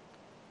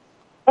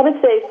 I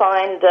would say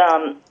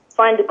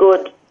find a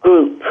good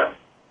group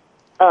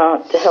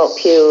to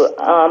help you,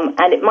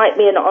 and it might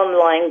be an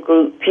online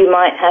group. You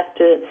might have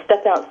to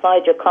step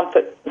outside your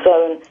comfort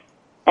zone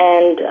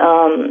and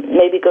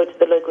maybe go to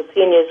the local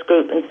seniors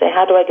group and say,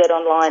 how do I get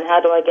online?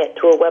 How do I get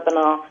to a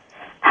webinar?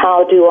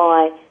 How do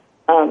I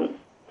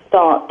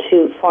start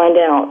to find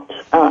out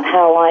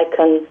how I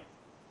can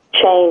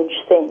change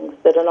things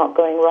that are not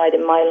going right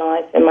in my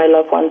life, in my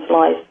loved one's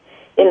life,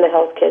 in the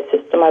healthcare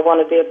system? I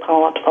want to be a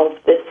part of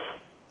this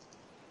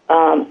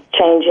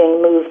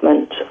changing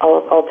movement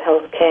of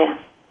healthcare.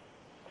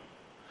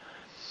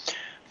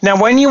 Now,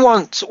 when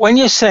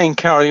you're saying,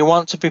 Carol, you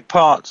want to be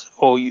part,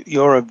 or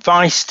your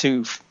advice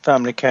to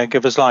family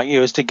caregivers like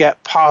you is to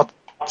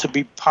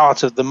be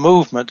part of the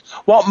movement.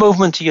 What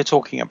movement are you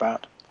talking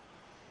about?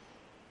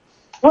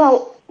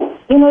 Well,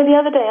 the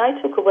other day I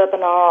took a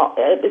webinar.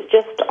 It was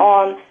just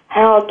on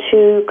how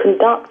to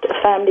conduct a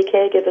family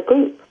caregiver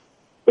group,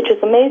 which was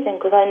amazing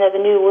because I never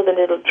knew all the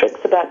little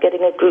tricks about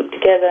getting a group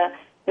together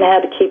and how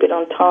to keep it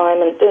on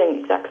time and doing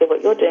exactly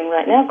what you're doing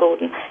right now,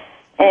 Gordon.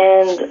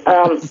 And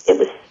it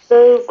was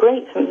so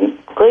great for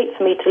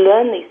me to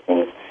learn these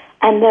things.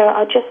 And there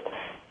are just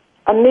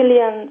a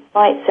million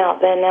sites out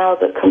there now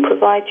that can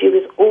provide you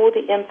with all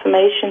the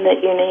information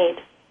that you need.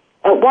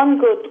 One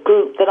good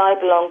group that I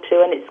belong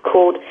to, and it's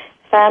called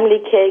Family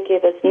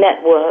Caregivers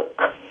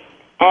Network,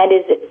 and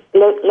is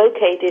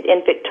located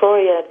in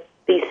Victoria,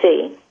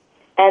 BC.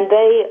 And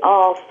they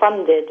are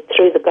funded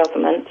through the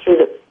government, through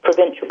the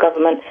provincial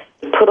government,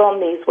 to put on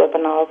these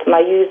webinars, and I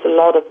use a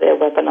lot of their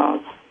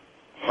webinars.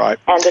 Right.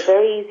 And they're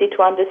very easy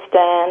to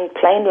understand,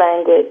 plain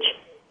language,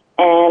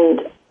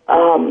 and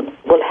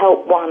will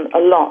help one a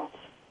lot.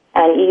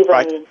 And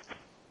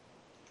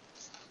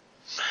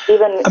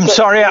even I'm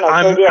sorry,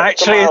 I'm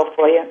actually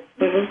for you.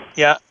 Mm-hmm.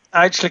 Yeah,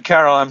 actually,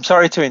 Carol, I'm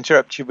sorry to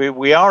interrupt you, but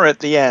we are at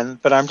the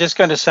end. But I'm just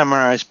going to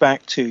summarize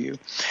back to you.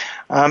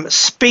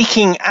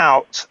 Speaking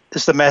out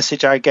is the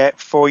message I get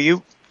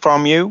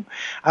from you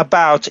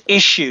about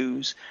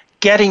issues.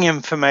 Getting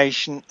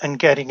information and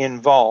getting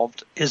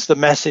involved is the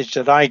message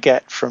that I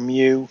get from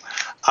you.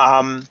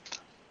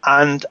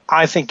 And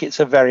I think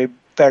it's a very,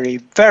 very,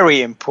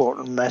 very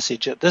important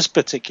message at this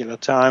particular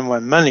time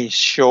when money's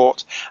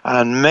short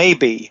and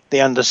maybe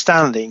the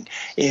understanding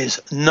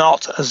is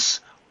not as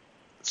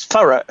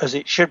thorough as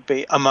it should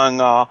be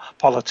among our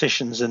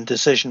politicians and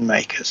decision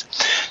makers.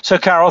 So,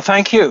 Carol,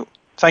 thank you.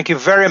 Thank you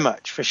very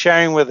much for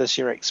sharing with us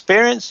your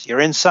experience, your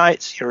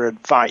insights, your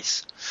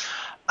advice.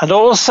 And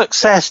all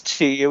success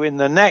to you in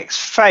the next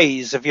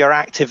phase of your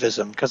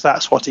activism, because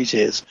that's what it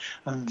is.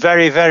 And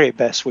very, very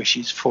best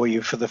wishes for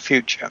you for the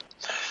future.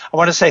 I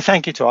want to say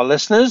thank you to our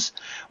listeners.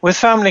 With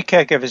Family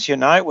Caregivers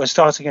Unite, we're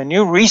starting a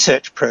new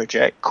research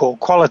project called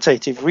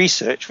Qualitative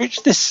Research,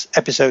 which this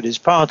episode is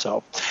part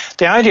of.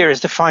 The idea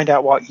is to find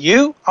out what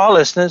you, our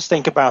listeners,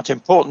 think about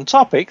important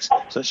topics,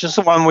 such as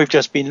the one we've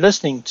just been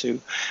listening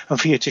to, and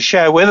for you to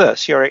share with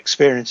us your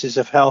experiences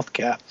of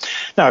healthcare.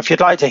 Now, if you'd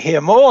like to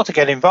hear more, to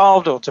get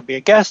involved, or to be a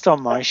guest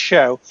on my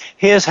show,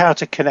 here's how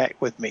to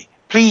connect with me.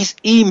 Please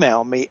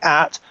email me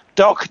at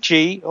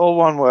docg, all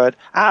one word,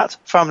 at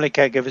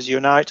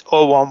familycaregiversunite,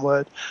 all one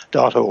word,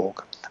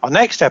 .org. Our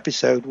next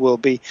episode will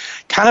be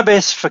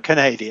Cannabis for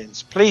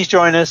Canadians. Please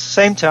join us,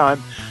 same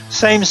time,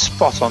 same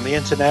spot on the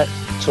internet.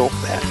 Talk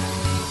then.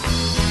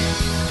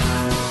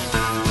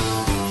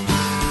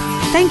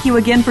 Thank you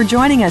again for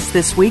joining us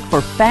this week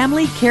for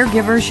Family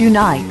Caregivers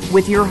Unite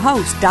with your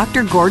host,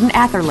 Dr. Gordon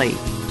Atherley.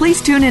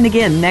 Please tune in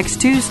again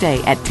next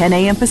Tuesday at 10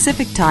 a.m.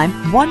 Pacific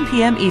Time, 1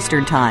 p.m.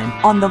 Eastern Time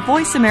on the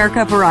Voice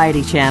America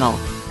Variety Channel.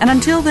 And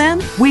until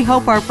then, we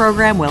hope our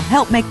program will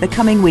help make the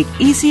coming week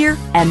easier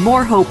and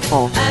more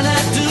hopeful. And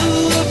I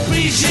do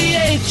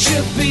appreciate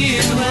you being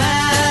around.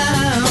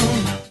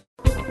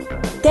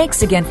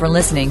 Thanks again for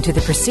listening to the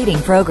preceding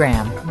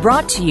program,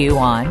 brought to you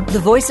on the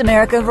Voice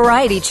America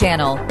Variety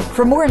Channel.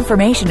 For more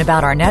information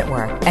about our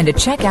network and to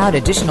check out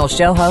additional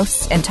show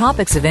hosts and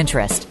topics of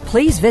interest,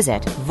 please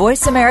visit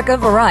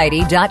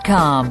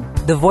voiceamericavariety.com.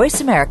 The Voice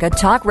America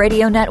Talk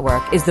Radio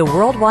Network is the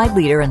worldwide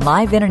leader in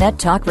live Internet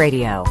talk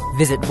radio.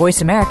 Visit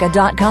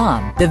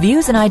voiceamerica.com. The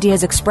views and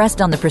ideas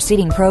expressed on the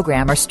preceding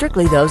program are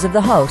strictly those of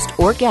the host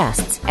or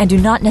guests and do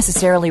not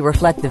necessarily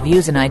reflect the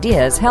views and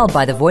ideas held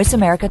by the Voice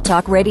America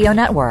Talk Radio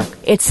Network,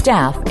 its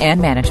staff, and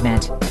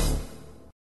management.